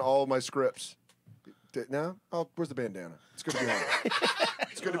turns down all my scripts. No? Oh, where's the bandana? It's good to be home.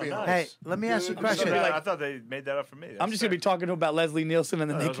 It's good to be home. Hey, let me ask you a question. I thought they made that up for me. I'm just gonna be talking to him about Leslie Nielsen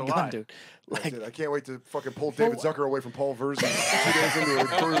and the Oh, that was Naked a Gun, lie. dude. Dude, I can't wait to fucking pull David Zucker away from Paul Virzi 2 days into a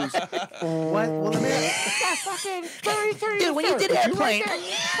cruise. What? Well, let me Dude, when you did Airplane,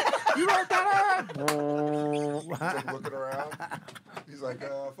 you wrote that He's like looking around. He's like,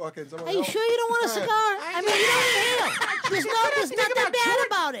 fucking someone Are you else. sure you don't want a cigar? I mean, you don't feel. There's nothing bad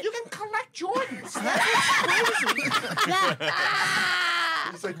about it. You can collect Jordans.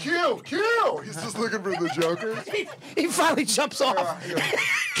 He's like, Q. He's just looking for the Jokers. he finally jumps off.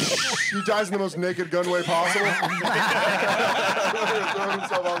 He dies in the most naked gun way possible. Throwing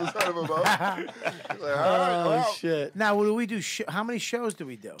himself on the side of a boat. He's like, all right, well. Shit. Now, what do we do? How many shows do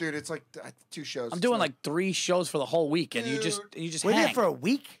we do? Dude, it's like 2 shows. I'm doing like 3 shows for the whole week, and you just We're hang. there for a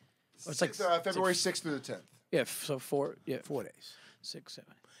week? It's like February 6th through the 10th. yeah, so 4 days. 6, 7.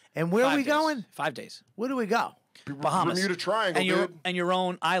 And where are 5 we days. going? 5 days. Where do we go? Bahamas. Bermuda Triangle, dude. And your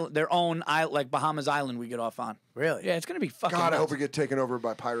own island, their own island, like Bahamas Island. We get off on. Really? Yeah, it's gonna be fucking. God, I nuts. hope we get taken over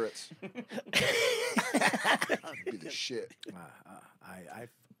by pirates. Be the shit.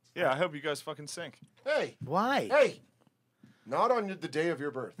 Yeah, I hope you guys fucking sink. Hey. Why? Hey. Not on the day of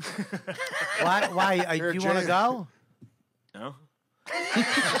your birth. Why? Here, You want to Jay. go? No.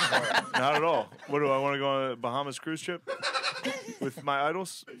 Not at all. What do I want to go on a Bahamas cruise trip with my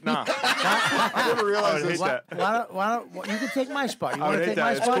idols? Nah. I never I realized would this. hate that. Why don't you can take my spot? You I want would to hate take my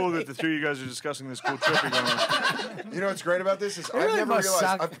that. It's spot? cool that the 3 of you guys are discussing this cool trip you're going on. You know what's great about this is really I've never must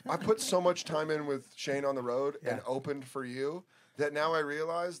realized suck. I put so much time in with Shane on the road and opened for you that now I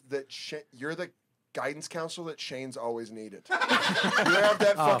realize that you're the guidance counselor that Shane's always needed. You have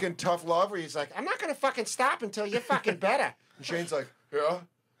that fucking tough love where he's like, I'm not gonna fucking stop until you're fucking better. And Shane's like, yeah.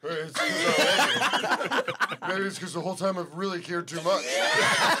 Maybe it's 'cause I love you. Maybe it's because the whole time I've really cared too much.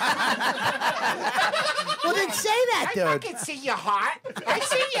 Well, then say that, dude. I fucking see you hot. I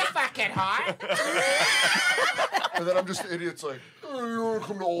see you fucking hot. And then I'm just idiots like, oh, you want to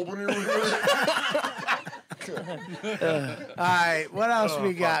come to Albany with me? All right, what else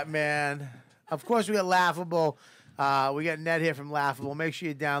we got, man? Of course, we got Laughable. We got Ned here from Laughable. Make sure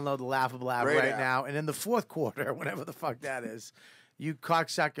you download the Laughable app Great right app. now. And in the fourth quarter, whenever the fuck that is, you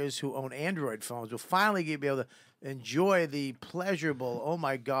cocksuckers who own Android phones will finally be able to enjoy the pleasurable, oh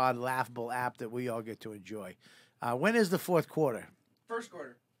my God, Laughable app that we all get to enjoy. When is the fourth quarter? First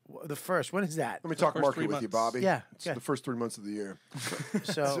quarter. The first. When is that? Let me talk market with you, Bobby. Yeah. It's the first 3 months of the year.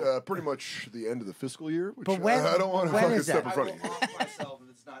 So It's pretty much the end of the fiscal year, which But when- I don't want to when fucking is step that? in front of you. Off myself if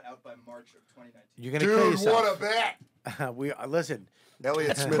it's not out by March of 2019. you're gonna kill Dude, yourself. what a bet! We listen.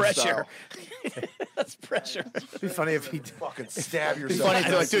 Elliot Smith pressure. style. That's pressure. It'd be funny if he Fucking stab It's yourself. funny if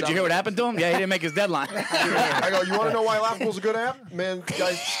they're like, dude, you hear what happened to him? Yeah, he didn't make his deadline. I go, you want to know why Laughable's a good app? Man, the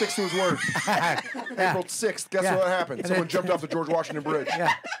guy sticks to his word. April 6th, guess Yeah. what happened? And Someone then- jumped off the George Washington Bridge.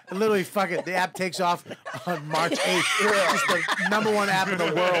 Yeah, literally, fuck it. The app takes off on March 8th. Just the #1 app in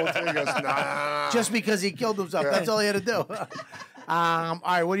the world. He goes, nah. Just because he killed himself. That's all he had to do. All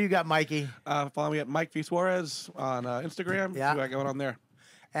right, what do you got, Mikey? Follow me at Mike V. Suarez on Instagram. Yeah. See what I got going on there.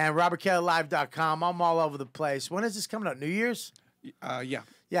 And RobertKellyLive.com. I'm all over the place. When is this coming out? New Year's? Yeah.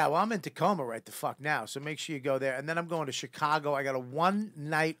 Yeah, well, I'm in Tacoma right the fuck now, so make sure you go there. And then I'm going to Chicago. I got a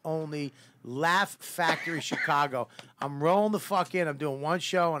one-night only Laugh Factory Chicago. I'm rolling the fuck in. I'm doing one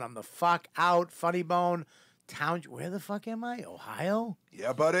show, and I'm the fuck out. Funny Bone, Town. Where the fuck am I? Ohio?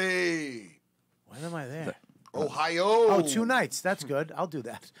 Yeah, buddy. When am I there? Ohio. Oh, 2 nights. That's good. I'll do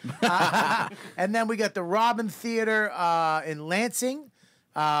that. And then we got the Robin Theater in Lansing.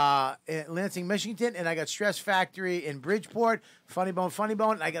 Michigan, and I got Stress Factory in Bridgeport, Funny Bone,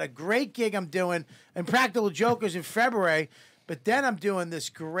 and I got a great gig I'm doing in Practical Jokers in February, but then I'm doing this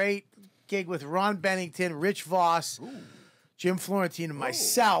great gig with Ron Bennington, Rich Voss, Jim Florentine, and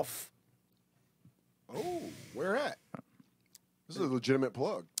myself. Oh, where at? This is a legitimate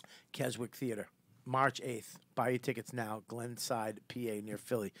plug. Keswick Theater, March 8th. Buy your tickets now, Glenside, PA, near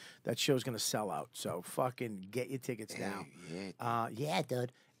Philly. That show's going to sell out, so fucking get your tickets now. Yeah,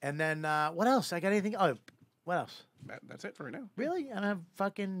 dude. And then, what else? I got anything? Oh, what else? That's it for right now. Really? I don't have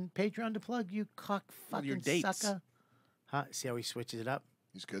fucking Patreon to plug, you cock fucking your dates. sucker? Huh? See how he switches it up?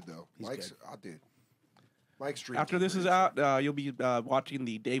 He's good, though. He's Mike's, good. I did. Mike's stream. After this is out, you'll be watching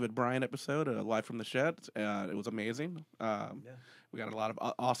the David Bryan episode, Live from the Shed. It was amazing. We got a lot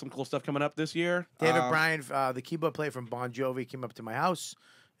of awesome, cool stuff coming up this year. David Bryan, the keyboard player from Bon Jovi, came up to my house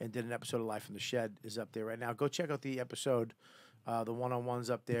and did an episode of Live from the Shed. Is up there right now. Go check out the episode. The one-on-ones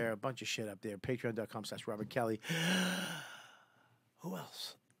up there. A bunch of shit up there. Patreon.com/Robert Kelly. Who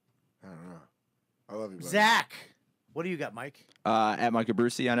else? I don't know. I love you, buddy. Zach. What do you got, Mike? At Mike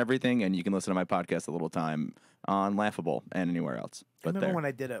Abruzzi on everything, and you can listen to my podcast A Little Time on Laughable and anywhere else. I But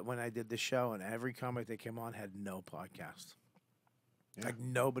remember there. when I did the show, and every comic that came on had no podcast. Yeah. Like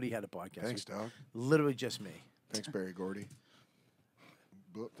nobody had a podcast. Thanks, dog. Literally just me. Thanks, Barry Gordy.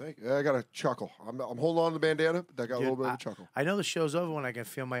 I got a chuckle. I'm holding on to the bandana, but I got a little bit of a chuckle. I know the show's over when I can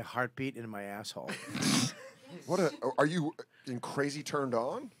feel my heartbeat in my asshole. Are you in crazy turned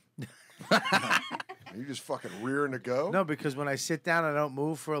on? Are you just fucking rearing to go? No, because when I sit down, I don't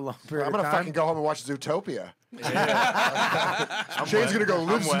move for a long period I'm of gonna time. fucking go home and watch Zootopia. Shane's gonna go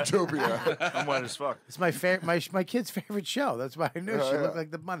live Zootopia. I'm wet as fuck. It's my kid's favorite show. That's why I knew she looked like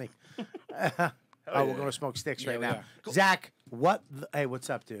the bunny. We're gonna smoke sticks right now. Cool. Zach, hey, what's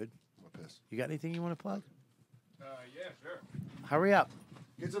up, dude? You got anything you want to plug? Yeah, sure. Hurry up.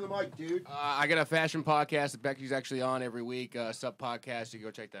 Get to the mic, dude. I got a fashion podcast that Becky's actually on every week. Sub podcast. You can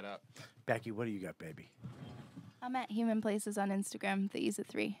go check that out. Becky, what do you got, baby? I'm at Human Places on Instagram, the E's at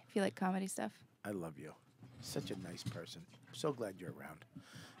 3, if you like comedy stuff. I love you. Such a nice person. I'm so glad you're around.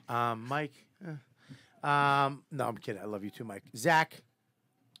 Mike? No, I'm kidding. I love you too, Mike. Zach,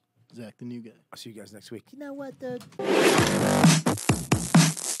 the new guy. I'll see you guys next week. You know what, dude?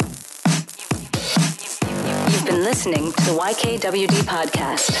 You've been listening to the YKWD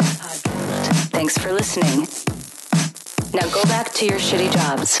podcast. Thanks for listening. Now go back to your shitty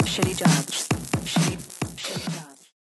jobs.